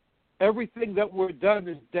 Everything that we're done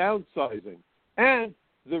is downsizing. And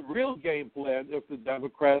the real game plan, if the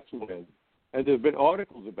Democrats win, and there have been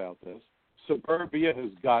articles about this, suburbia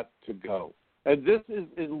has got to go. And this is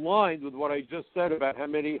in line with what I just said about how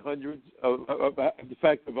many hundreds of the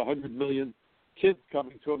fact of 100 million kids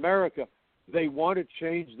coming to America. They want to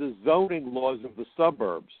change the zoning laws of the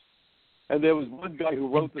suburbs. And there was one guy who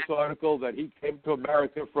wrote this article that he came to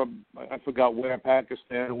America from, I forgot where,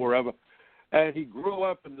 Pakistan or wherever, and he grew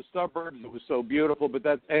up in the suburbs. It was so beautiful, but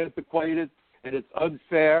that's antiquated and it's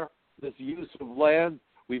unfair, this use of land.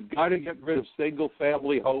 We've got to get rid of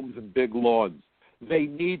single-family homes and big lawns. They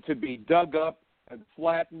need to be dug up and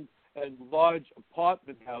flattened, and large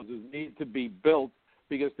apartment houses need to be built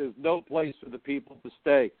because there's no place for the people to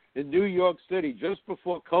stay. In New York City, just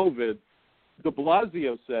before COVID, de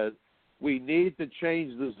Blasio said, we need to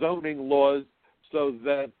change the zoning laws so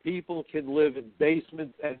that people can live in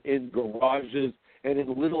basements and in garages and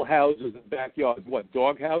in little houses and backyards. What,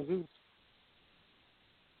 dog houses?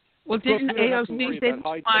 Well, didn't AOC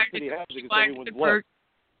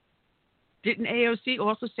didn't AOC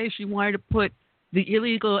also say she wanted to put the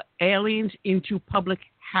illegal aliens into public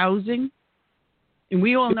housing? And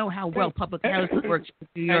we all know how well public housing works in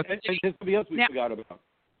New York City. And something else we forgot about.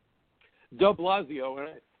 De Blasio, and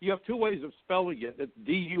you have two ways of spelling it. It's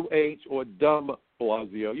D-U-H or Dumb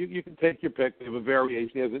Blasio. You can take your pick. They have a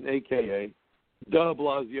variation. He has an AKA. De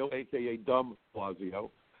Blasio, AKA Dumb Blasio,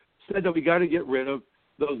 said that we got to get rid of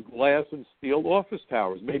those glass and steel office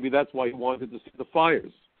towers. Maybe that's why he wanted to see the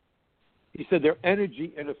fires. He said they're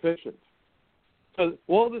energy inefficient. So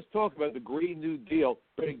all this talk about the Green New Deal,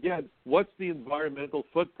 but again, what's the environmental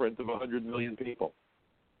footprint of 100 million people?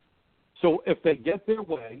 So if they get their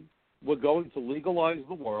way, we're going to legalize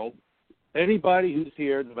the world. Anybody who's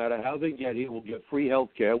here, no matter how they get here, will get free health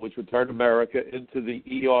care, which would turn America into the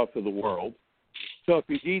ER for the world. So if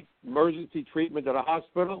you need emergency treatment at a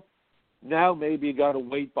hospital, now maybe you got to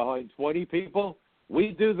wait behind 20 people.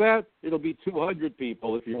 We do that, it'll be 200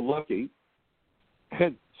 people if you're lucky.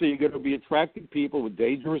 And so you're going to be attracting people with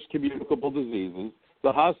dangerous communicable diseases.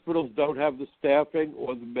 The hospitals don't have the staffing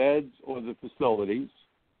or the meds or the facilities.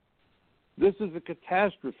 This is a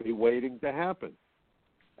catastrophe waiting to happen.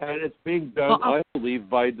 And it's being done, I believe,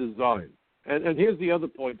 by design. And here's the other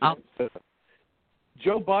point.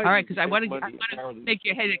 Joe Biden. All right, because I want to make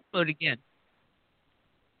your head explode again.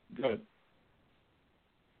 Good.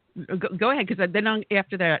 Go ahead, because then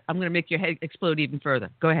after that, I'm going to make your head explode even further.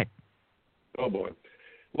 Go ahead. Oh, boy.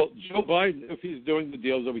 Well, Joe Biden, if he's doing the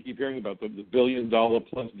deals that we keep hearing about, the $1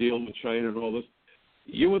 billion-plus deal with China and all this,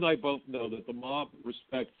 you and I both know that the mob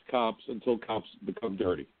respects cops until cops become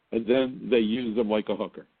dirty, and then they use them like a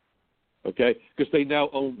hooker, okay? Because they now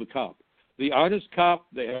own the cop. The honest cop,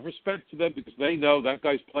 they have respect for them because they know that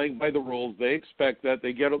guy's playing by the rules. They expect that.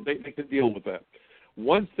 They can deal with that.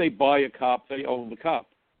 Once they buy a cop, they own the cop.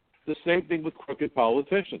 The same thing with crooked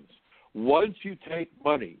politicians. Once you take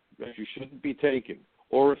money that you shouldn't be taking,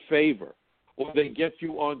 or a favor, or they get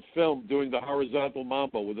you on film doing the horizontal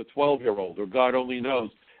mambo with a 12-year-old, or God only knows,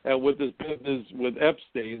 and with this business with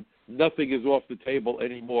Epstein, nothing is off the table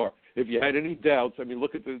anymore. If you had any doubts, I mean,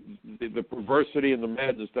 look at the perversity and the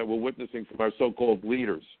madness that we're witnessing from our so-called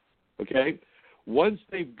leaders, okay? Once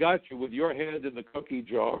they've got you with your hand in the cookie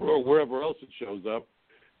jar or wherever else it shows up,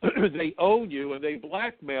 they own you and they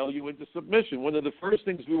blackmail you into submission. One of the first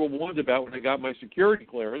things we were warned about when I got my security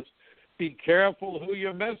clearance, be careful who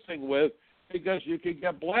you're messing with because you could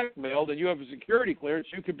get blackmailed and you have a security clearance.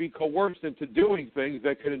 You could be coerced into doing things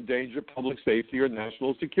that could endanger public safety or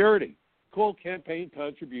national security. Call campaign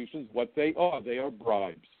contributions what they are. They are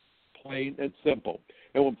bribes, plain and simple.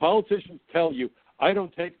 And when politicians tell you, I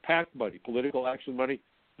don't take PAC money, political action money,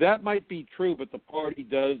 that might be true, but the party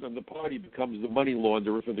does, and the party becomes the money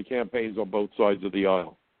launderer for the campaigns on both sides of the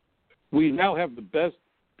aisle. We now have the best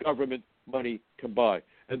government money can buy,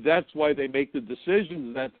 and that's why they make the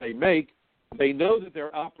decisions that they make. They know that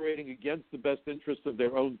they're operating against the best interests of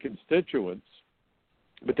their own constituents,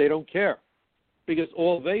 but they don't care because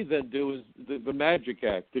all they then do is the magic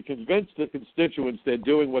act to convince the constituents they're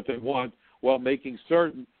doing what they want while making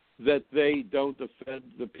certain that they don't offend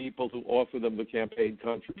the people who offer them the campaign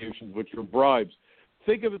contributions, which are bribes.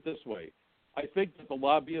 Think of it this way. I think that the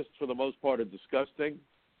lobbyists, for the most part, are disgusting,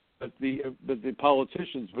 but the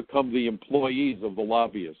politicians become the employees of the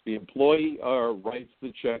lobbyists. The employee writes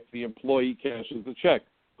the check. The employee cashes the check.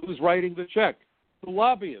 Who's writing the check? The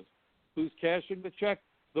lobbyist. Who's cashing the check?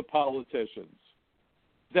 The politicians.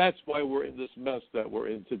 That's why we're in this mess that we're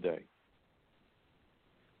in today.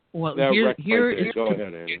 Well, Go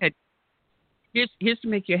ahead, Annie. Here's to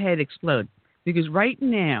make your head explode. Because right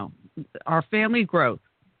now, our family growth,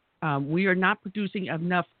 we are not producing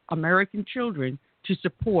enough American children to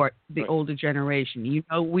support the older generation. You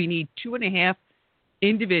know, we need 2.5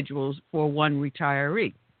 individuals for one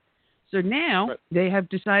retiree. So now they have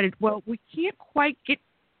decided, well, we can't quite get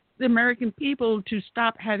the American people to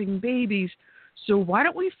stop having babies, so why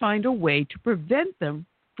don't we find a way to prevent them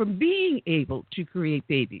from being able to create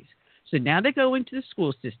babies? So now they go into the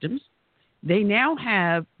school systems. They now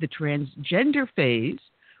have the transgender phase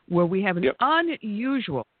where we have an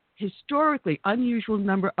historically unusual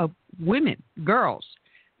number of women, girls,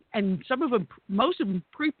 and some of them, most of them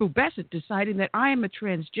prepubescent, deciding that I am a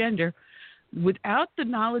transgender without the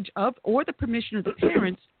knowledge of or the permission of the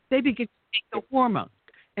parents. They begin to take the hormone,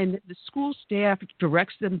 and the school staff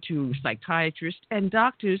directs them to psychiatrists and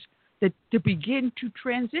doctors that to begin to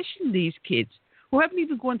transition these kids who haven't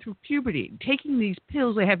even gone through puberty. Taking these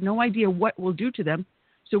pills, they have no idea what will do to them.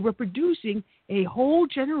 So we're producing a whole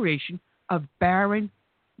generation of barren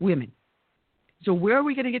women. So where are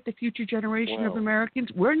we going to get the future generation of Americans?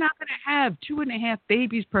 We're not going to have 2.5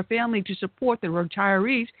 babies per family to support the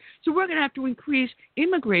retirees. So we're going to have to increase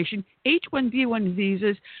immigration, H-1B1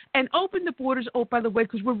 visas, and open the borders, oh, by the way,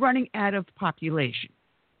 because we're running out of population.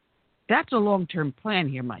 That's a long-term plan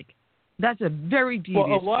here, Mike. That's a very devious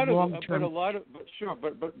long-term. But a lot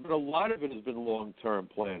of it has been long-term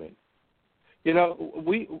planning. You know,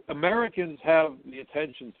 we Americans have the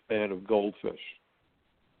attention span of goldfish.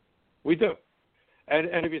 We do.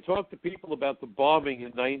 And if you talk to people about the bombing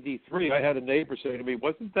in '93, I had a neighbor say to me,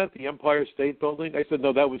 "Wasn't that the Empire State Building?" I said,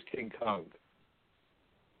 "No, that was King Kong."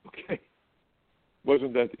 Okay.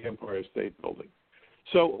 Wasn't that the Empire State Building?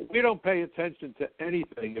 So we don't pay attention to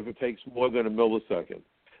anything if it takes more than a millisecond.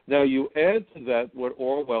 Now, you add to that what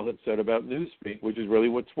Orwell had said about newspeak, which is really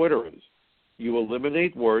what Twitter is. You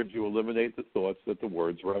eliminate words, you eliminate the thoughts that the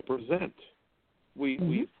words represent.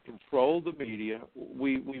 We've controlled the media.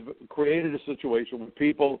 We've created a situation where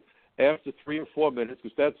people, after 3 or 4 minutes,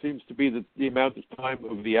 because that seems to be the amount of time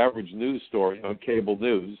of the average news story on cable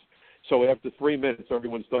news, so after 3 minutes,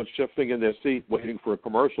 everyone starts shifting in their seat waiting for a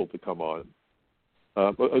commercial to come on.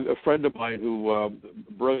 A friend of mine who,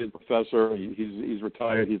 brilliant professor, he's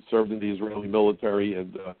retired, he'd served in the Israeli military,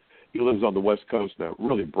 and he lives on the West Coast now,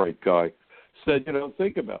 really bright guy, said, you know,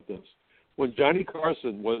 think about this. When Johnny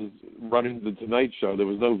Carson was running the Tonight Show, there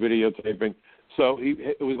was no videotaping, so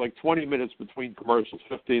it was like 20 minutes between commercials,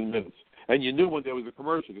 15 minutes. And you knew when there was a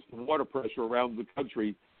commercial because the water pressure around the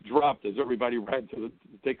country dropped as everybody ran to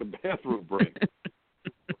take a bathroom break.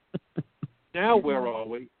 Now where are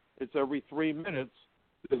we? It's every 3 minutes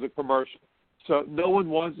there's a commercial. So no one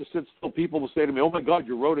wants to sit still. People will say to me, oh, my God,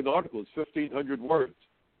 you wrote an article. It's 1,500 words.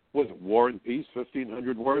 Was it War and Peace,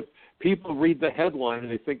 1,500 words? People read the headline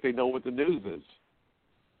and they think they know what the news is.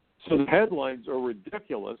 So the headlines are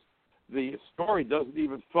ridiculous. The story doesn't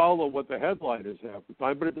even follow what the headline is half the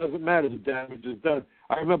time, but it doesn't matter. The damage is done.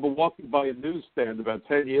 I remember walking by a newsstand about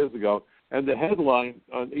 10 years ago, and the headline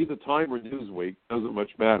on either Time or Newsweek, doesn't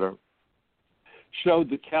much matter, showed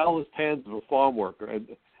the calloused hands of a farm worker.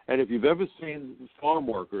 And if you've ever seen farm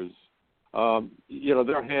workers, you know,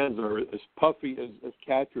 their hands are as puffy as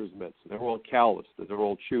catcher's mitts. They're all calloused and they're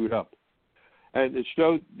all chewed up. And it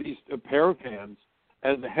showed a pair of hands,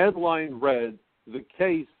 and the headline read, "The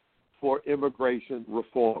Case for Immigration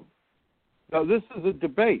Reform." Now, this is a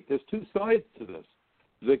debate. There's two sides to this.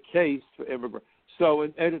 The case for immigration. So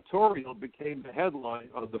an editorial became the headline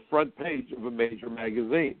on the front page of a major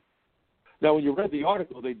magazine. Now, when you read the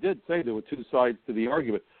article, they did say there were two sides to the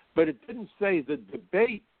argument, but it didn't say the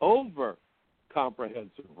debate over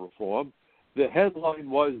comprehensive reform. The headline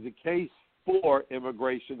was the case for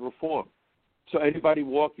immigration reform. So anybody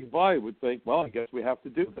walking by would think, well, I guess we have to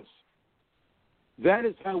do this. That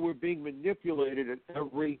is how we're being manipulated at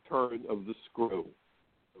every turn of the screw.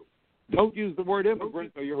 Don't use the word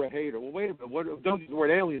immigrant or you're a hater. Well, wait a minute. Don't use the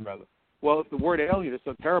word alien, rather. Well, if the word alien is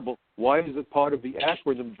so terrible, why is it part of the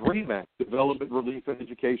acronym DREAM Act, Development, Relief, and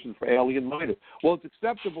Education for Alien Minded? Well, it's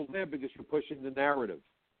acceptable there because you're pushing the narrative.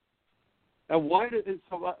 And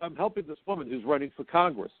so I'm helping this woman who's running for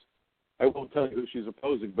Congress. I won't tell you who she's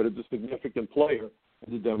opposing, but it's a significant player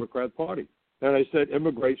in the Democrat Party. And I said,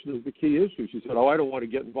 immigration is the key issue. She said, I don't want to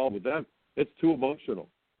get involved with that. It's too emotional.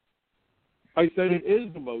 I said, it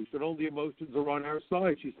is emotional. The emotions are on our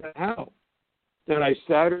side. She said, how? Then I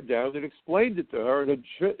sat her down and explained it to her, and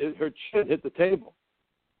her chin hit the table.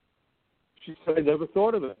 She said, I never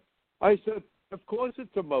thought of it. I said, of course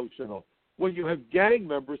it's emotional. When you have gang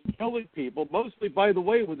members killing people, mostly, by the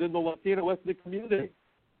way, within the Latino ethnic community.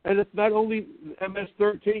 And it's not only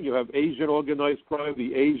MS-13. You have Asian organized crime,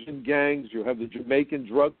 the Asian gangs. You have the Jamaican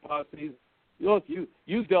drug posses. Look,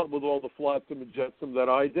 you dealt with all the flotsam and jetsam that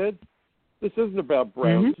I did. This isn't about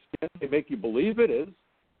brown skin. They make you believe it is.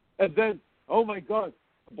 And then, oh, my God,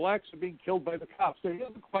 blacks are being killed by the cops. So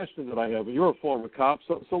here's the question that I have. And you're a former cop,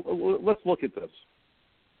 so let's look at this.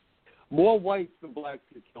 More whites than blacks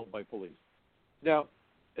get killed by police. Now,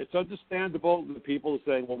 it's understandable that people are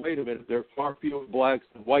saying, well, wait a minute, there are far fewer blacks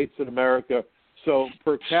than whites in America, so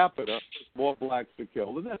per capita, more blacks are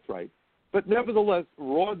killed. And that's right. But nevertheless,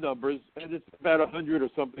 raw numbers, and it's about 100 or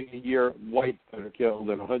something a year whites that are killed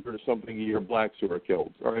and 100 or something a year blacks who are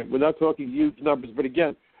killed. All right, we're not talking huge numbers, but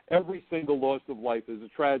again, every single loss of life is a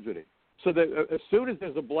tragedy. So that as soon as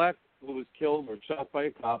there's a black who is killed or shot by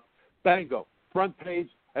a cop, bango, front page,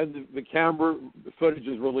 and the camera footage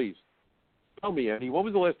is released. Tell me, Annie, when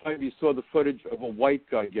was the last time you saw the footage of a white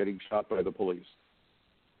guy getting shot by the police?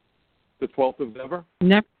 The 12th of November?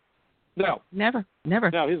 Never. No. Never.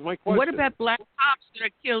 Now, here's my question. What about black cops that are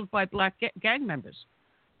killed by black gang members?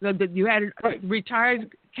 You had a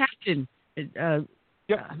retired captain.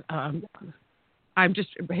 I'm just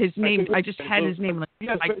his name. I just had his name.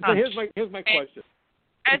 Yes, so here's my question.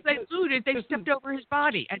 As they looted, they stepped over his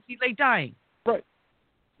body as he lay dying.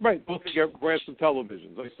 Right. Both grab some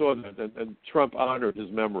televisions. I saw that, and Trump honored his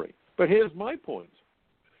memory. But here's my point.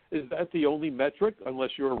 Is that the only metric, unless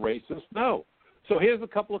you're a racist? No. So here's a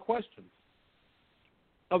couple of questions.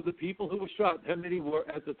 Of the people who were shot, how many were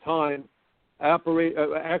at the time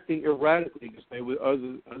acting erratically because they were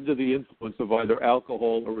under the influence of either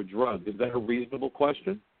alcohol or a drug? Is that a reasonable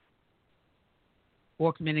question?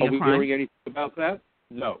 Or committing a crime? Are we hearing anything about that?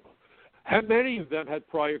 No. How many of them had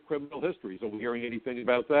prior criminal histories? Are we hearing anything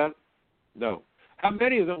about that? No. How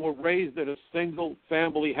many of them were raised in a single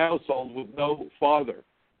family household with no father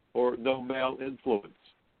or no male influence?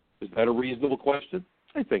 Is that a reasonable question?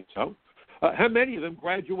 I think so. How many of them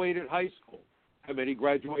graduated high school? How many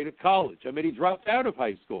graduated college? How many dropped out of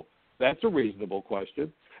high school? That's a reasonable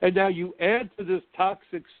question. And now you add to this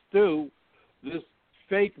toxic stew this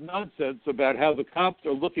fake nonsense about how the cops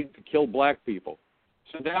are looking to kill black people.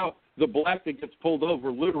 So now the black that gets pulled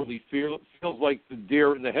over literally feels like the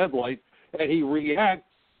deer in the headlights, and he reacts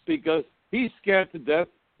because he's scared to death.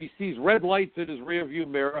 He sees red lights in his rearview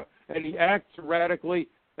mirror, and he acts erratically,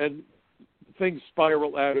 and things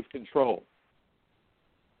spiral out of control.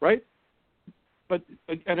 Right?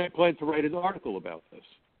 And I plan to write an article about this.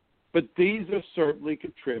 But these are certainly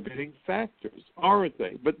contributing factors, aren't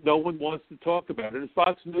they? But no one wants to talk about it. And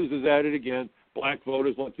Fox News is at it again. Black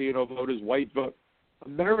voters, Latino voters, white voters,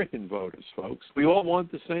 American voters, folks. We all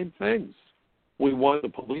want the same things. We want the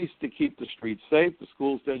police to keep the streets safe, the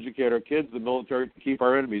schools to educate our kids, the military to keep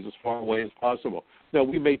our enemies as far away as possible. Now,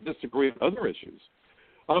 we may disagree on other issues.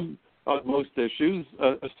 On most issues,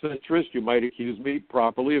 a centrist, you might accuse me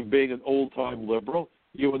properly of being an old-time liberal.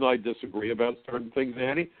 You and I disagree about certain things,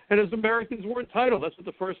 Annie. And as Americans, we're entitled. That's what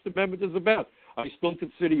the First Amendment is about. I still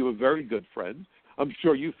consider you a very good friend. I'm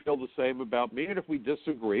sure you feel the same about me. And if we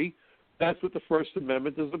disagree, that's what the First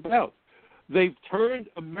Amendment is about. They've turned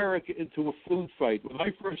America into a food fight. When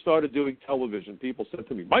I first started doing television, people said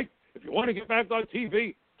to me, Mike, if you want to get back on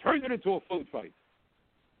TV, turn it into a food fight.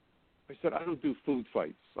 I said, I don't do food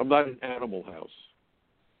fights. I'm not an Animal House.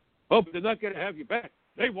 Oh, but they're not going to have you back.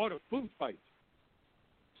 They want a food fight.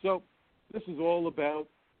 So this is all about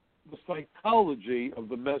the psychology of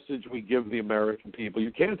the message we give the American people.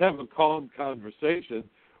 You can't have a calm conversation.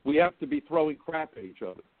 We have to be throwing crap at each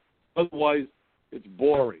other. Otherwise, it's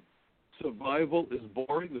boring. Survival is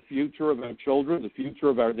boring. The future of our children, the future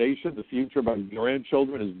of our nation, the future of our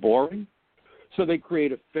grandchildren is boring. So they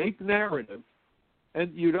create a fake narrative,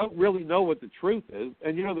 and you don't really know what the truth is.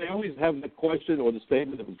 And, you know, they always have the question or the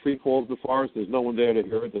statement, if a tree falls in the forest, there's no one there to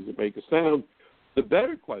hear it, does it make a sound? The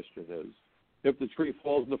better question is, if the tree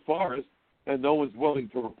falls in the forest and no one's willing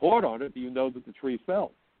to report on it, do you know that the tree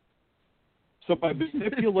fell? So by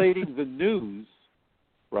manipulating the news,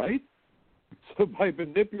 right? So by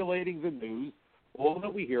manipulating the news, all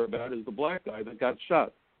that we hear about is the black guy that got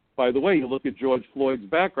shot. By the way, you look at George Floyd's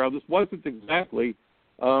background, this wasn't exactly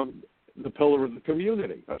the pillar of the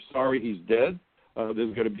community. I'm sorry he's dead.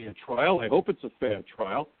 There's going to be a trial. I hope it's a fair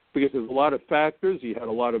trial because there's a lot of factors. He had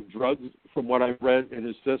a lot of drugs from what I read in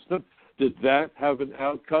his system. Did that have an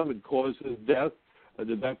outcome and cause his death?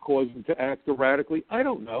 Did that cause him to act erratically? I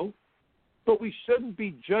don't know. But we shouldn't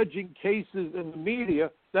be judging cases in the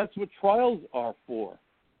media. That's what trials are for.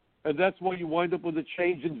 And that's why you wind up with a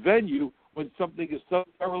change in venue when something is so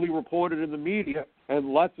thoroughly reported in the media and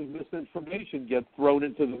lots of misinformation gets thrown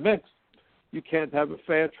into the mix. You can't have a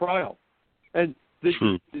fair trial. And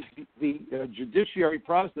The judiciary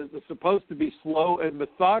process is supposed to be slow and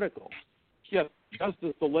methodical. Yes,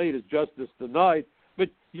 justice delayed is justice denied, but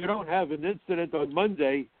you don't have an incident on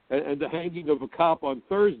Monday and the hanging of a cop on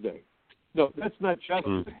Thursday. No, that's not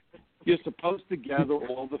justice. You're supposed to gather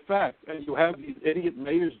all the facts, and you have these idiot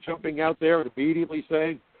mayors jumping out there and immediately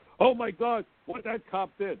saying, "Oh my God, what that cop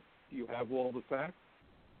did." Do you have all the facts?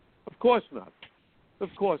 Of course not. Of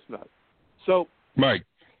course not. So, Mike,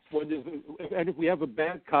 if we have a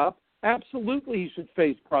bad cop, absolutely he should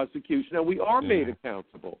face prosecution, and we are made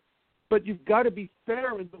accountable. But you've got to be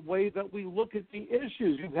fair in the way that we look at the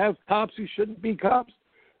issues. You have cops who shouldn't be cops.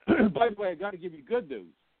 By the way, I got to give you good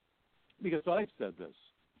news, because I've said this.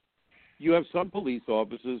 You have some police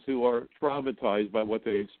officers who are traumatized by what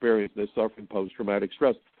they experienced. They're suffering post-traumatic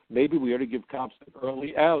stress. Maybe we ought to give cops an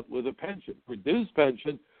early out with a pension, reduced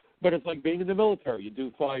pension, but it's like being in the military. You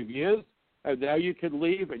do 5 years, and now you can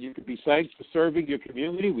leave, and you can be thanked for serving your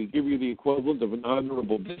community. We give you the equivalent of an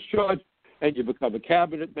honorable discharge, and you become a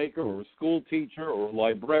cabinet maker or a school teacher or a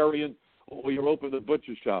librarian, or you open a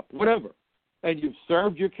butcher shop, whatever. And you've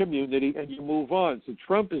served your community, and you move on. So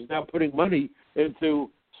Trump is now putting money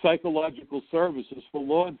into psychological services for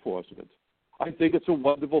law enforcement. I think it's a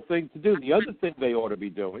wonderful thing to do. The other thing they ought to be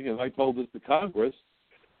doing, and I told this to Congress,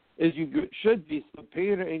 is you should be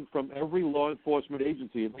subpoenaing from every law enforcement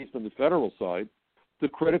agency, at least on the federal side, the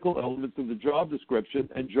critical elements of the job description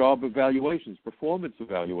and job evaluations, performance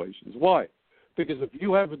evaluations. Why? Because if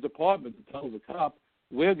you have a department that tells a cop,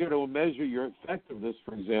 we're going to measure your effectiveness,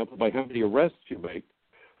 for example, by how many arrests you make,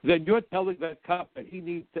 then you're telling that cop that he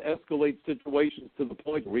needs to escalate situations to the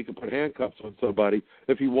point where he can put handcuffs on somebody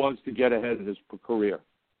if he wants to get ahead in his career.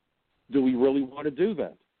 Do we really want to do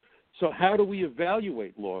that? So how do we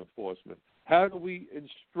evaluate law enforcement? How do we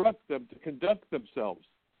instruct them to conduct themselves?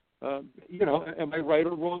 Am I right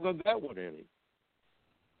or wrong on that one, Annie?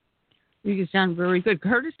 You sound very good.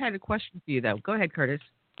 Curtis had a question for you, though. Go ahead, Curtis.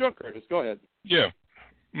 Sure, Curtis. Go ahead. Yeah.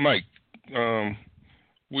 Mike,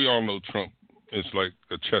 we all know Trump is like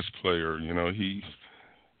a chess player. You know, he's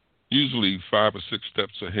usually 5 or 6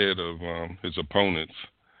 steps ahead of his opponents.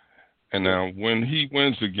 And now when he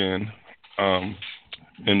wins again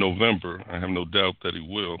in November, I have no doubt that he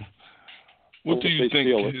will. What do you think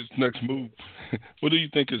his next move? What do you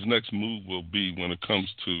think his next move will be when it comes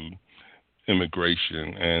to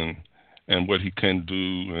immigration and what he can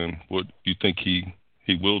do and what you think he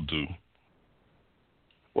will do?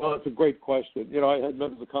 Well, it's a great question. I had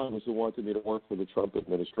members of Congress who wanted me to work for the Trump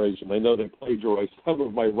administration. I know they plagiarized some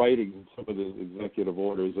of my writings and some of the executive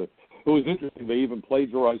orders. It was interesting. They even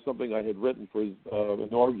plagiarized something I had written for his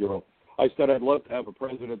inaugural. I said I'd love to have a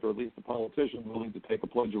president or at least a politician willing to take a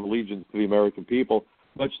pledge of allegiance to the American people,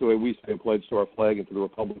 much the way we say a pledge to our flag and to the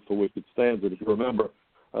republic for which it stands. And if you remember,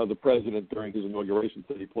 the president during his inauguration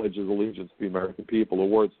said he pledges allegiance to the American people, or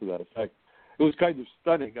words to that effect. It was kind of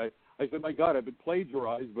stunning. I said, my God, I've been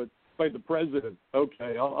plagiarized, but by the president.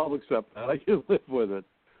 Okay, I'll accept that. I can live with it.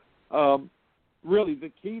 Really,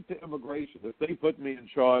 the key to immigration, if they put me in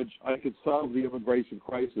charge, I could solve the immigration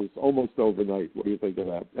crisis almost overnight. What do you think of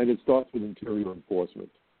that? And it starts with interior enforcement.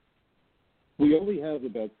 We only have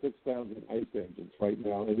about 6,000 ICE agents right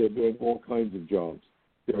now, and they're doing all kinds of jobs.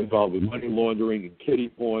 They're involved with money laundering and kiddie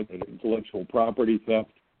porn and intellectual property theft.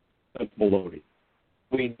 That's baloney.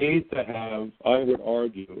 We need to have, I would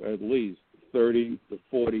argue, at least 30 to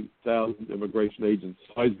 40,000 immigration agents,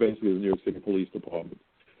 size basically the New York City Police Department.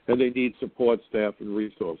 And they need support staff and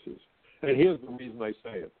resources. And here's the reason I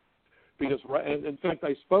say it. Because, and in fact,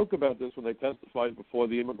 I spoke about this when I testified before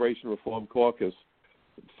the Immigration Reform Caucus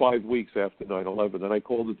 5 weeks after 9/11, and I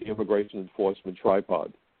called it the Immigration Enforcement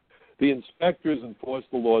Tripod. The inspectors enforce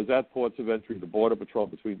the laws at ports of entry, the Border Patrol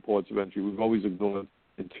between ports of entry. We've always ignored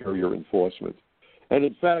interior enforcement. And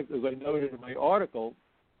in fact, as I noted in my article,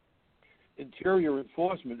 interior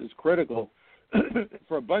enforcement is critical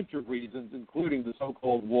for a bunch of reasons, including the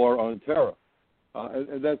so-called war on terror.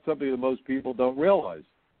 And that's something that most people don't realize,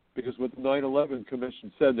 because what the 9/11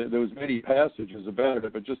 Commission said, there was many passages about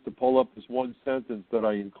it, but just to pull up this one sentence that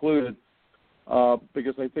I included,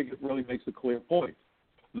 because I think it really makes a clear point.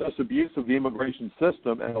 Thus, abuse of the immigration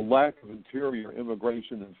system and a lack of interior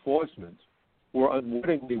immigration enforcement were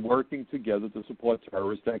unwittingly working together to support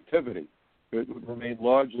terrorist activity. It would remain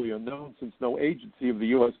largely unknown since no agency of the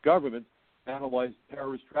U.S. government analyzed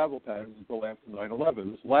terrorist travel patterns until after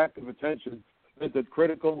 9/11. This lack of attention meant that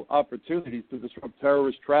critical opportunities to disrupt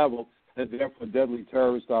terrorist travel and therefore deadly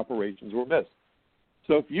terrorist operations were missed.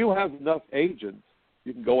 So if you have enough agents,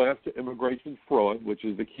 you can go after immigration fraud, which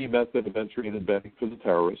is the key method of entry and embedding for the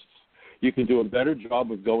terrorists. You can do a better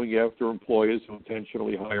job of going after employers who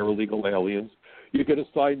intentionally hire illegal aliens. You can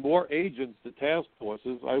assign more agents to task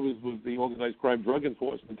forces. I was with the Organized Crime Drug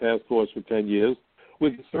Enforcement Task Force for 10 years.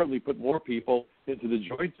 We can certainly put more people into the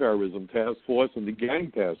Joint Terrorism Task Force and the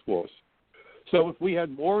Gang Task Force. So if we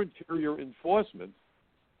had more interior enforcement,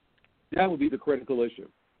 that would be the critical issue.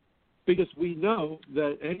 Because we know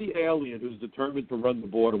that any alien who's determined to run the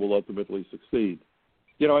border will ultimately succeed.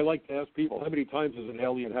 You know, I like to ask people, how many times does an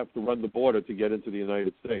alien have to run the border to get into the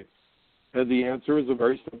United States? And the answer is a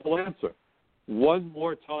very simple answer. One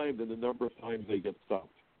more time than the number of times they get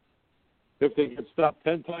stopped. If they get stopped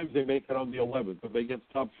 10 times, they make it on the 11th. If they get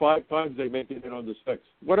stopped 5 times, they make it in on the 6th.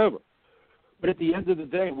 Whatever. But at the end of the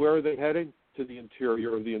day, where are they heading? To the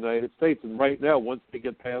interior of the United States. And right now, once they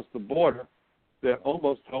get past the border, they're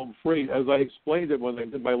almost home free. As I explained it when I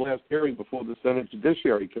did my last hearing before the Senate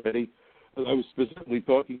Judiciary Committee, and I was specifically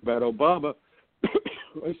talking about Obama,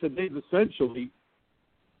 I said they've essentially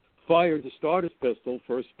fired the starter's pistol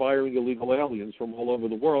for aspiring illegal aliens from all over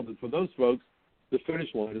the world. And for those folks, the finish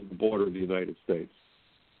line is the border of the United States.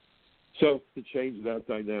 So to change that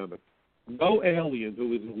dynamic, no alien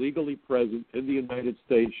who is illegally present in the United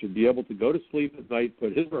States should be able to go to sleep at night,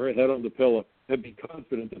 put his or her head on the pillow, and be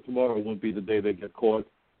confident that tomorrow won't be the day they get caught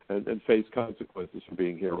and face consequences for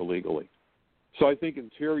being here illegally. So I think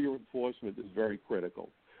interior enforcement is very critical.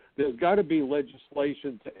 There's got to be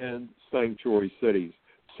legislation to end sanctuary cities.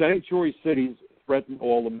 Sanctuary cities threaten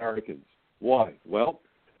all Americans. Why? Well,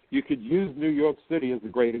 you could use New York City as a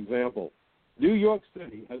great example. New York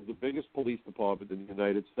City has the biggest police department in the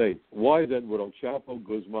United States. Why then would El Chapo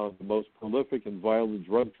Guzman, the most prolific and violent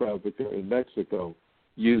drug trafficker in Mexico,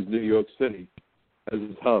 use New York City as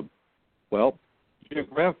his hub? Well,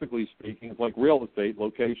 geographically speaking, it's like real estate,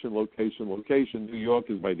 location, location, location. New York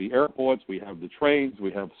is by the airports. We have the trains.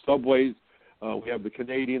 We have subways. We have the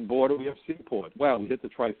Canadian border. We have seaport. Wow, we hit the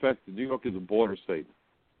trifecta. New York is a border state.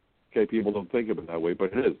 Okay, people don't think of it that way,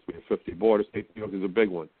 but it is. We have 50 border states. New York is a big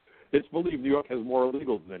one. It's believed New York has more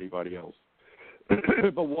illegals than anybody else.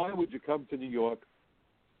 But why would you come to New York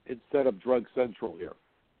and set up Drug Central here?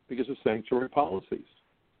 Because of sanctuary policies.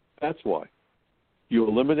 That's why. You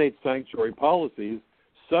eliminate sanctuary policies,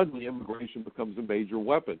 suddenly immigration becomes a major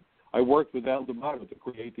weapon. I worked with Al D'Amato to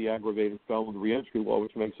create the aggravated felon reentry law,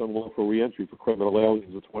 which makes unlawful reentry for criminal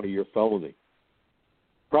aliens a 20-year felony.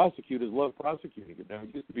 Prosecutors love prosecuting it now.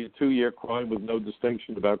 It used to be a 2-year crime with no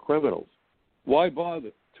distinction about criminals. Why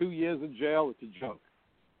bother? 2 years in jail, it's a joke.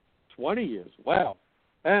 20 years, wow.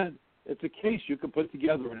 And it's a case you can put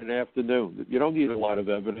together in an afternoon. You don't need a lot of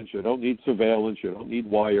evidence. You don't need surveillance. You don't need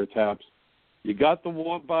wiretaps. You got the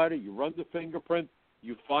warm body. You run the fingerprint.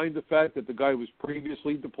 You find the fact that the guy was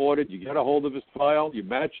previously deported. You get a hold of his file. You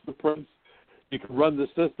match the prints. You can run the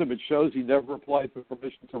system. It shows he never applied for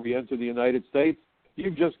permission to reenter the United States.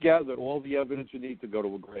 You've just gathered all the evidence you need to go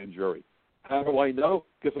to a grand jury. How do I know?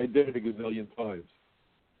 Because I did it a gazillion times.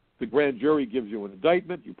 The grand jury gives you an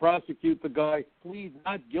indictment. You prosecute the guy. Plead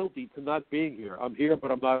not guilty to not being here. I'm here,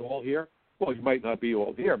 but I'm not all here. Well, you might not be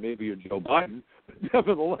all here. Maybe you're Joe Biden. But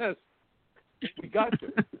nevertheless, we got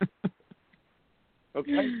you.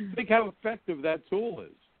 Okay? Think how effective that tool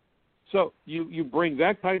is. So you bring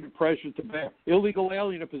that kind of pressure to bear. Illegal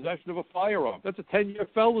alien in possession of a firearm. That's a 10-year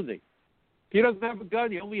felony. He doesn't have a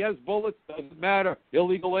gun. He only has bullets. Doesn't matter.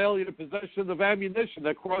 Illegal alien in possession of ammunition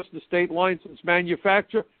that crossed the state line since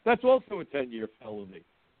manufacture. That's also a 10-year felony.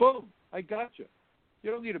 Boom. I got you.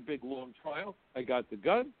 You don't need a big, long trial. I got the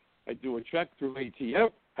gun. I do a check through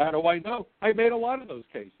ATF. How do I know? I made a lot of those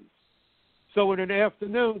cases. So in an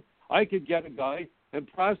afternoon, I could get a guy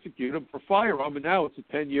and prosecute him for firearm, and now it's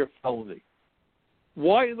a 10-year felony.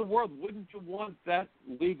 Why in the world wouldn't you want that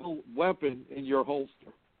legal weapon in your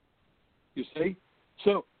holster? You see?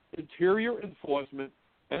 So interior enforcement,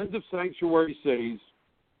 end of sanctuary cities,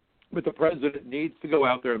 but the president needs to go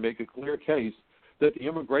out there and make a clear case that the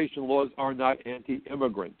immigration laws are not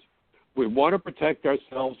anti-immigrant. We want to protect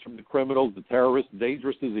ourselves from the criminals, the terrorists,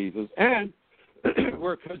 dangerous diseases, and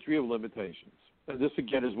we're a country of limitations. And this,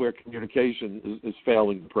 again, is where communication is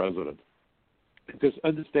failing the president. Because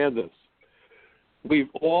understand this. We've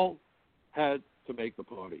all had to make the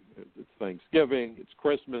party. It's Thanksgiving, it's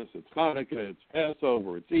Christmas, it's Hanukkah, it's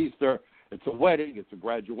Passover, it's Easter, it's a wedding, it's a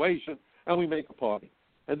graduation, and we make a party.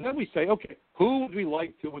 And then we say, okay, who would we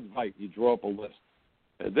like to invite? You draw up a list.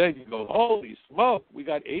 And then you go, holy smoke, we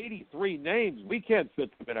got 83 names. We can't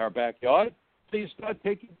fit them in our backyard. So you start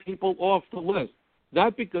taking people off the list,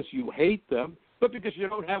 not because you hate them, but because you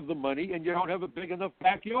don't have the money and you don't have a big enough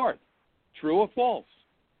backyard. True or false?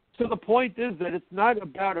 So the point is that it's not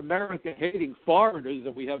about America hating foreigners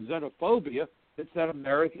and we have xenophobia. It's that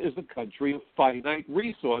America is a country of finite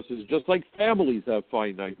resources, just like families have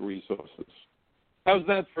finite resources. How's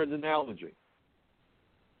that for an analogy?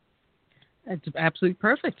 That's absolutely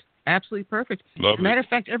perfect. Absolutely perfect. Lovely. As a matter of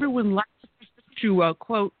fact, everyone likes to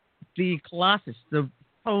quote the Colossus, the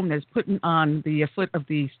poem that's put on the foot of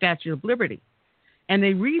the Statue of Liberty. And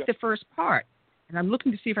they read the first part. And I'm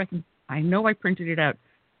looking to see if I know I printed it out,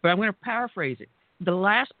 but I'm going to paraphrase it. The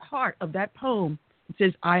last part of that poem, it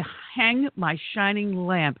says, I hang my shining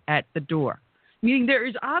lamp at the door. Meaning there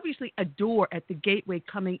is obviously a door at the gateway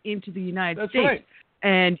coming into the United States. Right.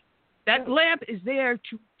 And that lamp is there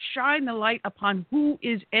to shine the light upon who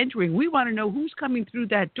is entering. We want to know who's coming through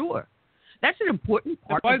that door. That's an important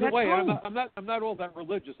part and of by that the way, poem. I'm not all that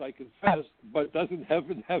religious, I confess, but doesn't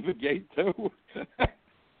heaven have a gate too?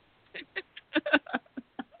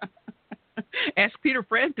 Ask Peter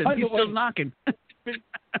Frampton. He's still knocking.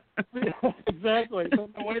 Exactly. So,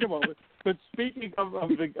 wait a moment. But speaking of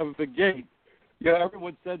the gate,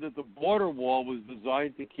 everyone said that the border wall was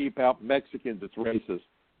designed to keep out Mexicans. It's racist.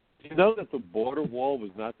 Do you know that the border wall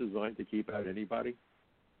was not designed to keep out anybody?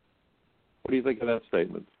 What do you think of that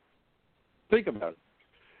statement? Think about it.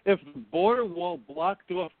 If the border wall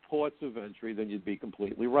blocked off ports of entry, then you'd be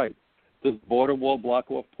completely right. Does the border wall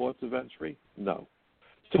block off ports of entry? No.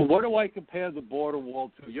 So what do I compare the border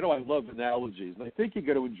wall to? I love analogies, and I think you're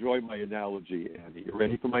going to enjoy my analogy, Andy. You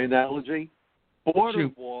ready for my analogy? Border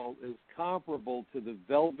wall is comparable to the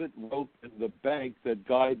velvet rope in the bank that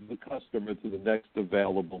guides the customer to the next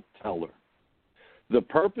available teller. The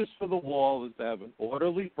purpose for the wall is to have an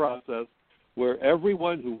orderly process where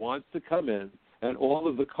everyone who wants to come in and all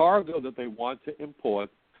of the cargo that they want to import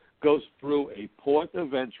goes through a port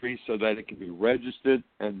of entry so that it can be registered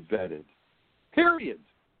and vetted. Period.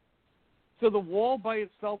 So the wall by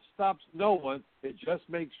itself stops no one. It just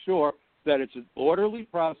makes sure that it's an orderly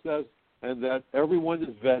process and that everyone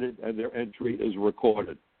is vetted and their entry is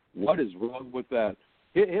recorded. What is wrong with that?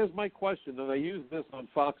 Here's my question, and I use this on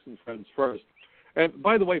Fox and Friends first. And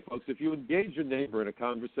by the way, folks, if you engage your neighbor in a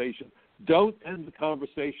conversation, don't end the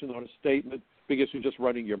conversation on a statement because you're just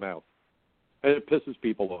running your mouth. And it pisses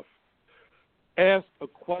people off. Ask a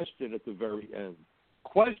question at the very end.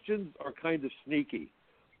 Questions are kind of sneaky.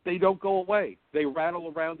 They don't go away. They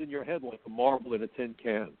rattle around in your head like a marble in a tin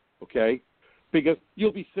can, okay? Because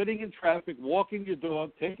you'll be sitting in traffic, walking your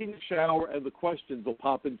dog, taking a shower, and the questions will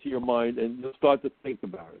pop into your mind, and you'll start to think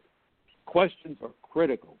about it. Questions are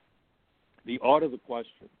critical. The art of the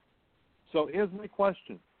question. So here's my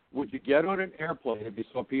question. Would you get on an airplane if you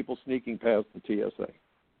saw people sneaking past the TSA?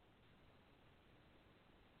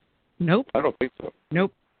 Nope. I don't think so.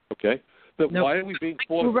 Nope. Okay. Then nope. Why are we being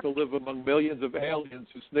forced to live among millions of aliens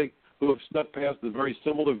who have snuck past the very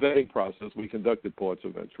similar vetting process we conduct at ports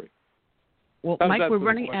of entry? Well, Mike, we're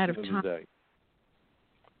running out of time.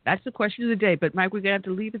 That's the question of the day. But, Mike, we're going to have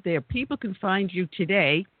to leave it there. People can find you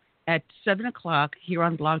today at 7 o'clock here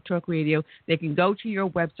on Blog Talk Radio. They can go to your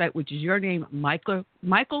website, which is your name,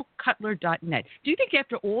 michaelcutler.net. Do you think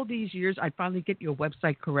after all these years I'd finally get your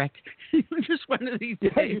website correct? Just one of these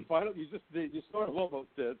days. Yeah, you sort of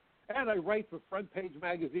almost did. And I write for Front Page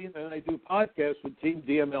Magazine, and I do podcasts with Team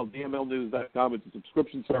DML, DMLnews.com. It's a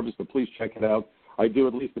subscription service, so please check it out. I do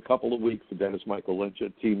at least a couple of weeks for Dennis Michael Lynch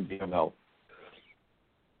at Team DML.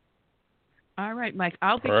 All right, Mike.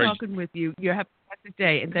 I'll be talking with you. You have a good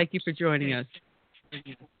day, and thank you for joining us. Take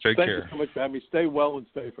care. Thank you so much for having me. Stay well and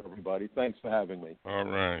safe, everybody. Thanks for having me. All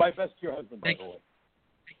right. My best to your husband, by the way.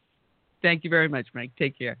 Thank you very much, Mike.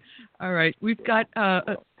 Take care. All right. We've got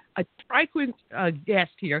a frequent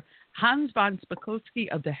guest here, Hans von Spakovsky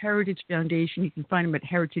of the Heritage Foundation. You can find him at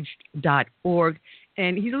heritage.org.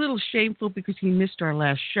 And he's a little shameful because he missed our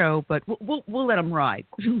last show, but we'll let him ride.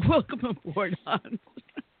 Welcome aboard, Hans.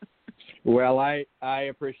 Well, I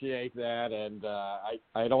appreciate that, and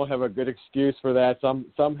I don't have a good excuse for that.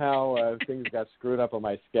 Somehow things got screwed up on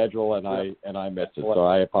my schedule, and I missed it, so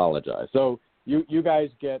I apologize. So you guys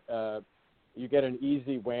get an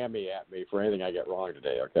easy whammy at me for anything I get wrong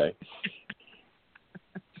today, okay?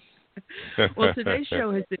 Well, today's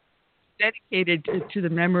show has been dedicated to the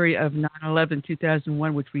memory of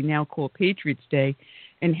 9/11/2001, which we now call Patriots Day,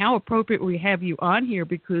 and how appropriate we have you on here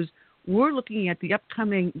because we're looking at the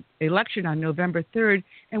upcoming election on November 3rd,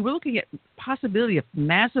 and we're looking at possibility of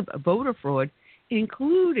massive voter fraud,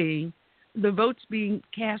 including the votes being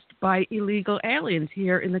cast by illegal aliens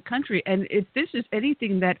here in the country. And if this is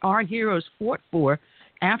anything that our heroes fought for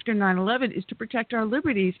after 9/11 is to protect our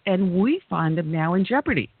liberties, and we find them now in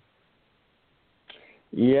jeopardy.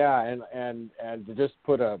 Yeah, and to just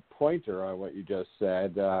put a pointer on what you just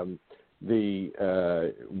said,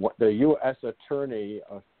 the U.S. attorney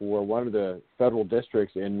for one of the federal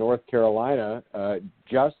districts in North Carolina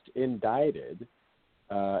just indicted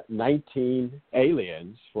 19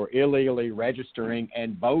 aliens for illegally registering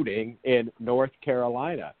and voting in North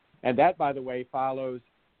Carolina. And that, by the way, follows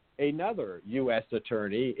another U.S.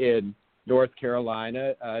 attorney in North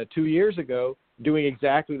Carolina 2 years ago doing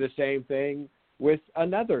exactly the same thing with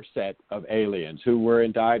another set of aliens who were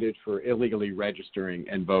indicted for illegally registering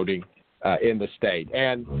and voting in the state.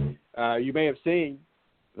 And you may have seen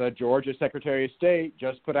the Georgia Secretary of State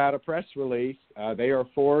just put out a press release. They are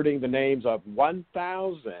forwarding the names of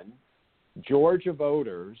 1,000 Georgia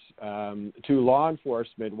voters to law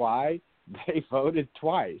enforcement. Why? They voted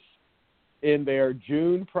twice in their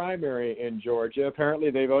June primary in Georgia. Apparently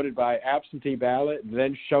they voted by absentee ballot,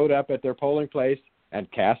 then showed up at their polling place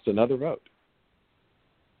and cast another vote.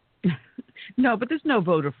 No, but there's no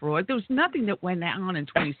voter fraud. There was nothing that went on in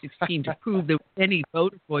 2016 to prove there was any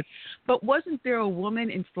voter fraud. But wasn't there a woman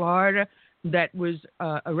in Florida that was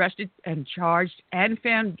arrested and charged and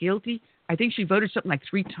found guilty? I think she voted something like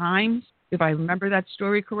 3 times, if I remember that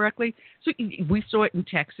story correctly. So we saw it in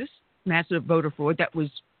Texas, massive voter fraud. That was,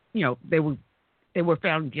 they were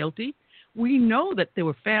found guilty. We know that they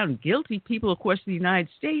were found guilty people across the United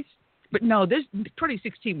States. But no,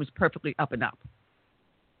 2016 was perfectly up and up.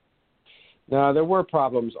 Now, there were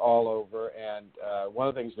problems all over, and one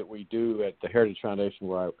of the things that we do at the Heritage Foundation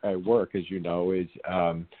where I work, as you know, is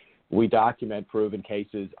we document proven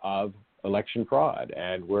cases of election fraud,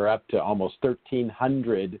 and we're up to almost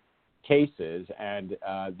 1,300 cases, and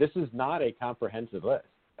this is not a comprehensive list.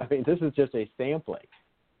 I mean, this is just a sampling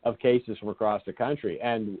of cases from across the country,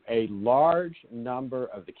 and a large number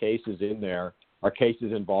of the cases in there are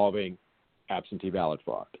cases involving absentee ballot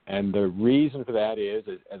fraud. And the reason for that is,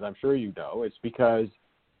 as I'm sure you know, it's because,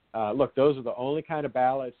 look, those are the only kind of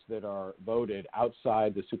ballots that are voted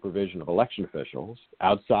outside the supervision of election officials,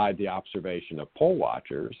 outside the observation of poll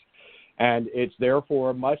watchers, and it's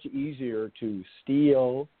therefore much easier to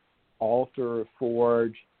steal, alter,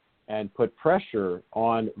 forge, and put pressure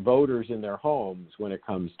on voters in their homes when it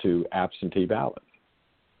comes to absentee ballots.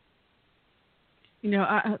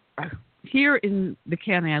 Here in the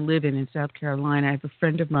county I live in South Carolina, I have a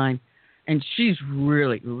friend of mine, and she's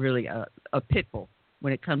really, really a pit bull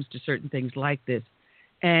when it comes to certain things like this.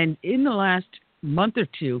 And in the last month or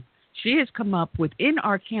two, she has come up with, in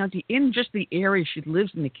our county, in just the area she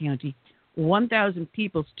lives in the county, 1,000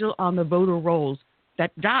 people still on the voter rolls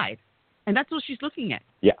that died. And that's all she's looking at.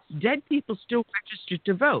 Yes. Dead people still registered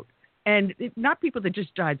to vote. And not people that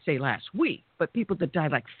just died, say, last week, but people that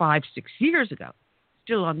died like 5-6 years ago,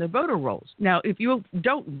 still on the voter rolls. Now, if you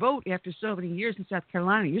don't vote after so many years in South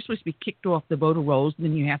Carolina, you're supposed to be kicked off the voter rolls, and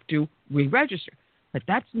then you have to re-register. But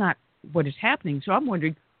that's not what is happening. So I'm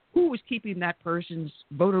wondering, who is keeping that person's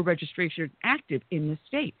voter registration active in the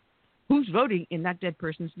state? Who's voting in that dead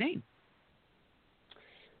person's name?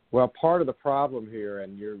 Well, part of the problem here,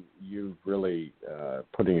 and you're really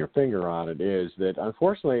putting your finger on it, is that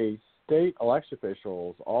unfortunately state election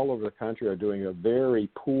officials all over the country are doing a very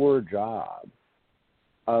poor job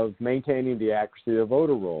of maintaining the accuracy of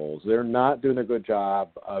voter rolls. They're not doing a good job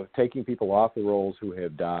of taking people off the rolls who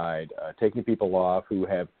have died, taking people off who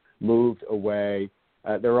have moved away.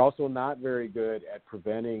 They're also not very good at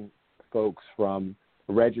preventing folks from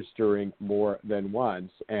registering more than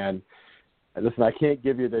once. And listen, I can't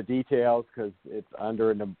give you the details because it's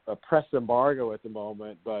under a press embargo at the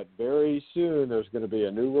moment, but very soon there's going to be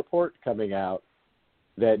a new report coming out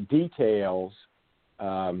that details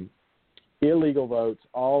illegal votes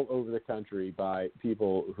all over the country by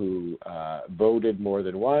people who voted more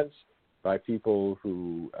than once, by people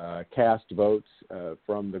who cast votes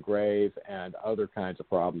from the grave, and other kinds of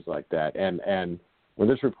problems like that. And when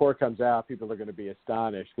this report comes out, people are going to be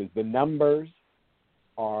astonished because the numbers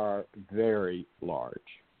are very large.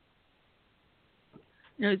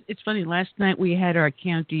 It's funny. Last night we had our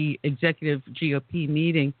county executive GOP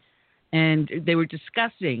meeting, and they were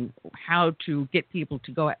discussing how to get people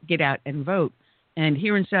to get out and vote. And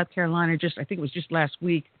here in South Carolina, I think it was just last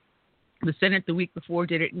week, the Senate the week before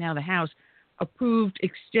did it, now the House approved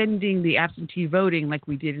extending the absentee voting like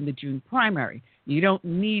we did in the June primary. You don't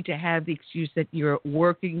need to have the excuse that you're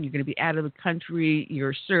working, you're going to be out of the country,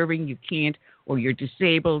 you're serving, you can't, or you're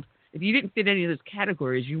disabled. If you didn't fit any of those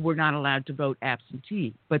categories, you were not allowed to vote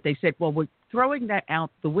absentee. But they said, well, we're throwing that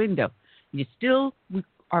out the window. You still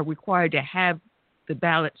are required to have the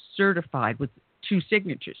ballot certified with 2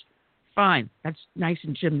 signatures. Fine, that's nice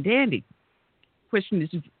and dandy. Question is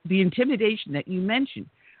the intimidation that you mentioned.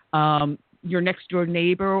 your next door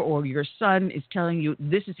neighbor or your son is telling you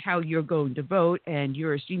this is how you're going to vote, and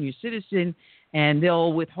you're a senior citizen, and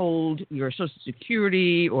they'll withhold your Social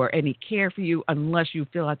Security or any care for you unless you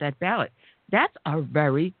fill out that ballot. That's a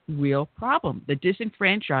very real problem, the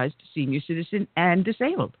disenfranchised senior citizen and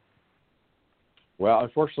disabled. Well,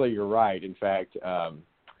 unfortunately, you're right. In fact,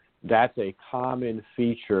 that's a common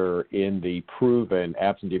feature in the proven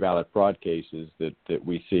absentee ballot fraud cases that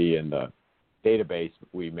we see in the database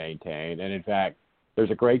we maintain. And in fact,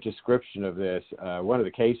 there's a great description of this. One of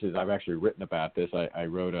the cases, I've actually written about this. I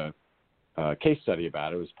wrote a case study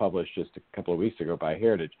about it. It was published just a couple of weeks ago by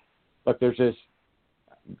Heritage. Look, there's this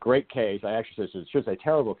great case. I actually should say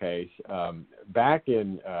terrible case. Back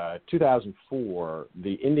in 2004,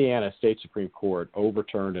 the Indiana State Supreme Court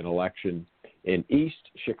overturned an election in East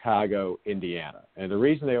Chicago, Indiana. And the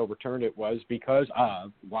reason they overturned it was because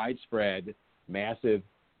of widespread, massive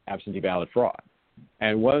absentee ballot fraud.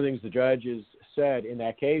 And one of the things the judges said in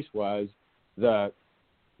that case was the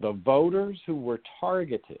voters who were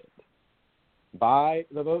targeted by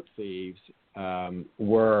the vote thieves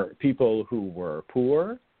were people who were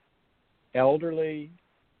poor, elderly,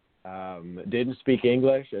 didn't speak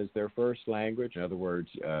English as their first language. In other words,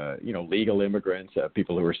 legal immigrants,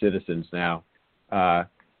 people who are citizens now,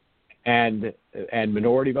 and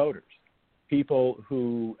minority voters, people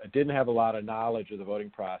who didn't have a lot of knowledge of the voting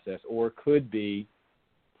process or could be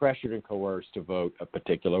pressured and coerced to vote a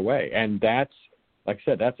particular way. And that's, like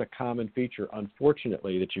I said, that's a common feature,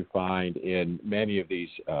 unfortunately, that you find in many of these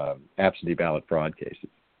absentee ballot fraud cases.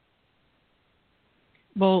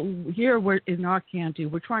 Well, here in our county,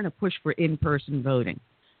 we're trying to push for in-person voting.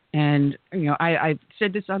 And, I've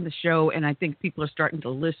said this on the show, and I think people are starting to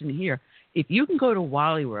listen here. If you can go to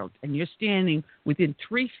Wally World and you're standing within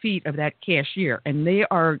 3 feet of that cashier and they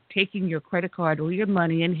are taking your credit card or your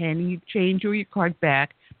money and handing you change or your card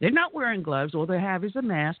back, they're not wearing gloves. All they have is a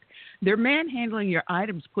mask. They're manhandling your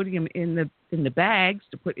items, putting them in the bags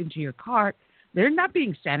to put into your cart. They're not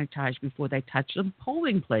being sanitized before they touch the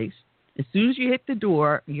polling place. As soon as you hit the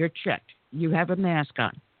door, you're checked. You have a mask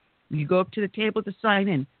on. You go up to the table to sign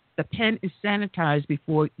in. The pen is sanitized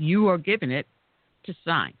before you are given it to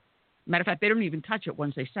sign. Matter of fact, they don't even touch it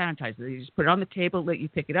once they sanitize it. They just put it on the table, let you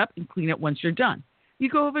pick it up, and clean it once you're done. You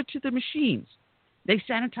go over to the machines. They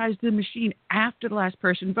sanitize the machine after the last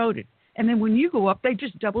person voted. And then when you go up, they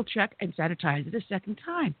just double-check and sanitize it a second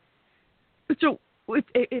time. So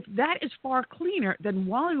if that is far cleaner than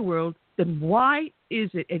Wally World, then why is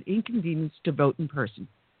it an inconvenience to vote in person?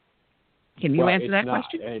 Can you answer that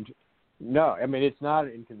question? No, I mean, it's not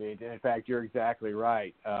an inconvenience. In fact, you're exactly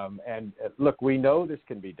right. And look, we know this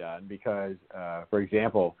can be done because, for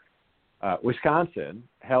example, Wisconsin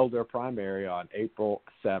held their primary on April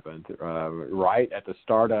 7th, right at the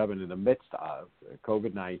start of and in the midst of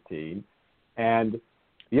COVID-19. And,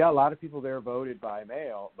 yeah, a lot of people there voted by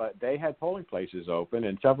mail, but they had polling places open,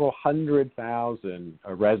 and several 100,000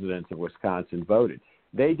 residents of Wisconsin voted.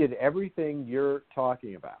 They did everything you're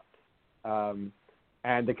talking about.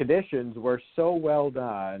 And the conditions were so well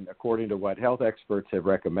done, according to what health experts have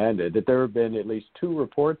recommended, that there have been at least 2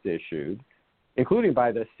 reports issued, including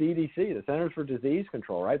by the CDC, the Centers for Disease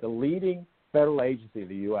Control, right, the leading federal agency in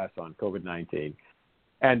the U.S. on COVID-19.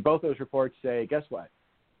 And both those reports say, guess what?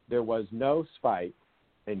 There was no spike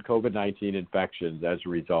in COVID-19 infections as a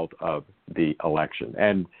result of the election.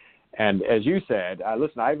 And as you said,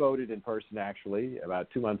 listen, I voted in person actually about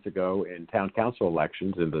 2 months ago in town council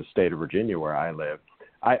elections in the state of Virginia where I live.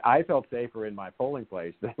 I felt safer in my polling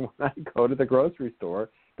place than when I go to the grocery store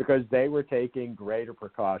because they were taking greater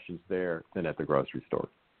precautions there than at the grocery store.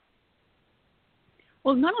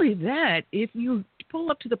 Well, not only that, if you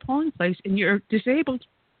pull up to the polling place and you're disabled,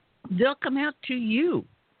 they'll come out to you.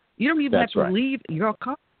 You don't even have to leave your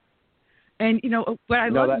car. And, what I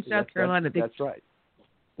love in South Carolina. That's right.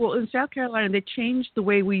 Well, in South Carolina, they changed the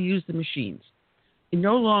way we use the machines.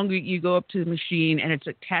 No longer you go up to the machine and it's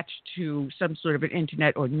attached to some sort of an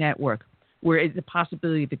internet or network where it's the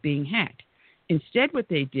possibility of it being hacked. Instead, what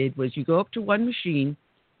they did was you go up to one machine,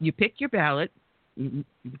 you pick your ballot, you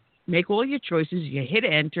make all your choices, you hit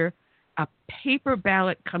enter, a paper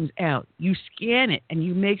ballot comes out. You scan it and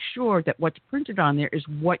you make sure that what's printed on there is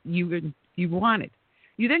what you wanted.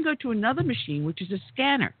 You then go to another machine, which is a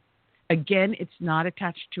scanner. Again, it's not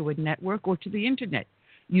attached to a network or to the internet.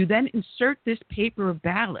 You then insert this paper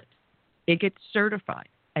ballot. It gets certified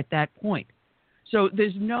at that point. So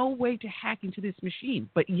there's no way to hack into this machine,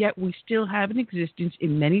 but yet we still have in existence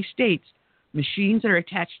in many states machines that are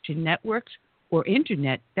attached to networks or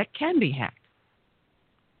internet that can be hacked.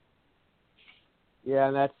 Yeah,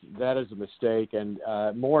 and that is a mistake, and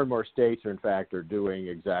more and more states are doing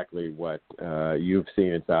exactly what you've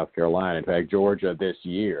seen in South Carolina. In fact, Georgia this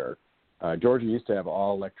year, Georgia used to have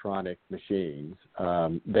all electronic machines.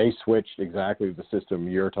 They switched exactly to the system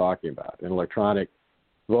you're talking about, an electronic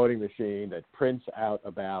voting machine that prints out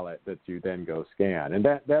a ballot that you then go scan, and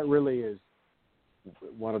that really is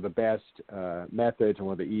one of the best methods and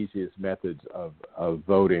one of the easiest methods of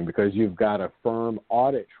voting, because you've got a firm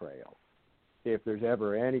audit trail. If there's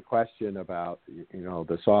ever any question about,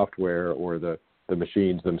 the software or the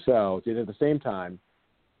machines themselves, and at the same time,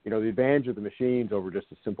 the advantage of the machines over just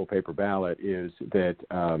a simple paper ballot is that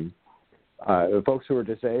folks who are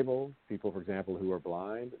disabled, people, for example, who are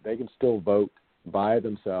blind, they can still vote by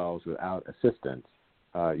themselves without assistance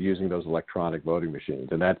using those electronic voting machines,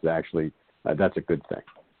 and that's actually that's a good thing.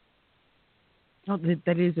 Oh,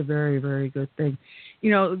 that is a very, very good thing.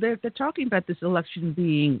 They're talking about this election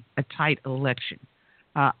being a tight election.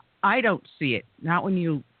 I don't see it, not when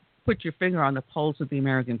you put your finger on the pulse of the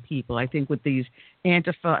American people. I think with these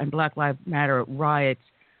Antifa and Black Lives Matter riots,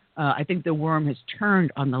 I think the worm has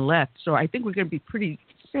turned on the left. So I think we're going to be pretty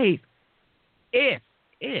safe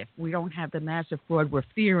if we don't have the massive fraud we're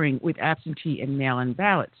fearing with absentee and mail-in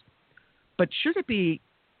ballots. But should it be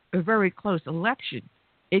a very close election,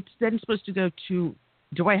 it's then supposed to go to,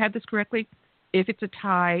 do I have this correctly? If it's a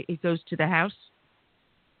tie, it goes to the House?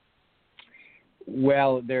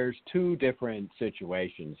 Well, there's two different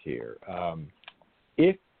situations here.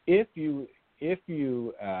 If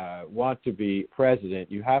you want to be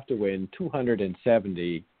president, you have to win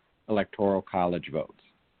 270 electoral college votes.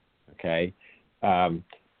 Okay.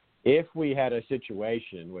 If we had a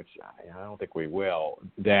situation, which I don't think we will,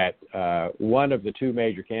 that one of the two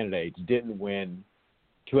major candidates didn't win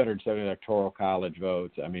 270 electoral college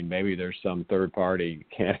votes, I mean, maybe there's some third-party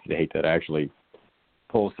candidate that actually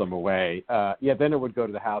pulls them away. Then it would go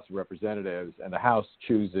to the House of Representatives, and the House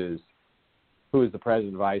chooses who is the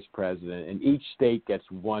president, vice president, and each state gets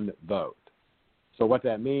one vote. So what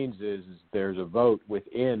that means is there's a vote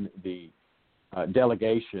within the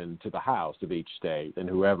delegation to the House of each state, and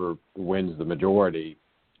whoever wins the majority,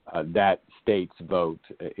 that state's vote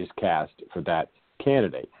is cast for that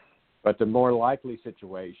candidate. But the more likely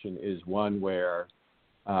situation is one where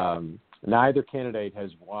neither candidate has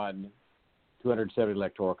won 270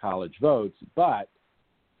 electoral college votes, but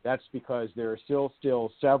that's because there are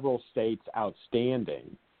still several states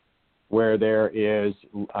outstanding where there is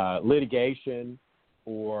litigation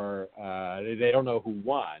or they don't know who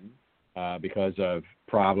won because of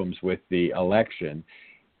problems with the election.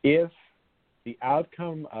 If the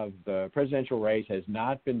outcome of the presidential race has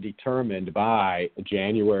not been determined by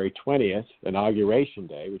January 20th, Inauguration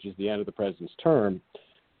Day, which is the end of the president's term,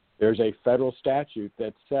 there's a federal statute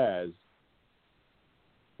that says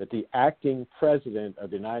that the acting president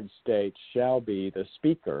of the United States shall be the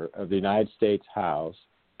Speaker of the United States House.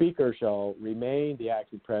 Speaker shall remain the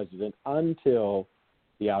acting president until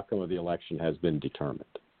the outcome of the election has been determined.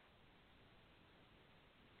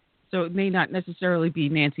 So it may not necessarily be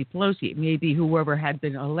Nancy Pelosi. It may be whoever had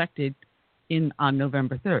been elected on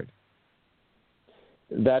November 3rd.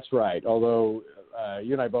 That's right. Although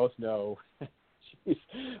you and I both know,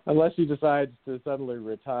 unless she decides to suddenly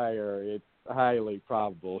retire, it's highly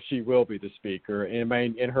probable she will be the Speaker.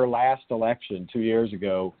 In her last election 2 years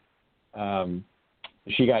ago,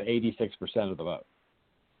 she got 86% of the vote.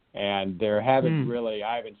 And there haven't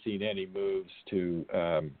I haven't seen any moves to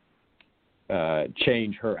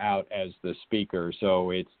change her out as the Speaker.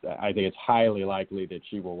 So I think it's highly likely that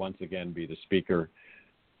she will once again be the Speaker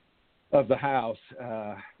of the House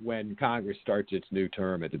when Congress starts its new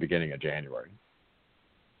term at the beginning of January.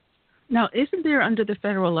 Now, isn't there under the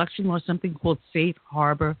federal election law something called safe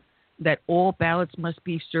harbor, that all ballots must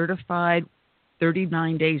be certified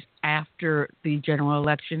 39 days after the general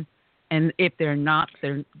election, and if they're not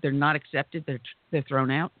accepted, they're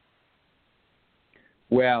thrown out?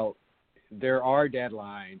 Well, there are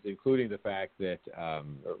deadlines, including the fact that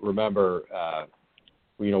remember,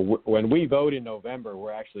 when we vote in November,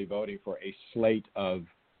 we're actually voting for a slate of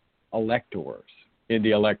electors in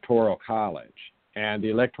the Electoral College. And the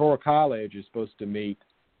Electoral College is supposed to meet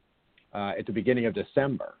at the beginning of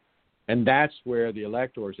December. And that's where the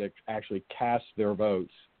electors actually cast their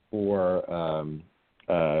votes for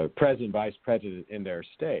president, vice president in their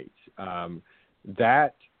states.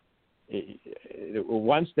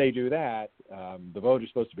 Once they do that, the vote is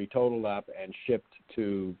supposed to be totaled up and shipped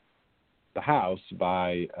to the House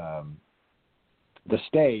by the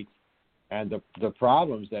states. And the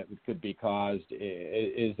problems that could be caused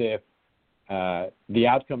is if the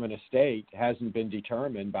outcome in a state hasn't been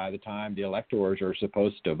determined by the time the electors are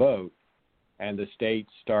supposed to vote, and the states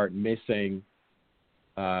start missing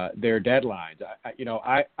their deadlines.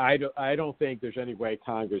 I don't think there's any way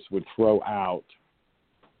Congress would throw out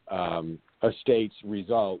a state's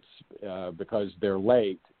results because they're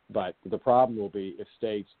late, but the problem will be if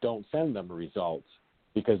states don't send them results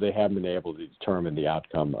because they haven't been able to determine the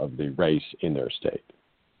outcome of the race in their state.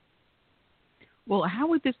 Well, how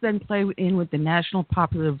would this then play in with the national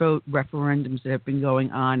popular vote referendums that have been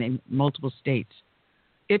going on in multiple states?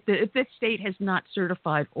 If this state has not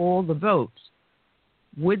certified all the votes,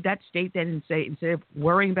 would that state then say, instead of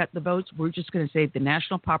worrying about the votes, we're just going to say the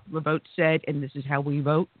national popular vote said, and this is how we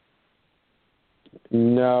vote?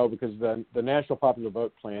 No, because the national popular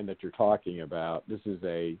vote plan that you're talking about, this is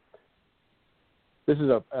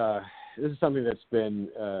something that's been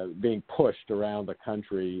being pushed around the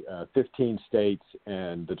country. 15 states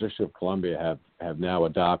and the District of Columbia have now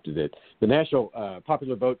adopted it. The National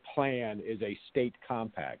Popular Vote Plan is a state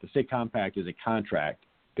compact. The state compact is a contract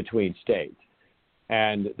between states.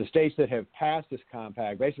 And the states that have passed this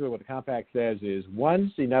compact, basically what the compact says is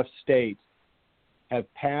once enough states have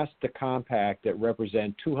passed the compact that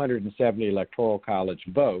represent 270 electoral college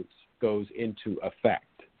votes goes into effect.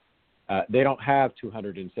 They don't have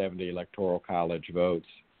 270 electoral college votes.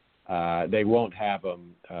 They won't have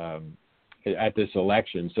them at this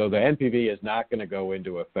election. So the NPV is not going to go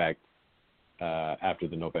into effect after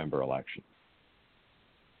the November election.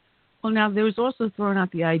 Well, now there was also thrown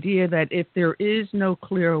out the idea that if there is no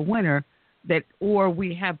clear winner, or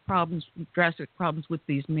we have drastic problems with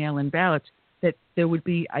these mail-in ballots, that there would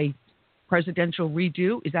be a presidential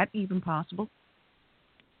redo. Is that even possible?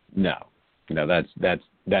 No, that's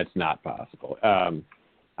not possible.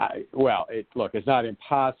 It's not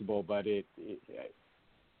impossible, but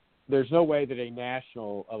there's no way that a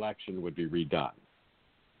national election would be redone.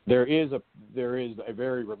 There is a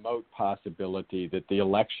very remote possibility that the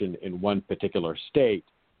election in one particular state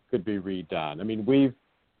could be redone. I mean,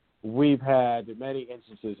 we've had many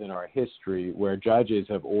instances in our history where judges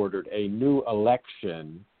have ordered a new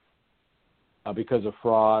election because of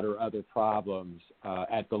fraud or other problems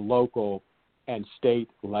at the local and state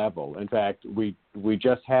level. In fact, we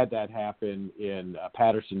just had that happen in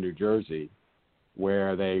Paterson, New Jersey,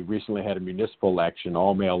 where they recently had a municipal election,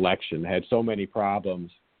 all-mail election, had so many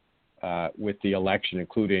problems with the election,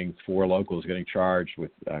 including 4 locals getting charged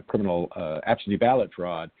with criminal absentee ballot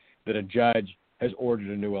fraud, that a judge has ordered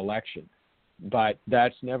a new election. But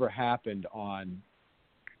that's never happened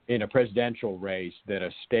in a presidential race that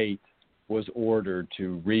a state was ordered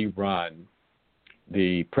to rerun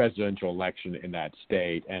the presidential election in that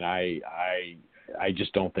state, and I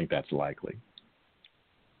just don't think that's likely.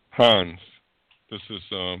 Hans, this is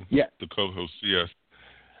the co-host. Yes.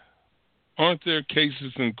 Aren't there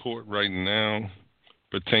cases in court right now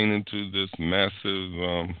pertaining to this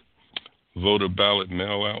massive voter ballot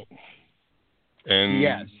mail-out? And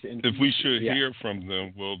yes, if we should hear from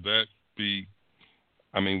them, will that be?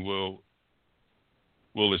 I mean, will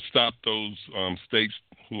it stop those states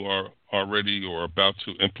who are already or about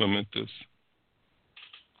to implement this?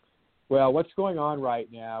 Well, what's going on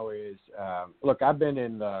right now is, look, I've been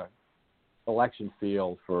in the election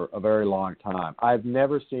field for a very long time. I've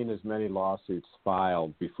never seen as many lawsuits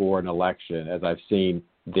filed before an election as I've seen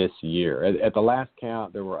this year. At the last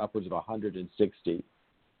count, there were upwards of 160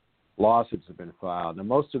 lawsuits have been filed. Now,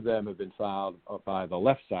 most of them have been filed by the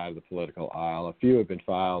left side of the political aisle. A few have been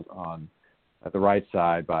filed at the right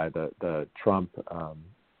side by the Trump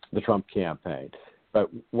campaign. But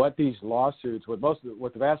what these lawsuits, what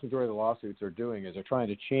the vast majority of the lawsuits are doing is they're trying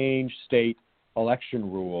to change state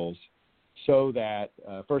election rules so that,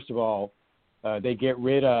 first of all, they get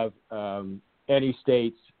rid of any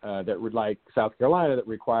states that would, like South Carolina, that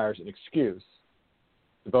requires an excuse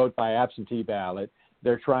to vote by absentee ballot.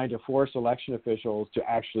 They're trying to force election officials to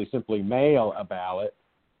actually simply mail a ballot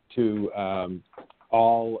to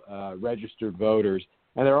all registered voters.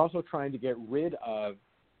 And they're also trying to get rid of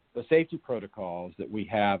the safety protocols that we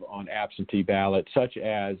have on absentee ballots, such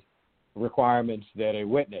as requirements that a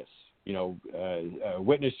witness,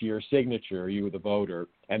 witness your signature, you the voter,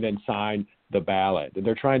 and then sign the ballot.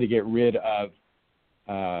 They're trying to get rid of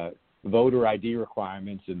voter ID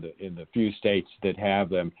requirements in the few states that have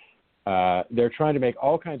them. They're trying to make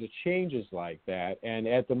all kinds of changes like that, and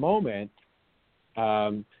at the moment,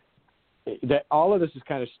 that all of this is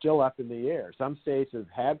kind of still up in the air. Some states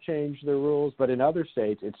have changed their rules, but in other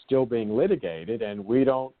states, it's still being litigated, and we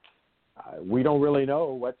don't really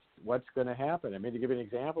know what's going to happen. I mean, to give you an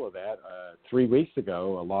example of that, 3 weeks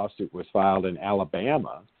ago, a lawsuit was filed in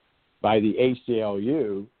Alabama by the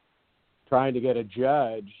ACLU, trying to get a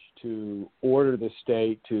judge to order the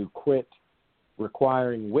state to quit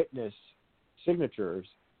requiring witness signatures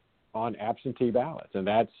on absentee ballots, and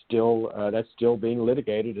that's still being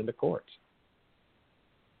litigated in the courts.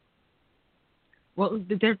 Well,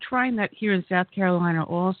 they're trying that here in South Carolina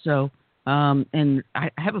also, and I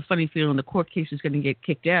have a funny feeling the court case is going to get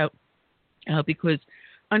kicked out because,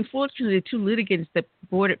 unfortunately, the two litigants that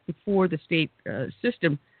brought it before the state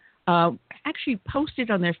system actually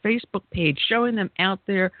posted on their Facebook page showing them out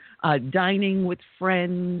there dining with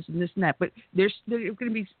friends and this and that. But they're going to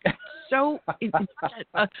be so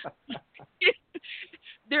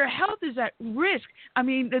their health is at risk. I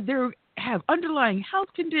mean, they have underlying health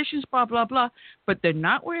conditions, blah, blah, blah, but they're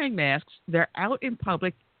not wearing masks. They're out in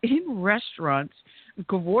public, in restaurants,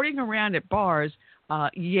 cavorting around at bars.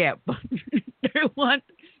 But they want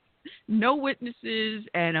no witnesses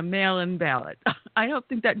and a mail-in ballot. I don't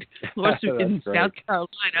think that lawsuit in South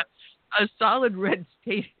Carolina, a solid red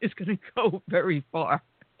state, is going to go very far.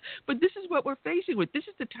 But this is what we're facing with. This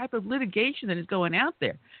is the type of litigation that is going out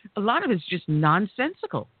there. A lot of it's just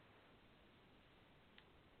nonsensical.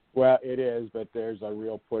 Well, it is, but there's a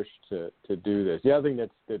real push to do this. The other thing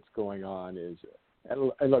that's going on is,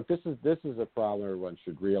 and look, this is a problem everyone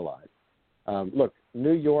should realize. Look,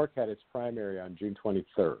 New York had its primary on June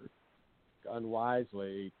 23rd.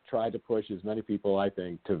 Unwisely tried to push as many people,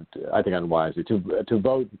 unwisely, to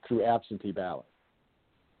vote through absentee ballots.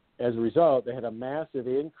 As a result, they had a massive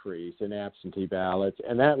increase in absentee ballots,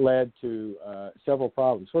 and that led to several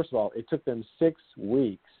problems. First of all, it took them 6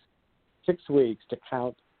 weeks to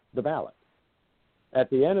count the ballot. At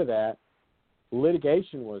the end of that,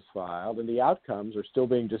 litigation was filed, and the outcomes are still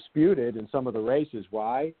being disputed in some of the races.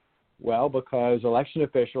 Why? Well, because election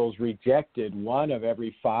officials rejected 1 of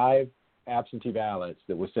every 5 absentee ballots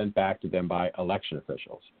that was sent back to them by election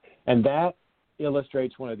officials. And that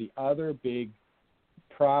illustrates one of the other big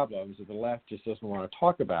problems that the left just doesn't want to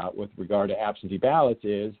talk about with regard to absentee ballots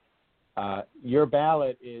is your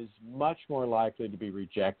ballot is much more likely to be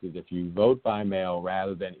rejected if you vote by mail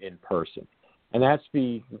rather than in person. And that's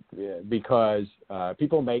because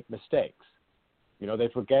people make mistakes. They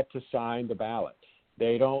forget to sign the ballot.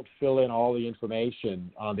 They don't fill in all the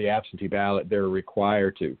information on the absentee ballot they're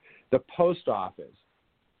required to. The post office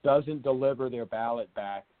doesn't deliver their ballot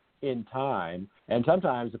back in time, and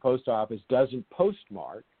sometimes the post office doesn't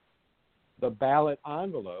postmark the ballot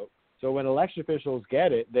envelope. So when election officials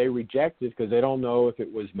get it, they reject it because they don't know if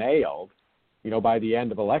it was mailed, by the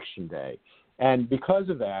end of election day. And because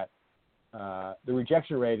of that, the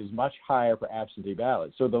rejection rate is much higher for absentee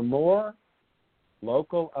ballots. So the more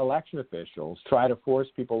local election officials try to force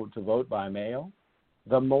people to vote by mail,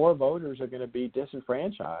 the more voters are going to be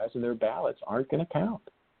disenfranchised and their ballots aren't going to count.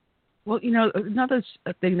 Well, another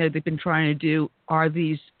thing that they've been trying to do are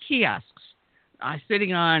these kiosks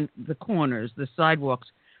sitting on the corners, the sidewalks,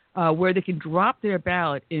 where they can drop their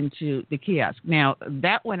ballot into the kiosk. Now,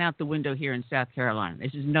 that went out the window here in South Carolina. They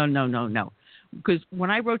said, no. Because when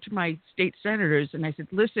I wrote to my state senators and I said,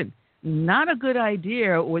 listen, not a good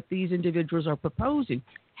idea what these individuals are proposing.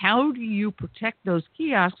 How do you protect those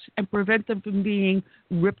kiosks and prevent them from being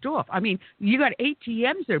ripped off? I mean, you got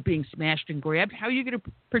ATMs that are being smashed and grabbed. How are you going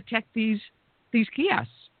to protect these kiosks?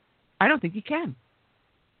 I don't think you can.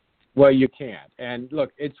 Well, you can't. And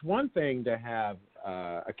look, it's one thing to have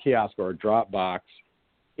a kiosk or a drop box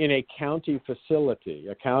in a county facility,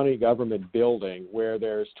 a county government building where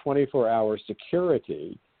there's 24-hour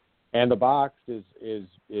security and the box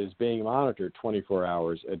is being monitored 24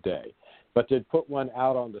 hours a day. But to put one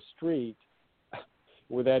out on the street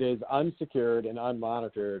where that is unsecured and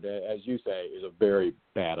unmonitored, as you say, is a very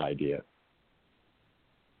bad idea.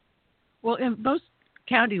 Well, and most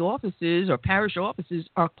county offices or parish offices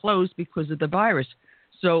are closed because of the virus.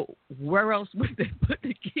 So where else would they put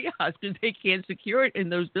the kiosk if they can't secure it in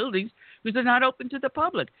those buildings because they're not open to the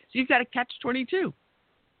public? So you've got to catch-22.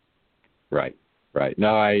 Right.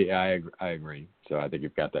 No, I agree. So I think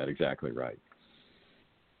you've got that exactly right.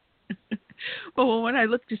 Well, when I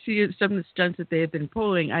look to see some of the stunts that they have been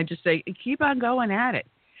pulling, I just say, keep on going at it.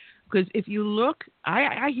 Because if you look,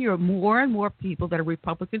 I hear more and more people that are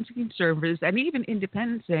Republicans and conservatives and even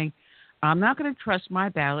independents saying, I'm not going to trust my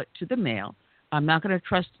ballot to the mail. I'm not going to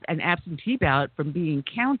trust an absentee ballot from being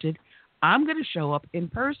counted. I'm going to show up in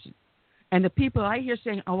person. And the people I hear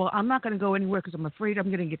saying, oh, well, I'm not going to go anywhere because I'm afraid I'm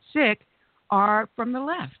going to get sick, are from the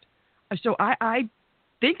left. So I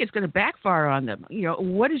think it's going to backfire on them.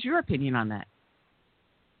 What is your opinion on that?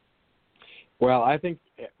 Well, I think,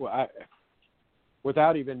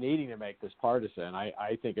 without even needing to make this partisan,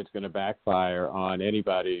 I think it's going to backfire on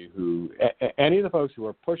anybody any of the folks who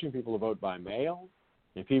are pushing people to vote by mail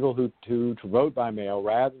and people who to vote by mail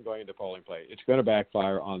rather than going to the polling place. It's going to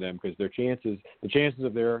backfire on them because the chances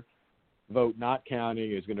of their vote not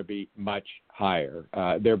counting is going to be much higher.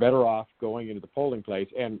 They're better off going into the polling place.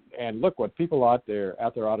 And look, what people out there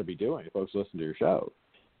ought to be doing, if folks listen to your show,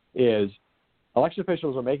 is election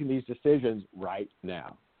officials are making these decisions right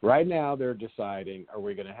now. Right now, they're deciding, are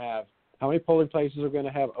we going to have, how many polling places are we going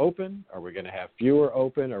to have open? Are we going to have fewer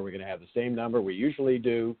open? Are we going to have the same number we usually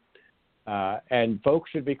do? And folks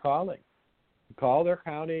should be calling. Call their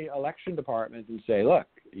county election department and say, look,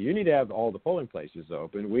 you need to have all the polling places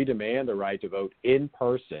open. We demand the right to vote in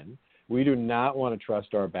person. We do not want to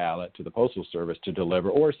trust our ballot to the Postal Service to deliver,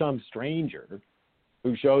 or some stranger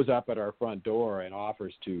who shows up at our front door and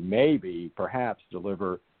offers to perhaps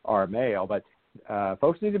deliver our mail. But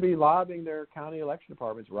folks need to be lobbying their county election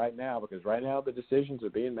departments right now, because right now the decisions are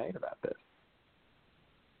being made about this.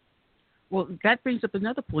 Well, that brings up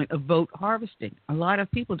another point of vote harvesting. A lot of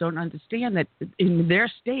people don't understand that in their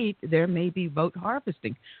state there may be vote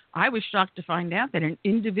harvesting. I was shocked to find out that an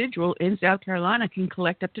individual in South Carolina can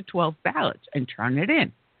collect up to 12 ballots and turn it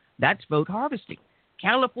in. That's vote harvesting.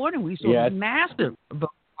 California, we saw massive vote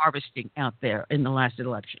harvesting out there in the last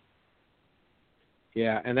election.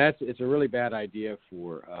 Yeah, and it's a really bad idea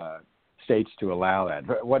for states to allow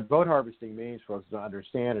that. What vote harvesting means, folks, to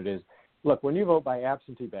understand it is, look, when you vote by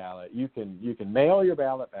absentee ballot, you can mail your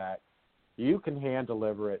ballot back. You can hand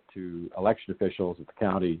deliver it to election officials at the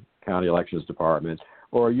county elections departments,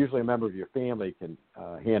 or usually a member of your family can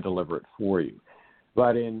hand deliver it for you.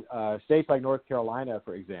 But in states like North Carolina,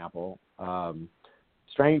 for example, third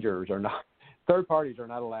parties are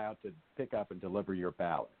not allowed to pick up and deliver your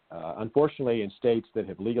ballot. Unfortunately, in states that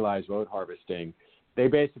have legalized vote harvesting, they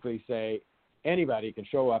basically say, anybody can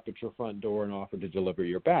show up at your front door and offer to deliver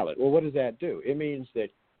your ballot. Well, what does that do? It means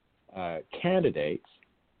that candidates,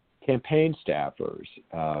 campaign staffers,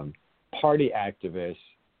 party activists,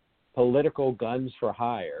 political guns for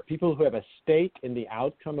hire, people who have a stake in the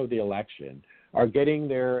outcome of the election are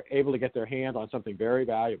able to get their hand on something very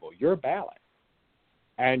valuable, your ballot.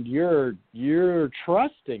 And you're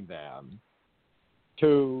trusting them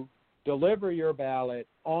to deliver your ballot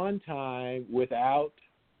on time without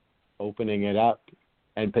opening it up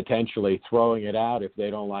and potentially throwing it out if they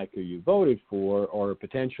don't like who you voted for, or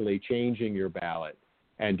potentially changing your ballot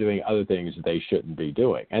and doing other things that they shouldn't be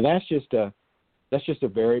doing. And that's just a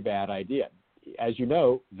very bad idea. As you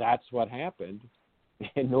know, that's what happened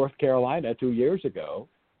in North Carolina 2 years ago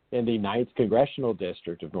in the 9th Congressional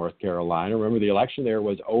District of North Carolina. Remember, the election there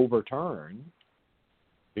was overturned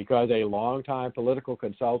because a longtime political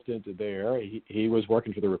consultant there, he was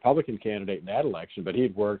working for the Republican candidate in that election, but he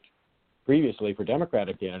had worked previously for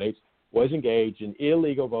Democratic candidates, was engaged in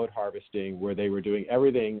illegal vote harvesting, where they were doing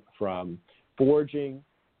everything from forging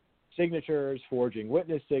signatures, forging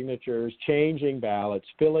witness signatures, changing ballots,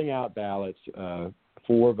 filling out ballots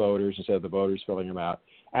for voters instead of the voters filling them out.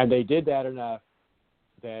 And they did that enough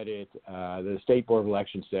that the State Board of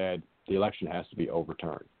Elections said the election has to be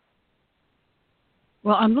overturned.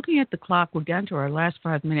 Well, I'm looking at the clock. We're down to our last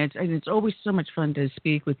 5 minutes, and it's always so much fun to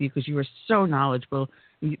speak with you because you are so knowledgeable.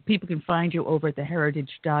 People can find you over at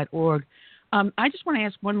theheritage.org. I just want to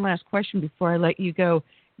ask one last question before I let you go.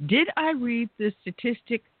 Did I read the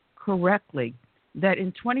statistic correctly that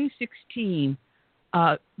in 2016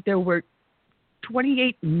 there were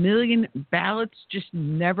 28 million ballots just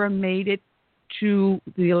never made it to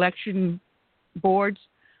the election boards?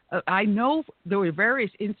 I know there were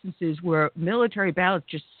various instances where military ballots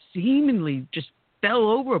just seemingly just fell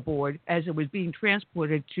overboard as it was being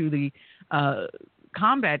transported to the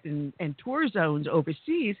combat and tour zones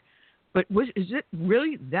overseas. But is it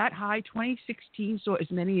really that high? 2016 saw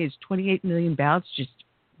as many as 28 million ballots just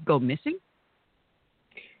go missing?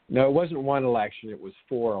 No, it wasn't one election. It was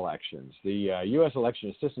 4 elections. The U.S.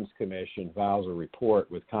 Election Assistance Commission files a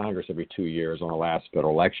report with Congress every 2 years on the last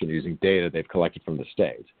federal election using data they've collected from the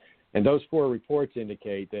states. And those 4 reports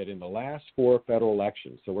indicate that in the last 4 federal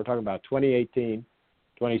elections, so we're talking about 2018,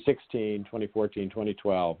 2016, 2014,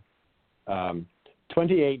 2012,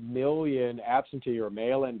 28 million absentee or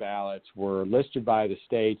mail-in ballots were listed by the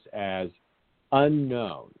states as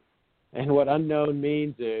unknown. And what unknown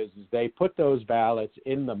means is they put those ballots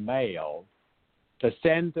in the mail to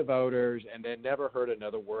send to voters and then never heard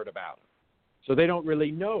another word about them. So they don't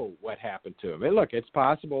really know what happened to them. And look, it's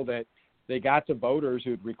possible that they got to voters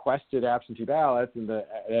who'd requested absentee ballots and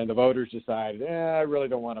the voters decided, I really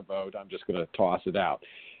don't want to vote. I'm just going to toss it out.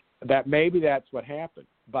 Maybe that's what happened.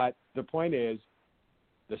 But the point is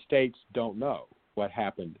the states don't know what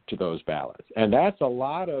happened to those ballots. And that's a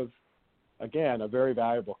lot of, again, a very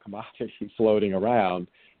valuable commodity floating around,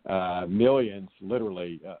 millions,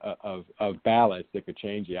 literally, of ballots that could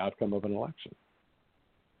change the outcome of an election.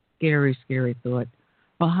 Scary, scary thought.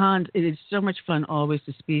 Well, Hans, it is so much fun always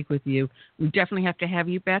to speak with you. We definitely have to have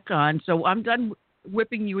you back on. So I'm done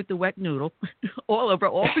whipping you with the wet noodle. All over,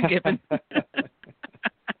 all forgiven.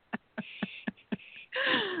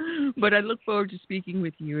 But I look forward to speaking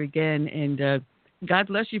with you again. And God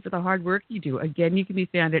bless you for the hard work you do. Again, you can be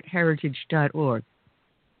found at heritage.org.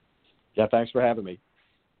 Yeah, thanks for having me.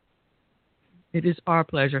 It is our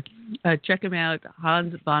pleasure. Check him out,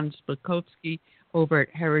 Hans von Spakovsky, over at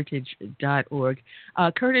heritage.org.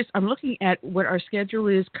 Curtis, I'm looking at what our schedule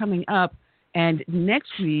is coming up, and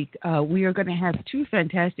next week we are going to have two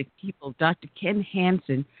fantastic people. Dr. Ken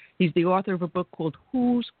Hansen, he's the author of a book called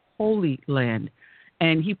Whose Holy Land,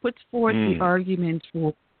 and he puts forth the arguments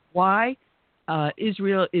for why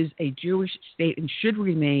Israel is a Jewish state and should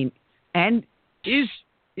remain and is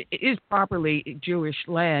properly Jewish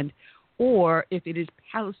land, or if it is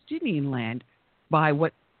Palestinian land by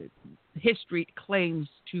what history claims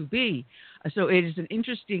to be. So it is an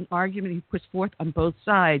interesting argument he puts forth on both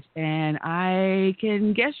sides, and I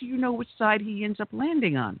can guess you know which side he ends up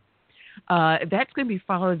landing on. That's going to be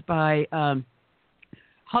followed by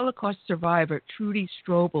Holocaust survivor Trudy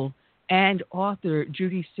Strobel and author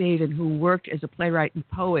Judy Saden, who worked as a playwright and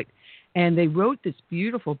poet. And they wrote this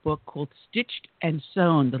beautiful book called Stitched and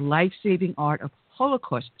Sewn, The Life-Saving Art of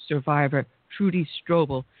Holocaust Survivor Trudy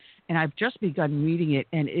Strobel. And I've just begun reading it,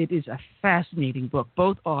 and it is a fascinating book,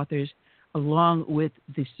 both authors, along with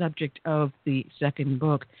the subject of the second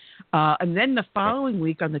book. And then the following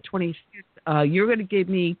week, on the 25th, you're going to give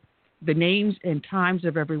me the names and times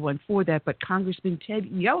of everyone for that. But Congressman Ted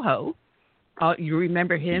Yoho, you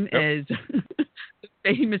remember him as the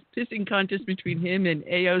famous pissing contest between him and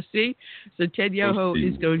AOC. So Ted Yoho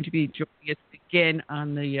is going to be joining us again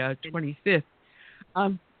on the 25th.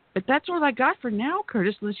 But that's all I got for now,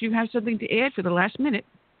 Curtis, unless you have something to add for the last minute.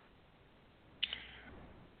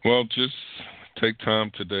 Well, just take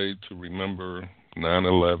time today to remember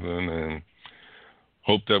 9/11 and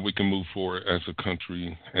hope that we can move forward as a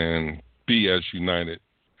country and be as united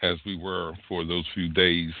as we were for those few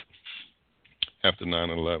days after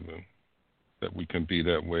 9/11, that we can be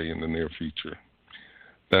that way in the near future.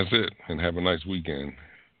 That's it, and have a nice weekend.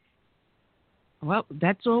 Well,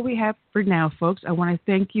 that's all we have for now, folks. I want to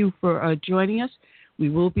thank you for joining us. We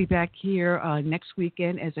will be back here next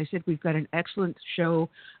weekend. As I said, we've got an excellent show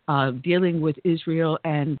dealing with Israel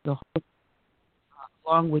and the whole,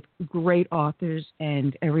 along with great authors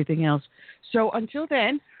and everything else. So until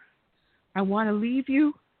then, I want to leave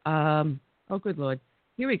you. Oh, good Lord.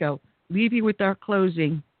 Here we go. Leave you with our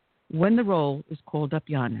closing, When the Roll is Called Up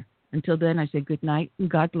Yonder. Until then, I say good night and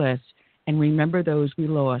God bless. And remember those we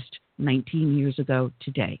lost 19 years ago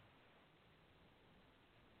today.